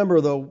want you to remember,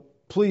 though,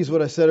 please,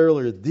 what I said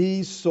earlier.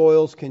 These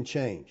soils can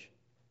change.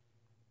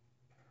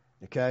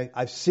 Okay?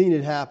 I've seen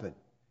it happen.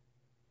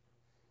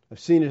 I've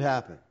seen it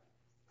happen.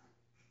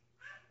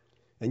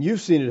 And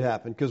you've seen it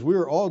happen because we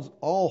were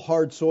all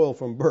hard soil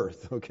from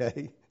birth,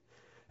 okay?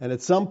 And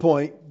at some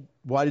point,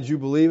 why did you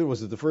believe it?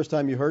 Was it the first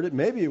time you heard it?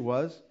 Maybe it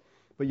was.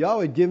 But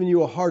Yahweh had given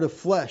you a heart of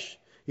flesh.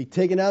 He'd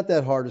taken out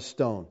that heart of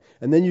stone.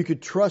 And then you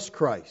could trust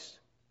Christ.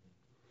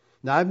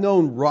 Now, I've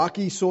known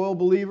rocky soil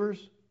believers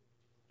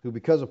who,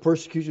 because of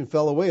persecution,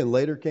 fell away and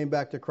later came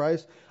back to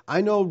Christ. I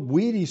know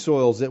weedy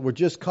soils that were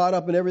just caught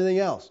up in everything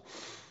else.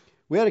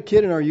 We had a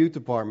kid in our youth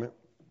department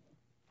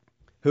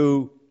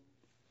who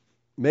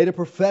made a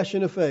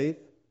profession of faith,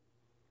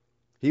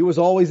 He was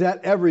always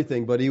at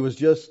everything, but he was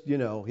just, he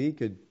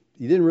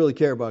didn't really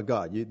care about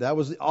God. That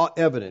was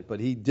evident, but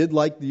he did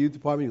like the youth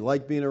department. He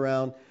liked being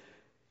around.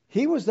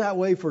 He was that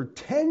way for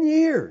 10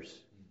 years,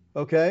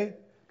 okay?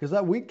 Because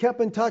we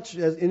kept in touch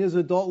in his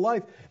adult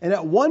life. And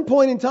at one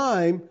point in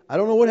time, I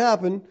don't know what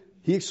happened,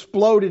 he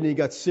exploded and he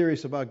got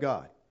serious about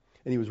God.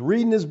 And he was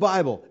reading his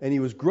Bible and he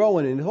was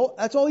growing. And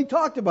that's all he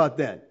talked about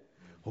then.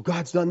 Well,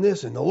 God's done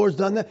this and the Lord's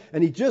done that.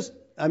 And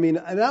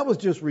and I was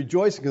just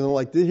rejoicing because I'm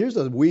like, here's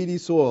a weedy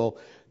soil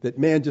that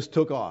man just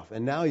took off.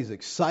 And now he's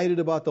excited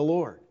about the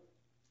Lord.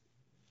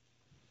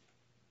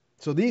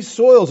 So these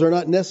soils are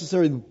not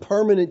necessarily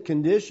permanent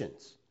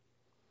conditions.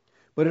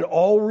 But it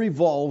all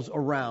revolves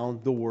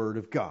around the Word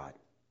of God.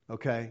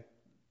 Okay?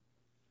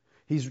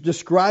 He's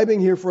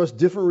describing here for us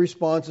different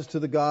responses to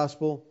the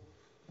gospel.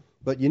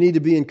 But you need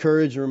to be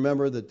encouraged and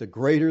remember that the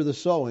greater the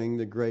sowing,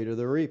 the greater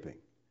the reaping.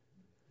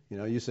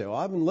 You say, well,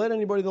 I haven't led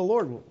anybody to the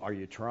Lord. Well, are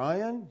you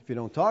trying? If you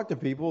don't talk to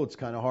people, it's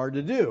kind of hard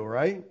to do,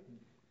 right?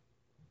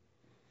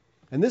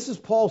 And this is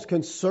Paul's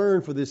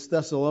concern for these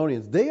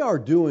Thessalonians. They are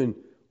doing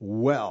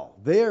well.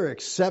 They are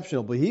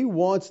exceptional, but he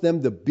wants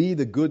them to be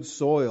the good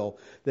soil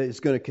that is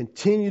going to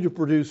continue to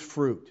produce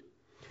fruit.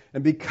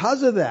 And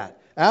because of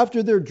that,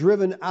 after they're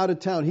driven out of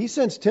town, he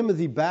sends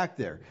Timothy back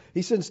there.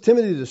 He sends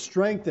Timothy to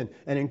strengthen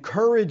and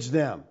encourage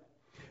them.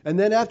 And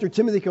then after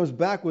Timothy comes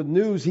back with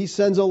news, he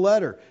sends a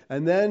letter.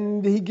 And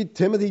then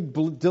Timothy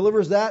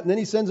delivers that, and then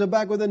he sends them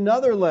back with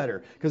another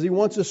letter because he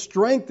wants to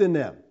strengthen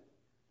them.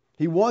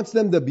 He wants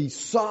them to be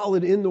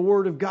solid in the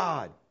Word of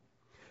God.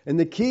 And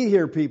the key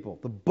here, people,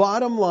 the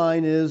bottom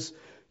line is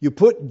you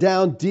put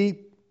down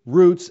deep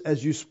roots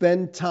as you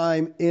spend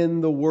time in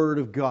the Word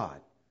of God.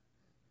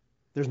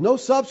 There's no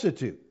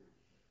substitute.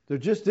 There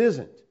just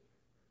isn't.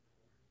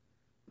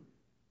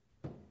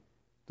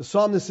 The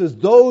psalmist says,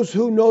 those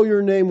who know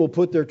your name will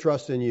put their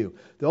trust in you.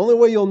 The only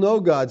way you'll know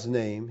God's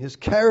name, His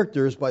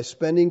character, is by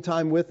spending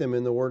time with Him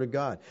in the Word of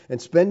God and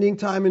spending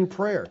time in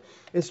prayer.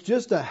 It's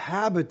just a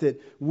habit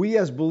that we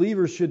as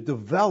believers should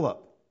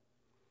develop.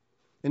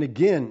 And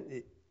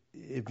again,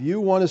 if you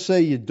want to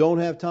say you don't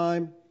have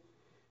time,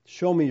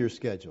 show me your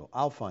schedule.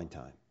 I'll find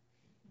time.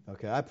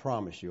 Okay, I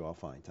promise you I'll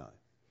find time.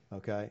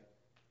 Okay?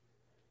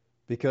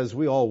 Because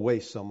we all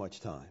waste so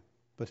much time.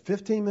 But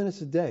 15 minutes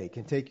a day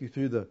can take you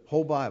through the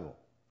whole Bible.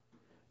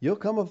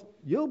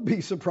 You'll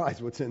be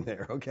surprised what's in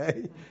there,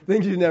 okay?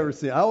 Things you've never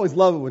seen. I always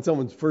love it when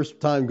someone's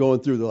first time going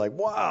through, they're like,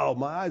 wow,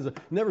 my eyes,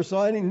 never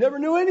saw any, never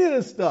knew any of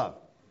this stuff.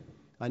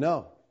 I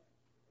know.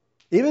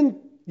 Even,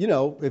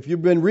 if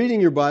you've been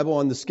reading your Bible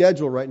on the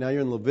schedule right now,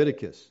 you're in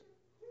Leviticus.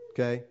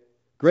 Okay?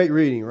 Great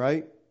reading,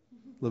 right?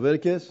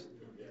 Leviticus?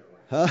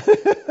 Huh?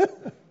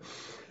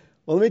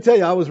 Well, let me tell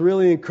you, I was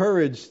really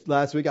encouraged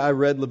last week. I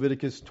read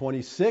Leviticus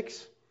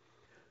 26.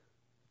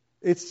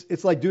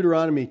 It's like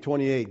Deuteronomy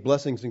 28,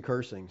 blessings and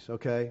cursings,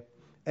 okay?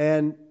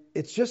 And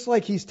it's just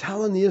like he's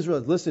telling the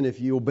Israelites, listen, if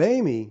you obey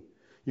me,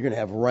 you're going to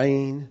have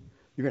rain,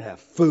 you're going to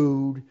have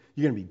food,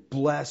 you're going to be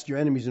blessed, your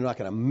enemies are not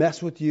going to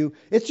mess with you.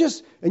 It's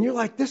just, and you're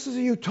like, this is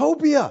a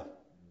utopia.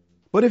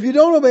 But if you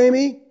don't obey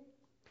me,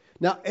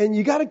 now, and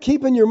you got to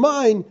keep in your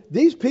mind,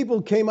 these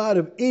people came out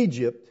of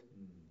Egypt.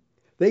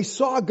 They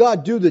saw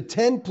God do the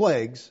 10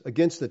 plagues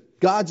against the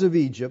gods of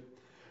Egypt.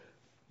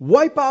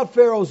 Wipe out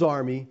Pharaoh's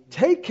army,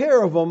 take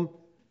care of them,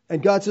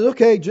 and God says,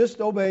 okay, just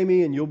obey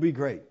me and you'll be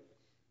great.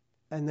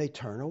 And they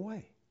turn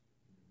away.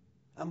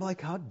 I'm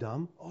like, how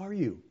dumb are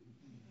you?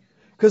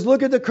 Because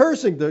look at the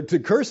cursing. The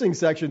cursing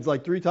section's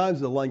like 3 times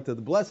the length of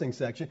the blessing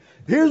section.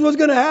 Here's what's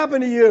going to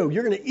happen to you.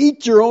 You're going to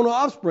eat your own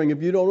offspring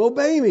if you don't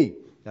obey me.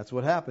 That's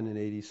what happened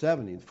in AD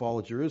 70, the fall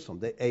of Jerusalem.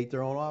 They ate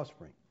their own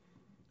offspring.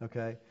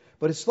 Okay?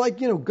 But it's like,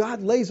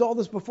 God lays all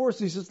this before us.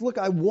 He says, look,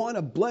 I want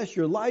to bless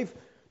your life.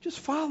 Just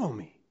follow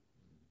me.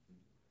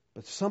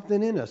 But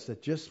something in us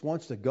that just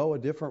wants to go a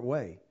different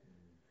way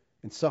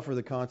and suffer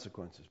the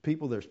consequences.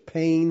 People, there's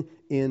pain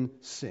in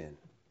sin.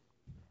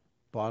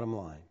 Bottom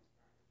line.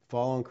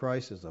 Following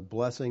Christ is a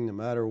blessing no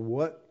matter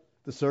what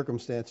the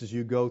circumstances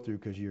you go through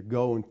because you're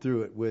going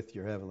through it with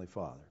your Heavenly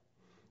Father.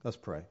 Let's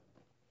pray.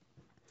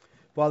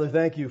 Father,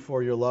 thank you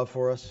for your love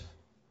for us.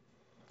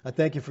 I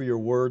thank you for your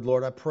word,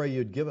 Lord. I pray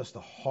you'd give us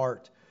the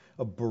heart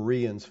of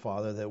Bereans,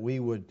 Father, that we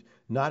would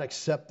not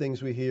accept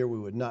things we hear, we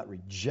would not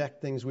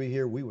reject things we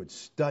hear, we would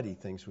study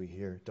things we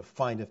hear to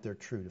find if they're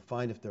true, to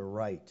find if they're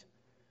right.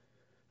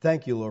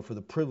 Thank you, Lord, for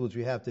the privilege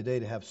we have today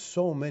to have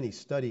so many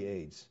study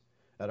aids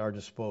at our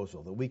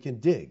disposal that we can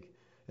dig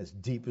as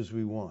deep as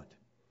we want.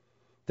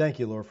 Thank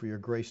you, Lord, for your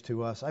grace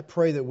to us. I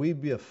pray that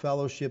we'd be a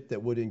fellowship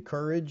that would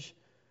encourage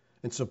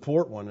and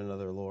support one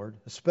another, Lord,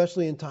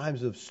 especially in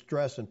times of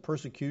stress and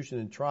persecution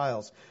and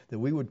trials, that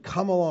we would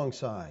come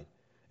alongside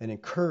and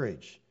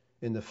encourage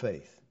in the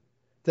faith.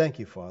 Thank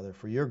you, Father,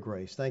 for your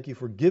grace. Thank you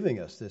for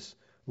giving us this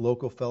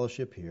local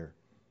fellowship here.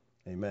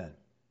 Amen.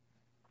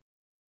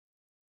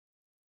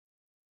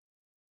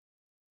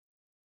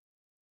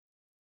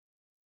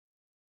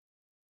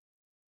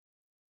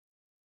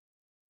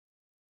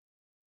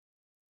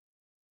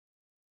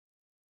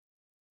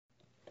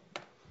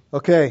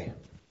 Okay,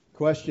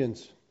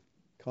 questions,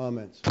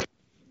 comments?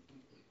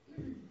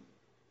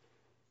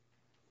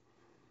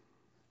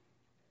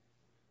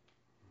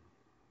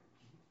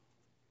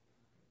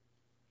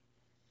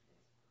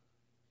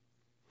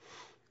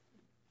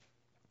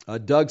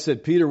 Doug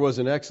said Peter was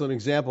an excellent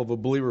example of a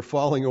believer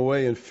falling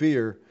away in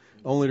fear,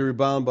 only to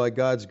rebound by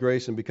God's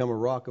grace and become a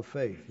rock of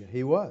faith.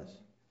 He was.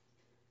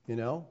 You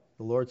know,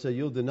 the Lord said,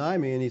 "You'll deny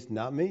me," and he's,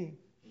 "Not me.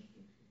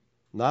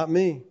 Not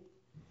me."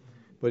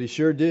 But he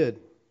sure did,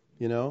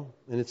 you know,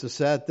 and it's a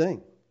sad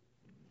thing.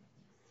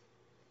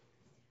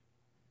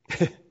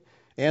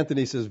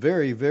 Anthony says,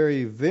 very,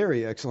 very,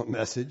 very excellent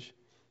message.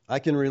 I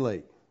can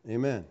relate.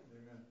 Amen. Amen.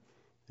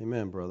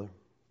 Amen, brother.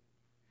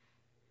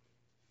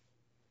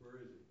 Where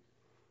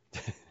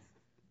is he?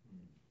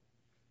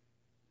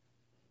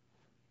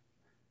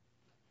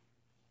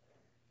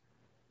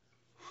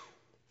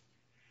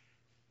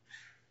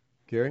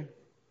 Gary?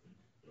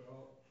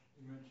 Well,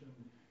 you mentioned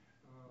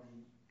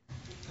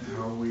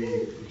how we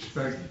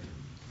expect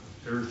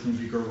everything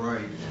to go right,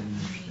 and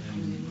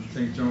when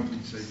things don't, we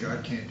say,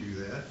 God can't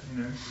do that.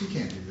 You know, He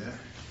can't do that.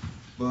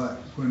 But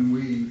when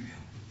we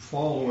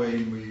fall away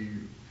and we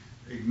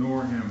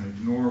ignore Him and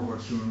ignore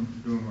what's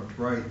doing what's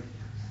right,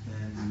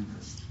 and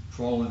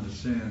fall into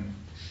sin,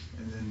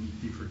 and then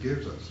He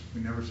forgives us,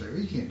 we never say,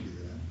 "He can't do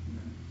that." You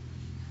know?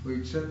 We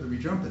accept that, we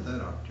jump at that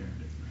opportunity.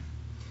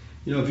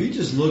 You know, if you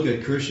just look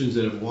at Christians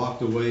that have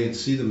walked away and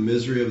see the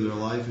misery of their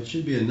life, it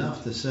should be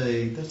enough to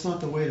say, that's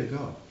not the way to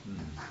go.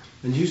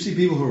 And you see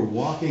people who are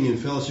walking in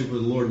fellowship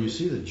with the Lord, and you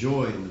see the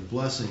joy and the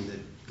blessing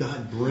that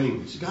God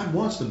brings. God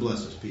wants to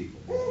bless His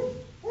people.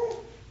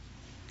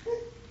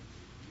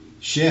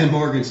 Shan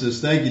Morgan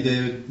says, "Thank you,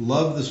 David.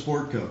 Love the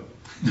sport coat."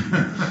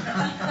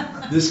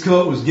 This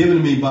coat was given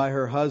to me by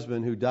her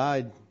husband, who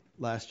died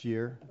last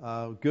year.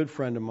 A good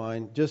friend of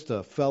mine, just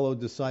a fellow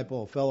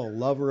disciple, a fellow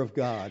lover of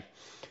God.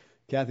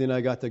 Kathy and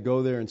I got to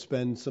go there and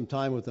spend some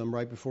time with him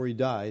right before he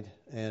died.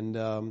 And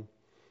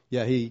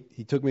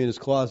he took me in his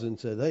closet and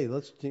said, "Hey,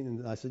 let's."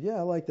 And I said, "Yeah,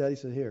 I like that." He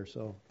said, "Here."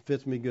 So it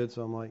fits me good.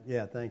 So I'm like,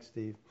 "Yeah, thanks,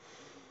 Steve."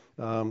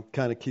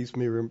 Kind of keeps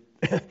me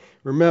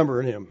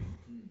remembering him.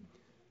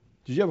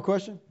 Did you have a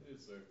question? Yes,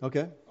 sir.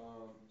 Okay.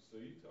 So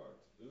you talked.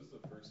 This is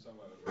the first time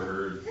I've ever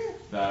heard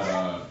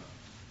that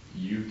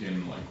you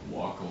can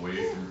walk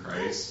away from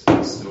Christ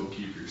and still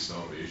keep your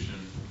salvation.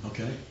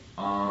 Okay.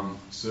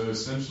 So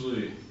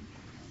essentially,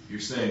 you're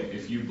saying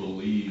if you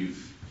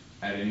believe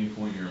at any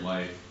point in your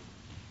life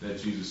that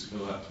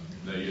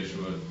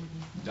Yeshua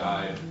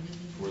died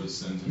for the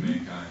sins of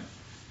mankind,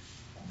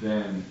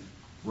 then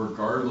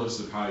regardless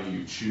of how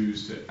you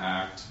choose to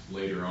act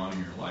later on in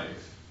your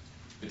life,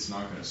 it's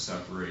not going to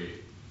separate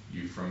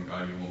you from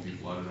God. You won't be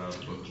blotted out of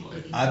the book of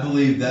life. I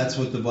believe that's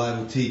what the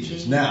Bible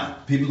teaches. Now,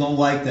 people don't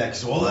like that.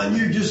 So, well, then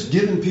you're just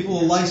giving people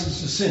a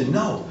license to sin.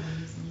 No,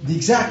 the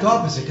exact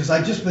opposite. Because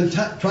I've just been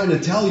trying to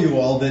tell you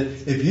all that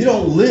if you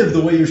don't live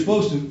the way you're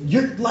supposed to,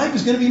 your life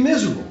is going to be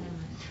miserable.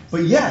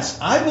 But yes,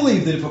 I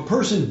believe that if a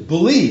person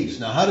believes,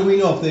 now how do we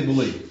know if they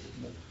believe?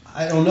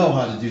 I don't know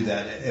how to do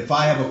that. If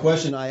I have a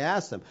question, I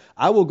ask them.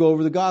 I will go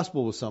over the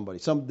gospel with somebody.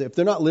 If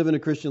they're not living a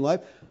Christian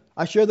life,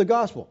 I share the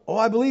gospel. Oh,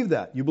 I believe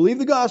that. You believe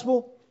the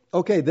gospel?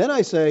 Okay, then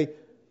I say,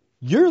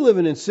 you're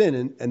living in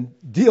sin and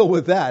deal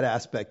with that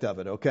aspect of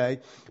it,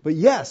 okay? But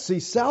yes, see,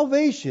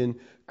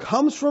 salvation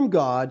comes from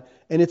God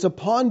and it's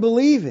upon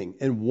believing.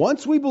 And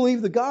once we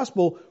believe the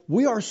gospel,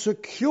 we are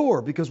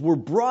secure because we're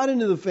brought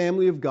into the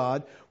family of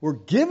God. We're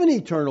given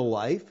eternal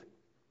life.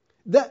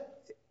 That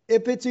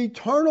if it's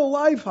eternal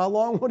life, how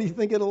long would you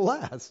think it'll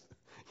last?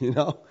 You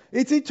know,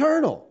 it's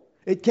eternal.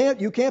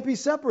 You can't be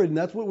separated. And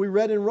that's what we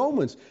read in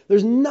Romans.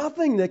 There's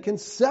nothing that can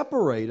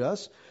separate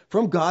us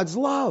from God's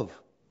love.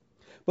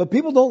 But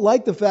people don't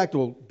like the fact,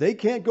 well, they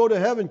can't go to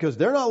heaven because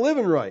they're not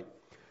living right.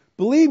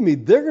 Believe me,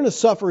 they're going to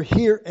suffer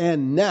here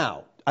and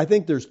now. I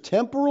think there's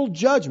temporal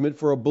judgment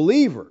for a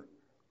believer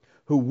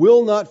who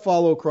will not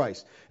follow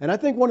Christ. And I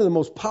think one of the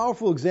most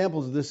powerful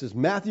examples of this is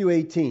Matthew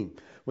 18.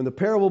 When the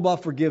parable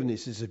about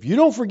forgiveness, he says, if you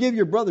don't forgive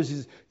your brothers, he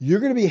says, you're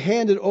going to be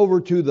handed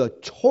over to the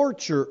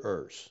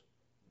torturers.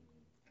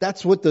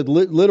 That's what the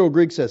literal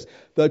Greek says.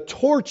 The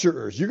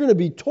torturers. You're going to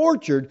be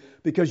tortured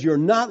because you're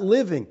not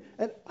living.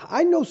 And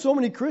I know so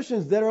many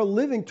Christians that are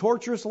living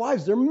torturous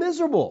lives. They're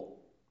miserable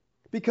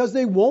because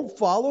they won't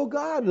follow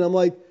God. And I'm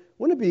like,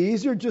 wouldn't it be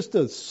easier just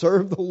to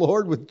serve the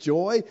Lord with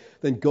joy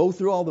than go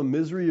through all the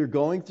misery you're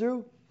going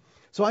through?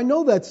 So I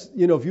know that's,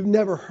 if you've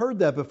never heard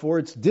that before,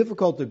 it's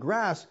difficult to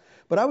grasp.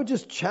 But I would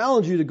just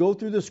challenge you to go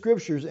through the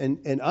Scriptures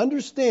and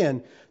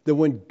understand that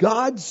when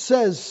God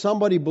says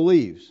somebody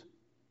believes,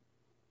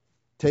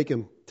 take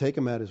him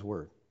at his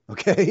word,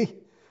 okay?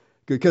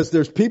 Because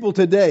there's people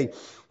today,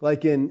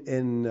 like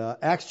in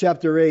Acts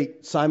chapter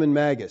 8, Simon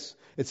Magus.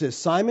 It says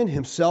Simon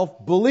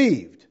himself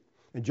believed.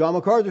 And John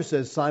MacArthur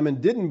says Simon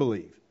didn't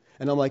believe.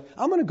 And I'm like,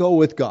 I'm going to go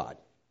with God,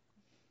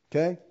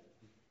 okay?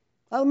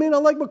 I mean, I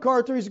like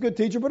MacArthur, he's a good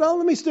teacher, but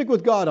let me stick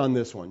with God on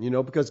this one,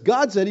 because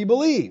God said he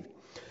believed.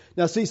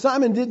 Now, see,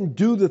 Simon didn't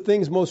do the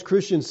things most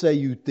Christians say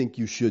you think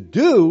you should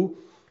do,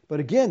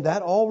 but again,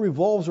 that all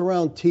revolves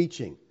around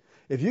teaching.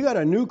 If you got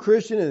a new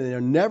Christian and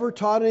they're never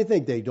taught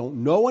anything, they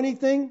don't know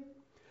anything.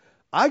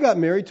 I got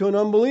married to an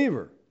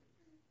unbeliever.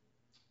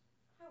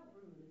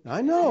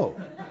 I know.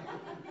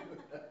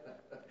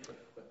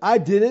 I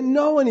didn't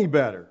know any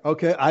better.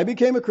 Okay, I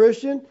became a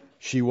Christian.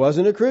 She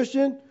wasn't a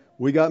Christian.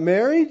 We got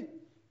married.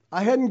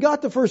 I hadn't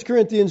got to 1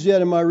 Corinthians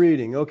yet in my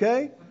reading,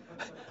 okay?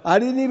 I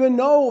didn't even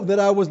know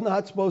that I was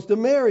not supposed to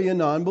marry a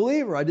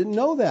non-believer. I didn't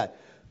know that.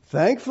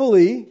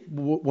 Thankfully,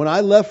 when I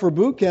left for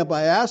boot camp,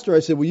 I asked her, I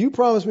said, will you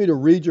promise me to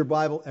read your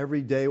Bible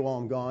every day while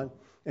I'm gone?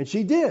 And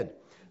she did.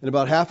 And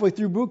about halfway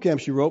through boot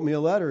camp, she wrote me a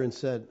letter and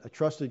said, I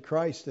trusted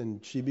Christ,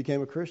 and she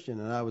became a Christian.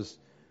 And I was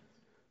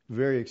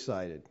very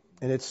excited.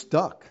 And it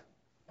stuck.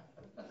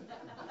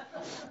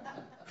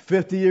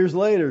 50 years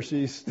later,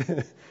 she's...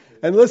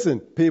 And listen,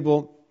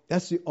 people,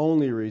 that's the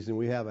only reason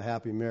we have a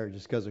happy marriage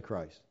is because of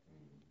Christ.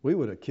 We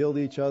would have killed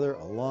each other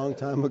a long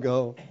time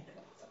ago.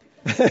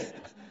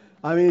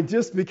 I mean,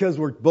 just because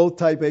we're both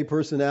type A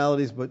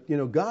personalities, but, you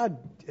know, God,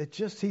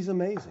 He's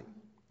amazing.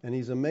 And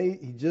He's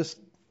amazing.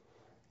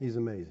 He's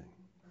amazing.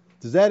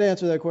 Does that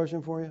answer that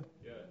question for you?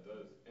 Yeah, it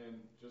does. And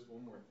just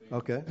one more thing.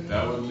 Okay.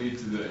 That would lead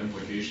to the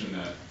implication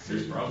that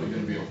there's probably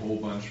going to be a whole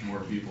bunch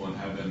more people in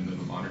heaven than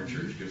the modern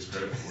church gives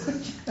credit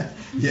for.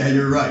 Yeah,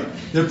 you're right.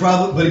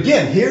 But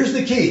again, here's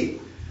the key.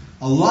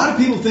 A lot of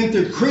people think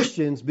they're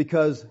Christians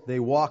because they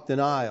walked an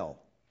aisle.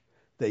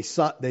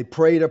 They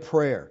prayed a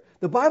prayer.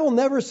 The Bible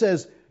never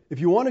says,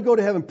 if you want to go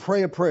to heaven,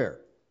 pray a prayer.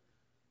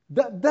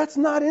 That's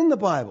not in the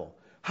Bible.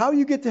 How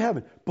you get to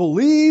heaven?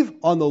 Believe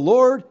on the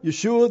Lord,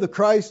 Yeshua, the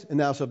Christ, and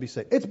thou shalt be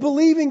saved. It's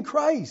believing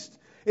Christ.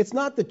 It's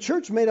not the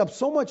church made up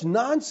so much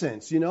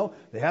nonsense, you know.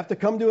 They have to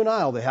come to an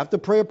aisle. They have to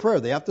pray a prayer.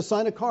 They have to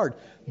sign a card.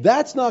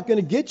 That's not going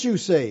to get you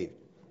saved.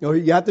 You know,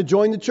 you have to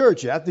join the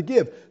church. You have to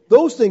give.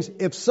 Those things,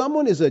 if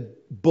someone is a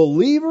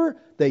believer,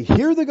 they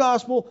hear the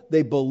gospel,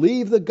 they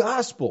believe the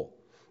gospel.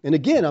 And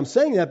again, I'm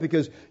saying that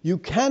because you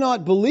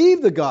cannot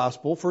believe the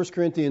gospel, 1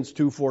 Corinthians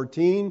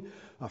 2:14,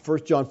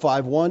 1 John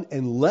 5:1,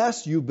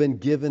 unless you've been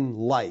given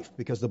life.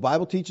 Because the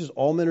Bible teaches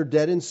all men are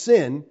dead in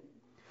sin,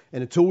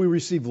 and until we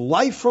receive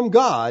life from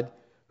God,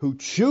 who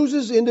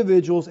chooses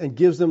individuals and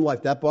gives them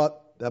life. That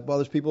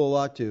bothers people a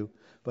lot too.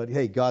 But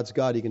hey, God's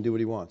God, He can do what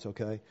He wants,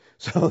 okay?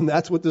 So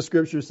that's what the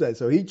Scripture says.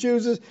 So He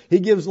chooses, He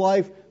gives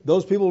life.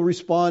 Those people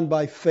respond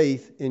by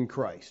faith in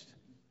Christ.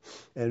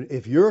 And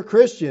if you're a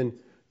Christian,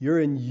 you're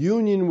in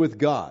union with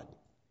God.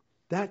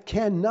 That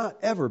cannot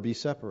ever be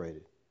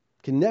separated.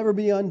 Can never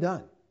be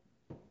undone.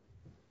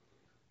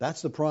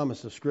 That's the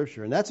promise of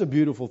Scripture, and that's a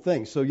beautiful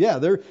thing. So yeah,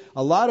 there are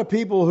a lot of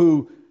people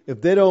who,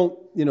 if they don't,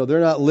 you know, they're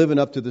not living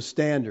up to the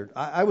standard.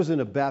 I was in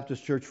a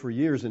Baptist church for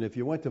years, and if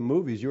you went to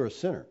movies, you're a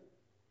sinner.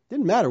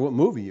 Didn't matter what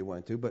movie you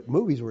went to, but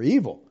movies were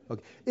evil.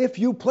 Okay. If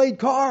you played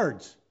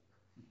cards.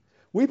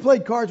 We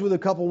played cards with a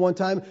couple one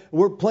time, and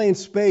we're playing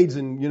spades,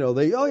 and, you know,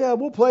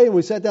 we'll play, and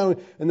we sat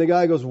down, and the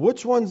guy goes,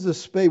 which one's the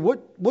spade?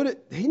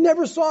 He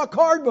never saw a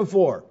card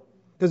before,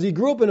 because he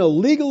grew up in a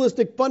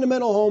legalistic,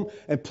 fundamental home,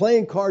 and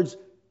playing cards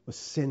was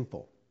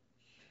sinful.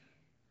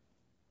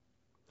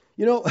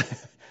 You know,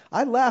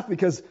 I laugh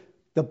because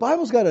the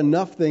Bible's got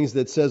enough things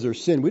that says are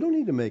sin. We don't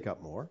need to make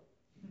up more.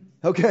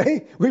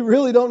 Okay? We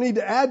really don't need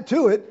to add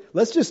to it.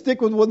 Let's just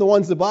stick with the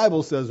ones the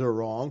Bible says are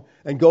wrong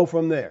and go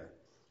from there.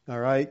 All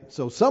right?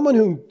 So someone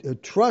who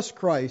trusts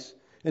Christ,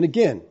 and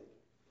again,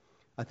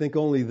 I think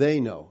only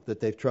they know that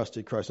they've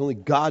trusted Christ. Only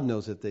God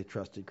knows that they've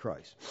trusted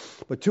Christ.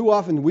 But too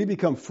often we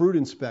become fruit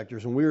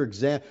inspectors and we're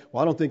I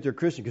don't think they're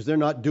Christian because they're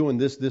not doing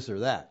this or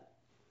that.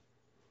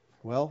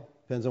 Well,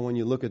 depends on when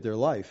you look at their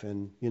life.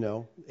 And, you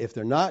know, if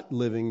they're not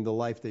living the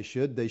life they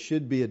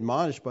should be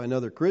admonished by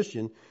another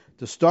Christian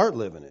to start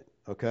living it.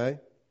 Okay?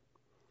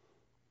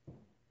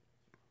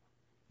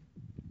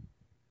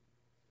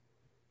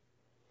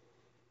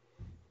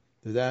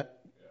 Did that?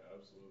 Yeah,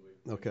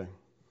 absolutely.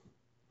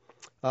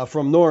 Okay.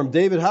 From Norm,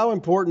 David, how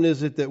important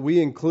is it that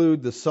we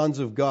include the sons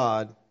of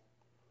God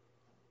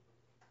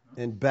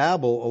and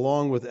Babel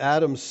along with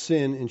Adam's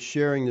sin in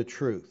sharing the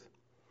truth?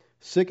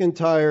 Sick and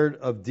tired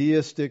of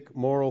deistic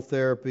moral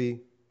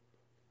therapy.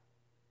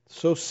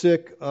 So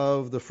sick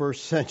of the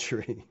first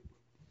century.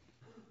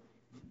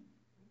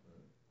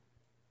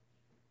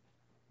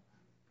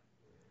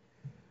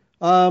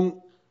 I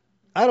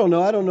don't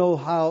know. I don't know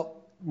how,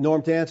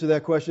 Norm, to answer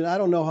that question, I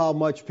don't know how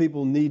much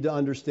people need to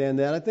understand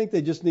that. I think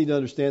they just need to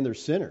understand they're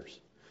sinners.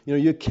 You know,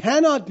 you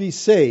cannot be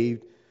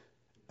saved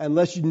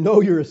unless you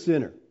know you're a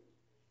sinner.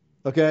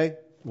 Okay?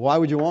 Why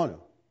would you want to?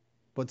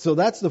 But so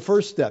that's the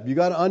first step. You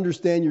got to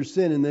understand your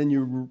sin and then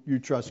you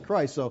trust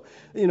Christ. So,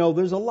 you know,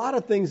 there's a lot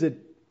of things that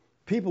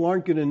people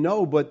aren't going to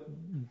know, but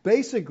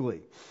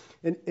basically,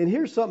 and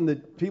here's something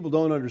that people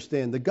don't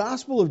understand. The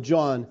Gospel of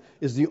John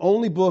is the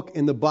only book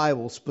in the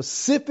Bible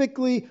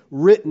specifically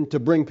written to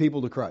bring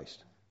people to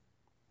Christ.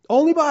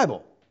 Only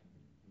Bible.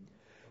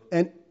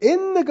 And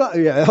in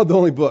the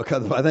only book,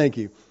 thank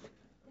you.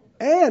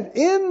 And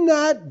in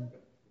that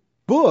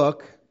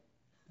book,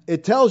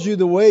 it tells you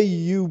the way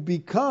you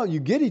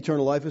get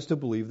eternal life is to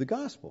believe the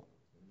gospel.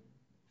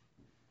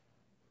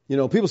 You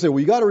know, people say, well,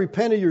 you got to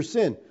repent of your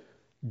sin.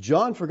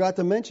 John forgot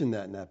to mention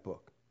that in that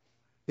book.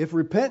 If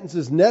repentance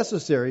is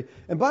necessary,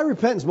 and by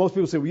repentance, most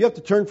people say, well, you have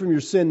to turn from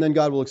your sin, then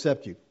God will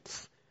accept you.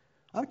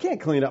 I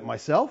can't clean up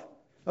myself,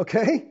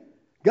 okay?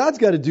 God's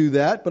got to do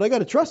that, but I got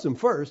to trust Him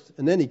first,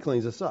 and then He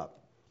cleans us up.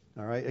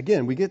 All right.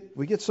 Again, we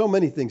get so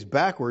many things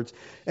backwards.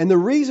 And the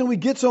reason we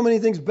get so many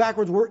things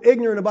backwards, we're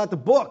ignorant about the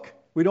book.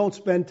 We don't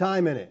spend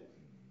time in it.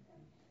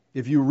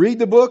 If you read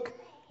the book,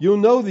 you'll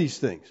know these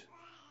things.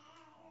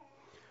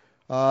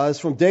 It's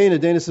from Dana.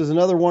 Dana says,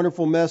 another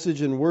wonderful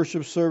message and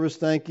worship service.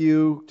 Thank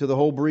you to the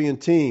whole Berean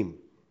team.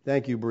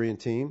 Thank you, Berean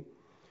team.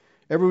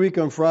 Every week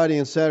on Friday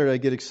and Saturday, I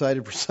get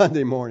excited for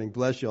Sunday morning.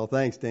 Bless you all.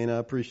 Thanks, Dana. I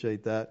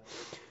appreciate that.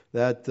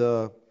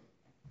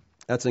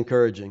 That's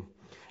encouraging.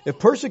 If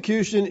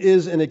persecution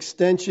is an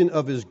extension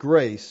of His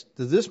grace,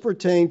 does this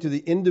pertain to the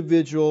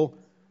individual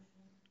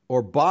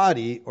or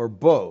body or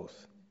both?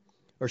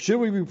 Or should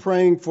we be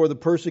praying for the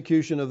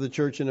persecution of the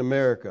church in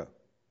America?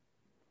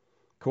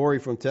 Corey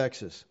from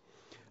Texas.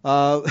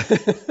 I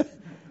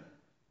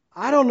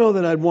don't know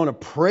that I'd want to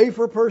pray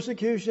for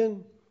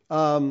persecution.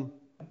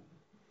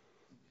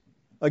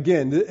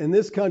 Again, in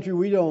this country,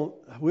 we don't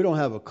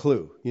have a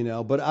clue,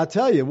 But I'll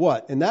tell you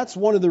what, and that's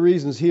one of the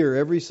reasons here,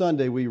 every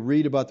Sunday we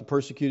read about the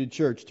persecuted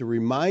church to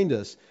remind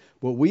us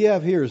what we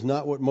have here is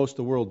not what most of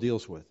the world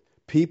deals with.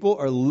 People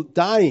are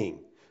dying,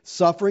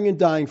 suffering and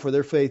dying for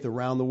their faith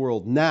around the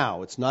world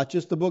now. It's not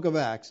just the book of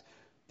Acts.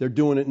 They're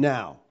doing it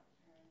now.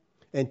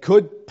 And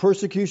could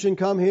persecution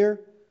come here?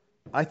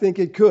 I think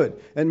it could.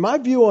 And my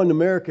view on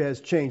America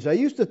has changed. I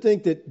used to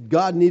think that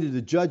God needed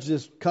to judge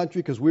this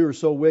country because we were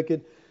so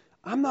wicked.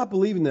 I'm not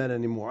believing that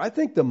anymore. I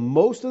think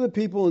most of the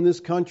people in this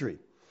country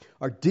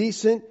are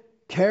decent,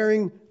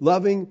 caring,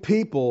 loving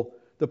people.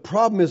 The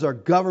problem is our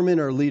government,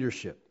 our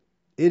leadership.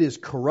 It is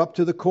corrupt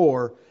to the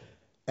core,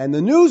 and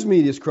the news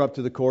media is corrupt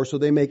to the core, so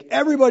they make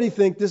everybody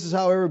think this is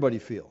how everybody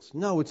feels.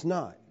 No, it's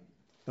not.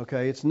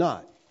 Okay, it's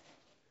not.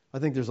 I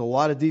think there's a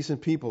lot of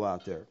decent people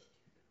out there.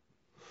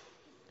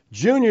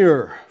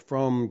 Junior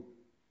from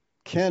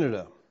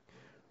Canada.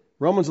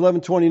 Romans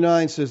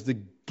 11:29 says the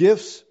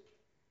gifts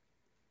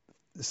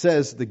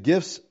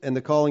and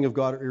the calling of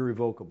God are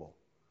irrevocable.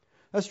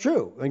 That's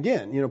true.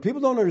 Again, people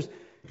don't understand.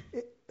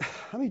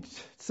 Let me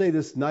say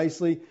this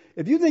nicely.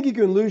 If you think you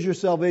can lose your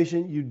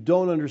salvation, you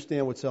don't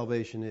understand what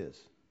salvation is.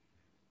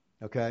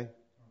 Okay?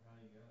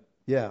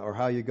 Yeah, or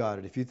how you got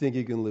it. If you think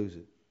you can lose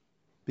it.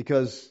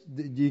 Because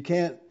you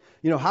can't,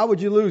 how would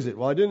you lose it?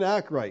 Well, I didn't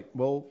act right.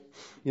 Well,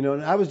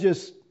 and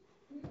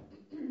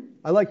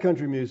I like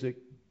country music.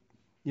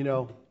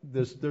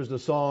 There's the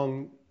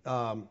song,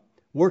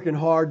 working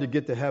hard to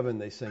get to heaven,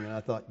 they sing. And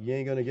I thought, you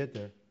ain't going to get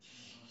there.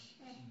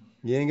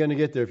 You ain't going to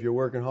get there if you're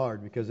working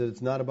hard, because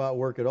it's not about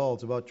work at all.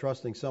 It's about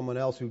trusting someone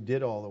else who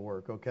did all the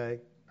work, okay?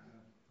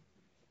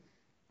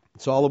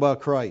 It's all about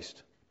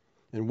Christ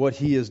and what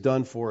He has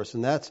done for us.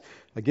 And that's,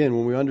 again,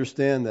 when we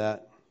understand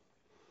that.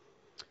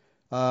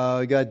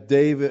 We got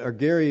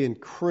Gary and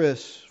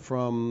Chris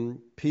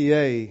from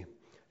PA.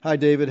 Hi,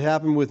 David.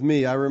 Happened with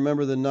me. I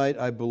remember the night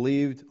I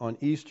believed on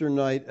Easter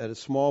night at a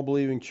small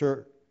believing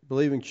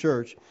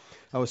church.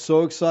 I was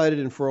so excited,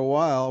 and for a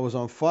while I was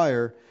on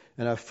fire,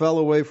 and I fell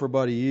away for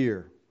about a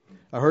year.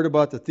 I heard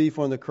about the thief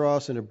on the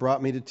cross, and it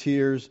brought me to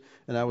tears,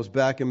 and I was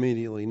back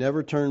immediately.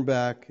 Never turned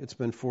back. It's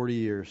been 40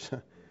 years.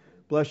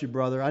 Bless you,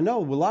 brother. I know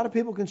a lot of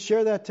people can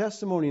share that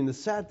testimony, and the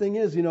sad thing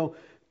is,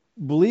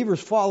 believers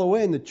fall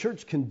away, and the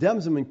church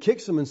condemns them and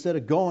kicks them instead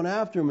of going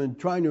after them and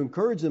trying to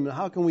encourage them. And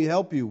how can we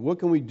help you? What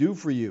can we do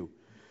for you?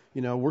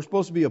 We're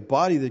supposed to be a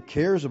body that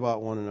cares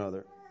about one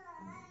another.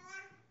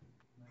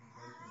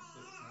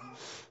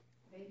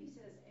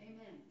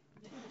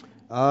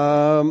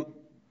 I'm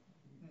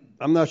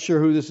not sure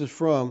who this is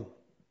from.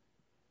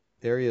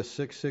 Area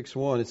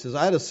 661. It says,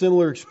 I had a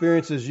similar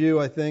experience as you,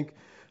 I think.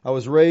 I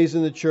was raised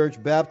in the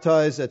church,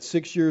 baptized at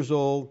 6 years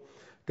old,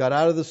 got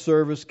out of the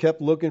service, kept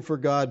looking for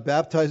God,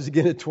 baptized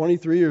again at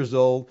 23 years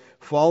old,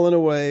 fallen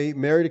away,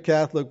 married a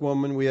Catholic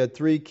woman. We had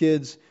 3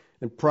 kids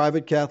in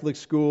private Catholic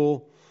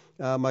school.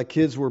 My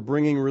kids were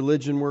bringing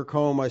religion work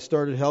home. I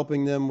started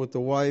helping them with the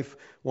wife,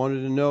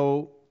 wanted to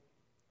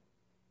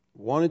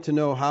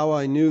know how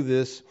I knew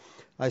this.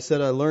 I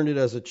said I learned it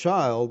as a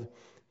child.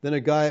 Then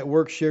a guy at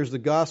work shares the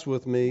gospel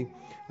with me.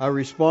 I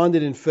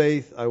responded in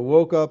faith. I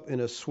woke up in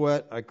a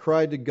sweat. I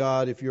cried to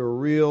God, if you're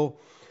real,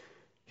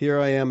 here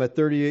I am at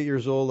 38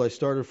 years old. I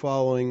started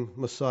following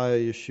Messiah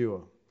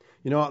Yeshua.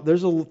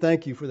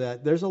 Thank you for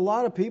that. There's a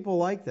lot of people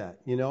like that.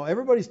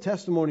 Everybody's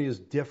testimony is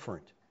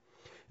different.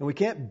 And we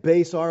can't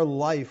base our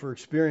life or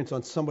experience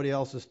on somebody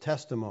else's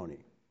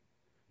testimony.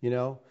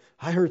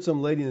 I heard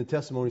some lady in the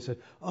testimony said,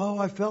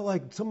 I felt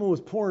like someone was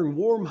pouring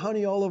warm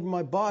honey all over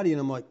my body. And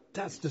I'm like,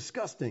 that's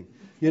disgusting.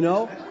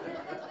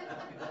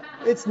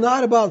 It's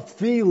not about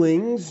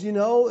feelings,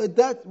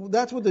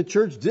 That's what the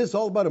church did. It's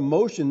all about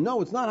emotion.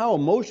 No, it's not how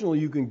emotional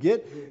you can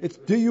get. It's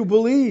do you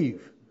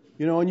believe?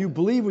 And you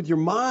believe with your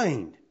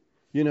mind.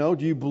 Do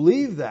you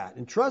believe that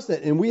and trust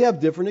that? And we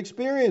have different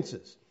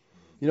experiences.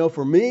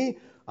 For me,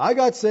 I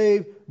got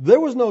saved.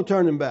 There was no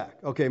turning back.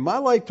 Okay, my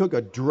life took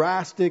a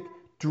drastic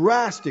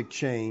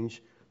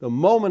change the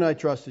moment I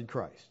trusted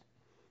Christ.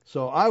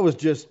 So I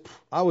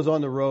was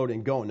on the road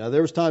and going. Now,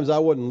 there was times I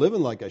wasn't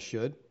living like I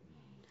should.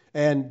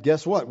 And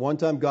guess what? One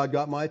time God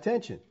got my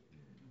attention,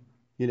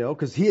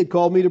 because He had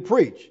called me to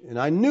preach. And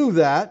I knew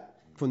that.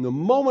 From the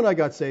moment I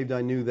got saved,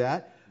 I knew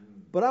that.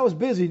 But I was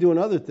busy doing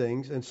other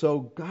things. And so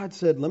God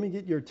said, let me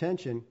get your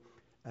attention.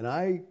 And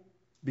I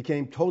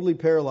became totally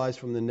paralyzed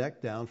from the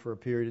neck down for a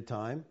period of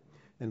time.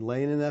 And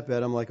laying in that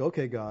bed, I'm like,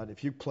 okay, God,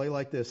 if you play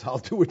like this, I'll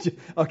do what you...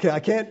 Okay, I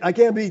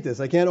can't beat this.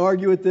 I can't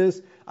argue with this.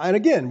 And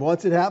again,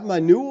 once it happened, I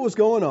knew what was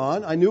going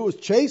on. I knew it was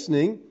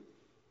chastening.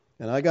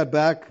 And I got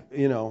back,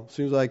 as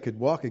soon as I could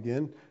walk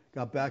again,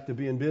 got back to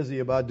being busy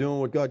about doing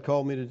what God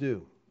called me to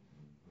do.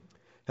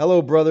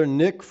 Hello, brother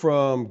Nick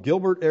from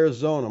Gilbert,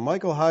 Arizona.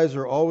 Michael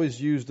Heiser always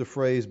used the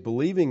phrase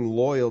believing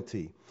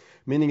loyalty,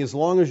 meaning as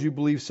long as you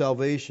believe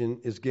salvation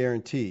is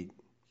guaranteed.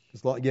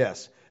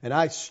 Yes. And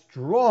I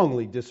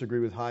strongly disagree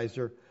with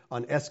Heiser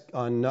on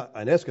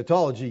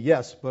eschatology,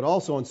 yes, but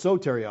also on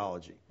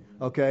soteriology.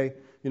 Okay?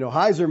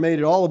 Heiser made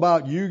it all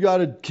about you got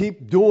to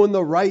keep doing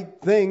the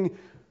right thing.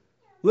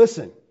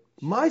 Listen,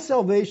 my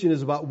salvation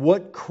is about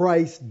what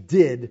Christ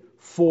did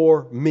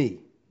for me.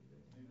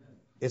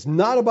 It's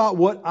not about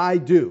what I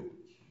do.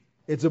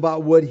 It's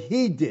about what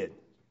He did.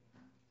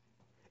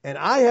 And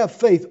I have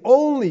faith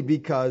only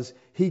because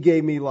He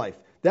gave me life.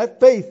 That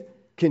faith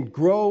can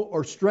grow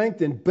or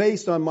strengthen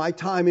based on my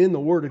time in the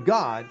Word of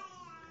God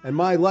and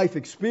my life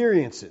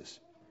experiences.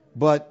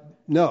 But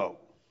no.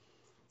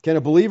 Can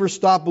a believer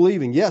stop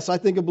believing? Yes, I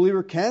think a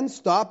believer can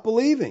stop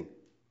believing.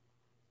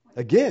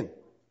 Again,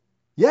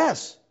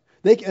 yes.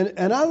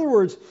 In other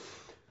words,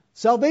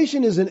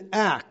 salvation is an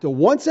act.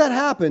 Once that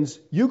happens,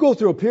 you go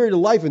through a period of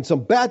life and some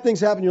bad things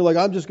happen. You're like,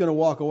 I'm just going to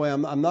walk away. I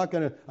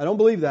don't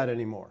believe that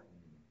anymore.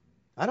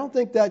 I don't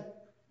think God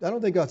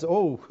said,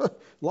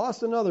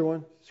 lost another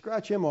one.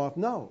 Scratch him off.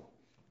 No.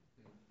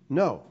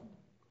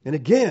 And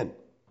again,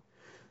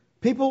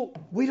 people,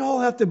 we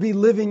don't have to be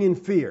living in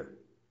fear.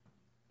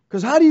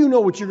 Because how do you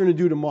know what you're going to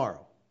do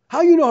tomorrow?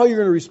 How do you know how you're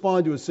going to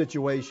respond to a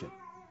situation?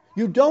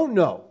 You don't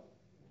know.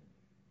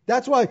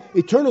 That's why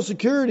eternal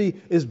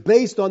security is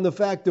based on the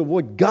fact of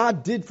what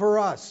God did for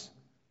us.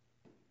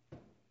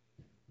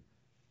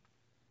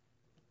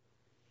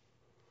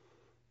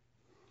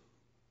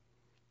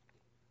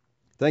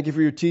 Thank you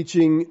for your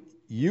teaching.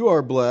 You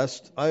are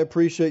blessed. I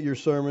appreciate your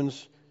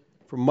sermons.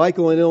 From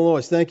Michael in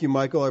Illinois. Thank you,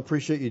 Michael. I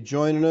appreciate you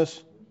joining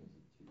us.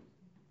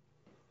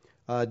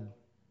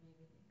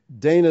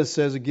 Dana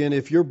says again,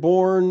 if you're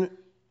born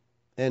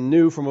and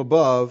new from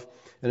above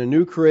and a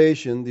new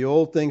creation, the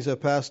old things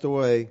have passed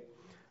away.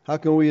 How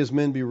can we as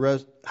men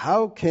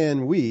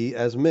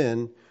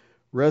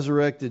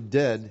resurrected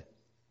dead?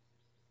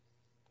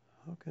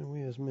 How can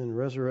we as men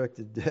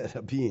resurrected dead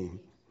a being?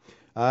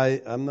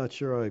 I'm not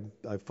sure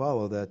I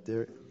follow that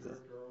there.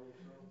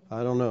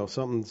 I don't know.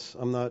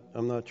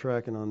 I'm not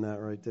tracking on that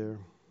right there.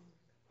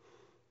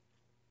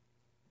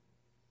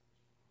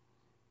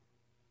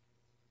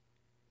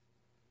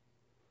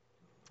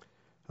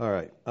 All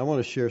right. I want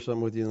to share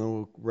something with you and then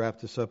we'll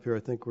wrap this up here.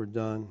 I think we're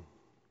done.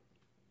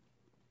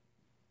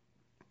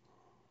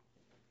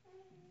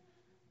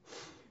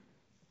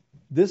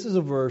 This is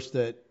a verse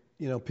that,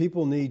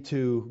 people need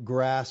to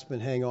grasp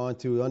and hang on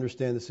to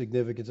understand the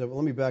significance of it.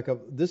 Let me back up.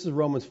 This is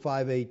Romans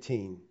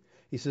 5:18.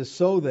 He says,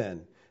 so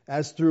then,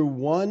 as through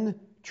one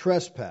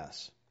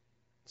trespass,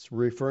 it's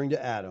referring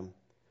to Adam,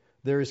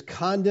 there is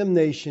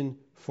condemnation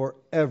for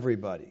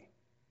everybody.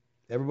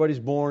 Everybody's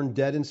born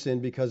dead in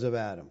sin because of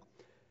Adam.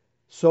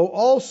 So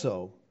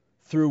also,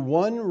 through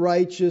one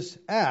righteous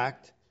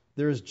act,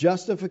 there is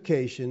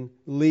justification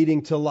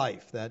leading to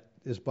life. That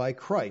is by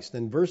Christ.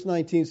 And verse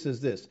 19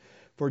 says this,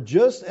 for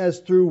just as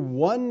through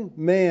one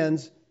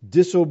man's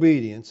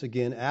disobedience,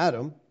 again,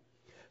 Adam,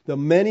 the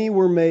many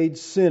were made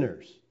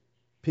sinners.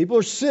 People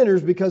are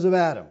sinners because of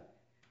Adam.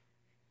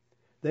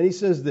 Then he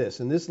says this,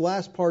 and this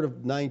last part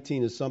of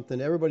 19 is something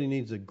everybody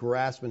needs to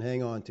grasp and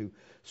hang on to.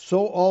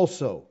 So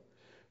also,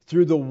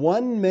 through the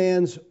one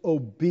man's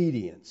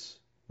obedience,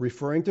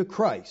 referring to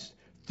Christ,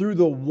 through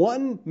the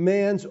one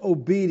man's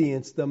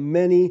obedience, the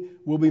many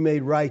will be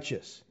made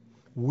righteous.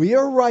 We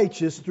are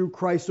righteous through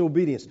Christ's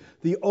obedience.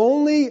 The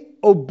only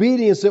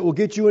obedience that will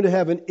get you into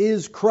heaven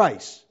is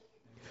Christ.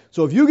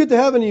 So if you get to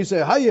heaven and you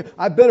say,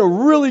 I've been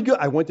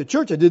I went to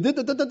church, I did this,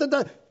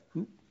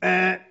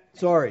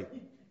 sorry.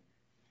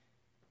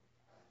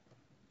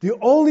 The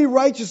only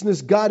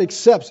righteousness God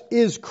accepts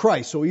is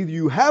Christ. So either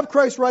you have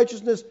Christ's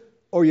righteousness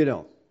or you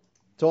don't.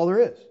 That's all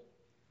there is.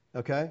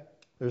 Okay?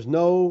 There's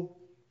no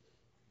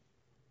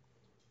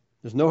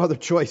other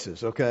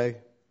choices, okay?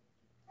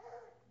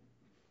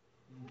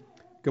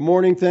 Good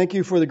morning. Thank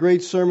you for the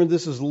great sermon.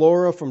 This is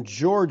Laura from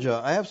Georgia.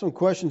 I have some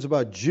questions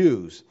about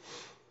Jews.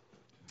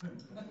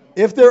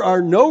 If there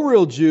are no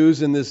real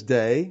Jews in this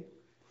day,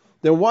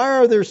 then why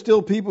are there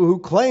still people who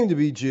claim to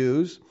be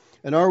Jews?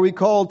 And are we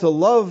called to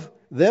love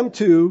them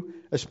too,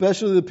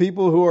 especially the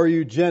people who are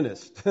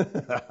eugenists?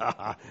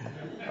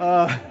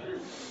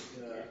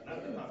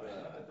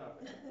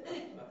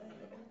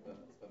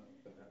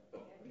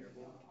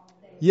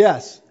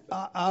 Yes.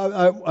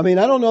 I mean,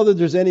 I don't know that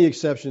there's any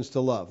exceptions to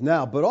love.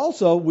 Now, but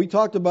also, we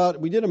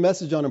did a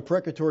message on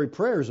imprecatory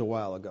prayers a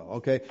while ago,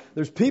 okay?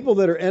 There's people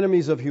that are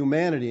enemies of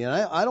humanity, and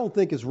I don't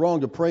think it's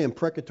wrong to pray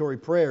imprecatory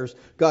prayers.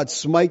 God,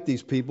 smite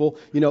these people.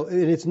 And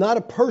it's not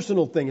a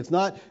personal thing. It's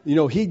not,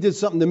 he did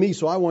something to me,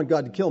 so I want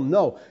God to kill him.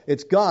 No,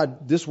 it's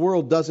God. This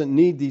world doesn't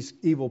need these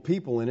evil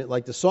people in it.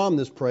 Like the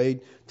psalmist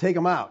prayed, take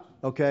them out,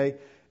 okay?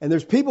 And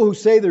there's people who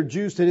say they're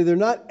Jews today. They're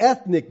not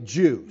ethnic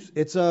Jews.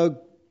 It's a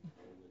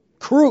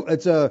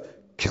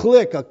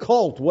clique, a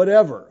cult,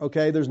 whatever,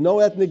 okay? There's no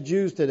ethnic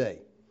Jews today,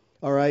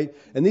 all right?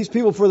 And these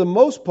people, for the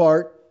most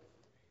part,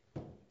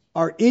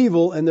 are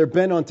evil and they're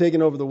bent on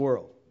taking over the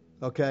world,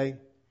 okay?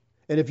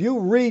 And if you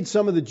read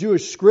some of the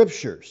Jewish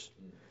scriptures,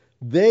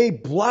 they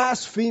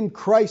blaspheme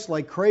Christ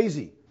like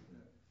crazy,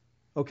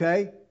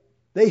 okay?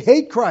 They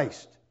hate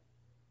Christ.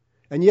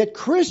 And yet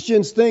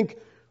Christians think,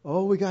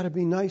 oh, we got to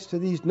be nice to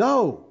these.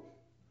 No.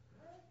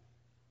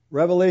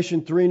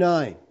 Revelation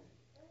 3:9.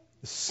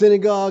 The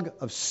synagogue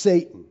of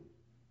Satan.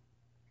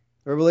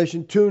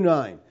 Revelation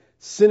 2:9.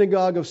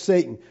 Synagogue of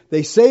Satan.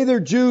 They say they're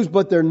Jews,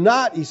 but they're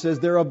not. He says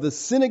they're of the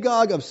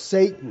synagogue of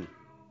Satan.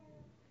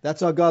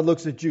 That's how God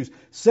looks at Jews.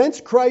 Since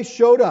Christ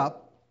showed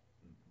up,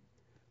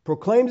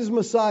 proclaimed his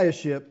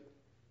messiahship,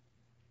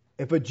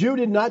 if a Jew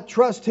did not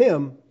trust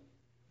him,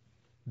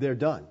 they're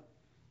done.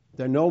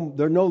 They're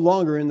no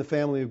longer in the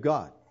family of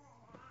God.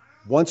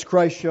 Once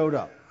Christ showed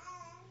up.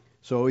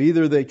 So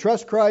either they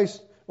trust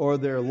Christ or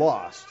they're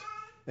lost.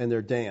 And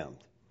they're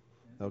damned.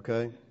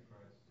 Okay?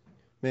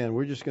 Man,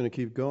 we're just going to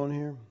keep going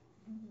here.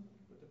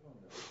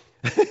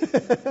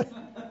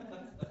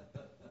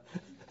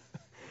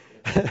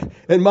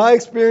 In my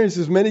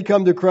experiences, many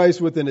come to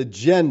Christ with an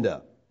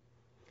agenda.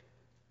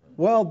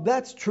 Well,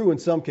 that's true in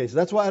some cases.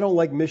 That's why I don't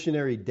like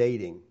missionary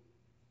dating.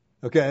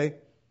 Okay?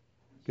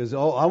 Because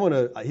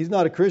he's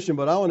not a Christian,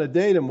 but I want to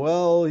date him.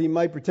 Well, he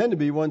might pretend to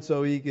be one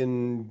so he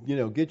can,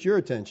 get your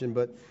attention.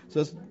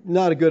 So it's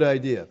not a good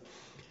idea.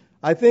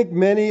 I think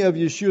many of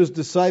Yeshua's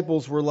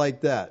disciples were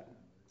like that.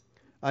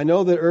 I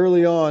know that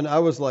early on I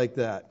was like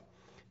that.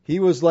 He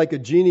was like a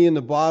genie in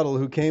the bottle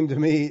who came to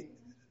me,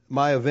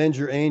 my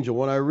avenger angel.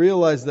 When I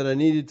realized that I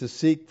needed to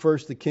seek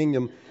first the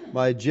kingdom,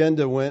 my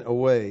agenda went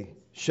away.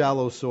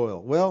 Shallow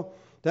soil. Well,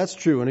 that's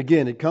true. And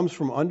again, it comes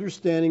from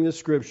understanding the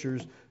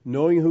Scriptures,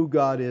 knowing who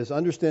God is,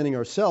 understanding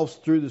ourselves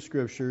through the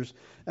Scriptures,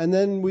 and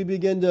then we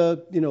begin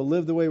to,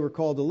 live the way we're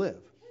called to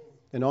live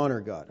and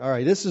honor God. All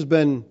right, this has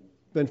been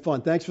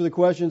fun. Thanks for the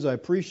questions. I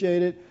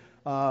appreciate it.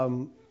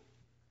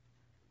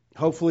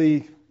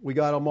 Hopefully we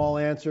got them all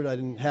answered. I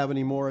didn't have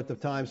any more at the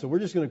time. So we're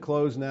just going to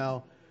close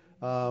now.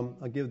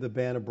 I'll give the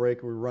band a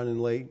break. We're running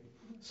late.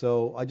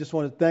 So I just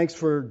want to thanks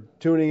for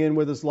tuning in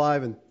with us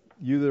live, and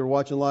you that are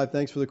watching live,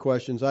 thanks for the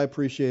questions. I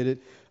appreciate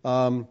it.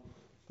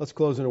 Let's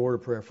close in a word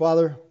of prayer.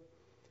 Father,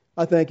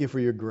 I thank you for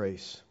your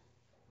grace.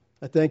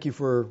 I thank you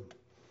for,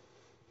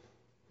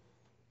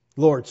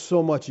 Lord,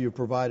 so much you've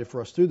provided for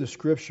us through the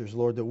Scriptures,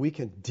 Lord, that we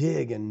can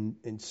dig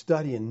and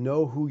study and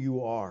know who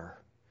you are.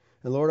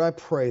 And Lord, I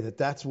pray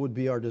that would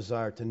be our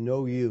desire, to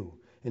know you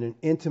in an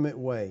intimate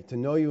way, to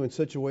know you in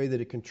such a way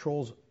that it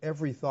controls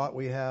every thought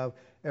we have,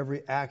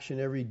 every action,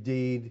 every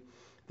deed,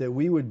 that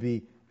we would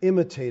be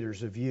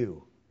imitators of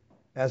you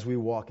as we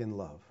walk in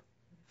love.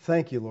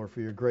 Thank you, Lord,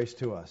 for your grace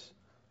to us.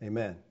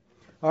 Amen.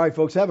 All right,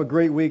 folks, have a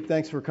great week.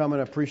 Thanks for coming.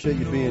 I appreciate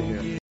you being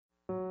here.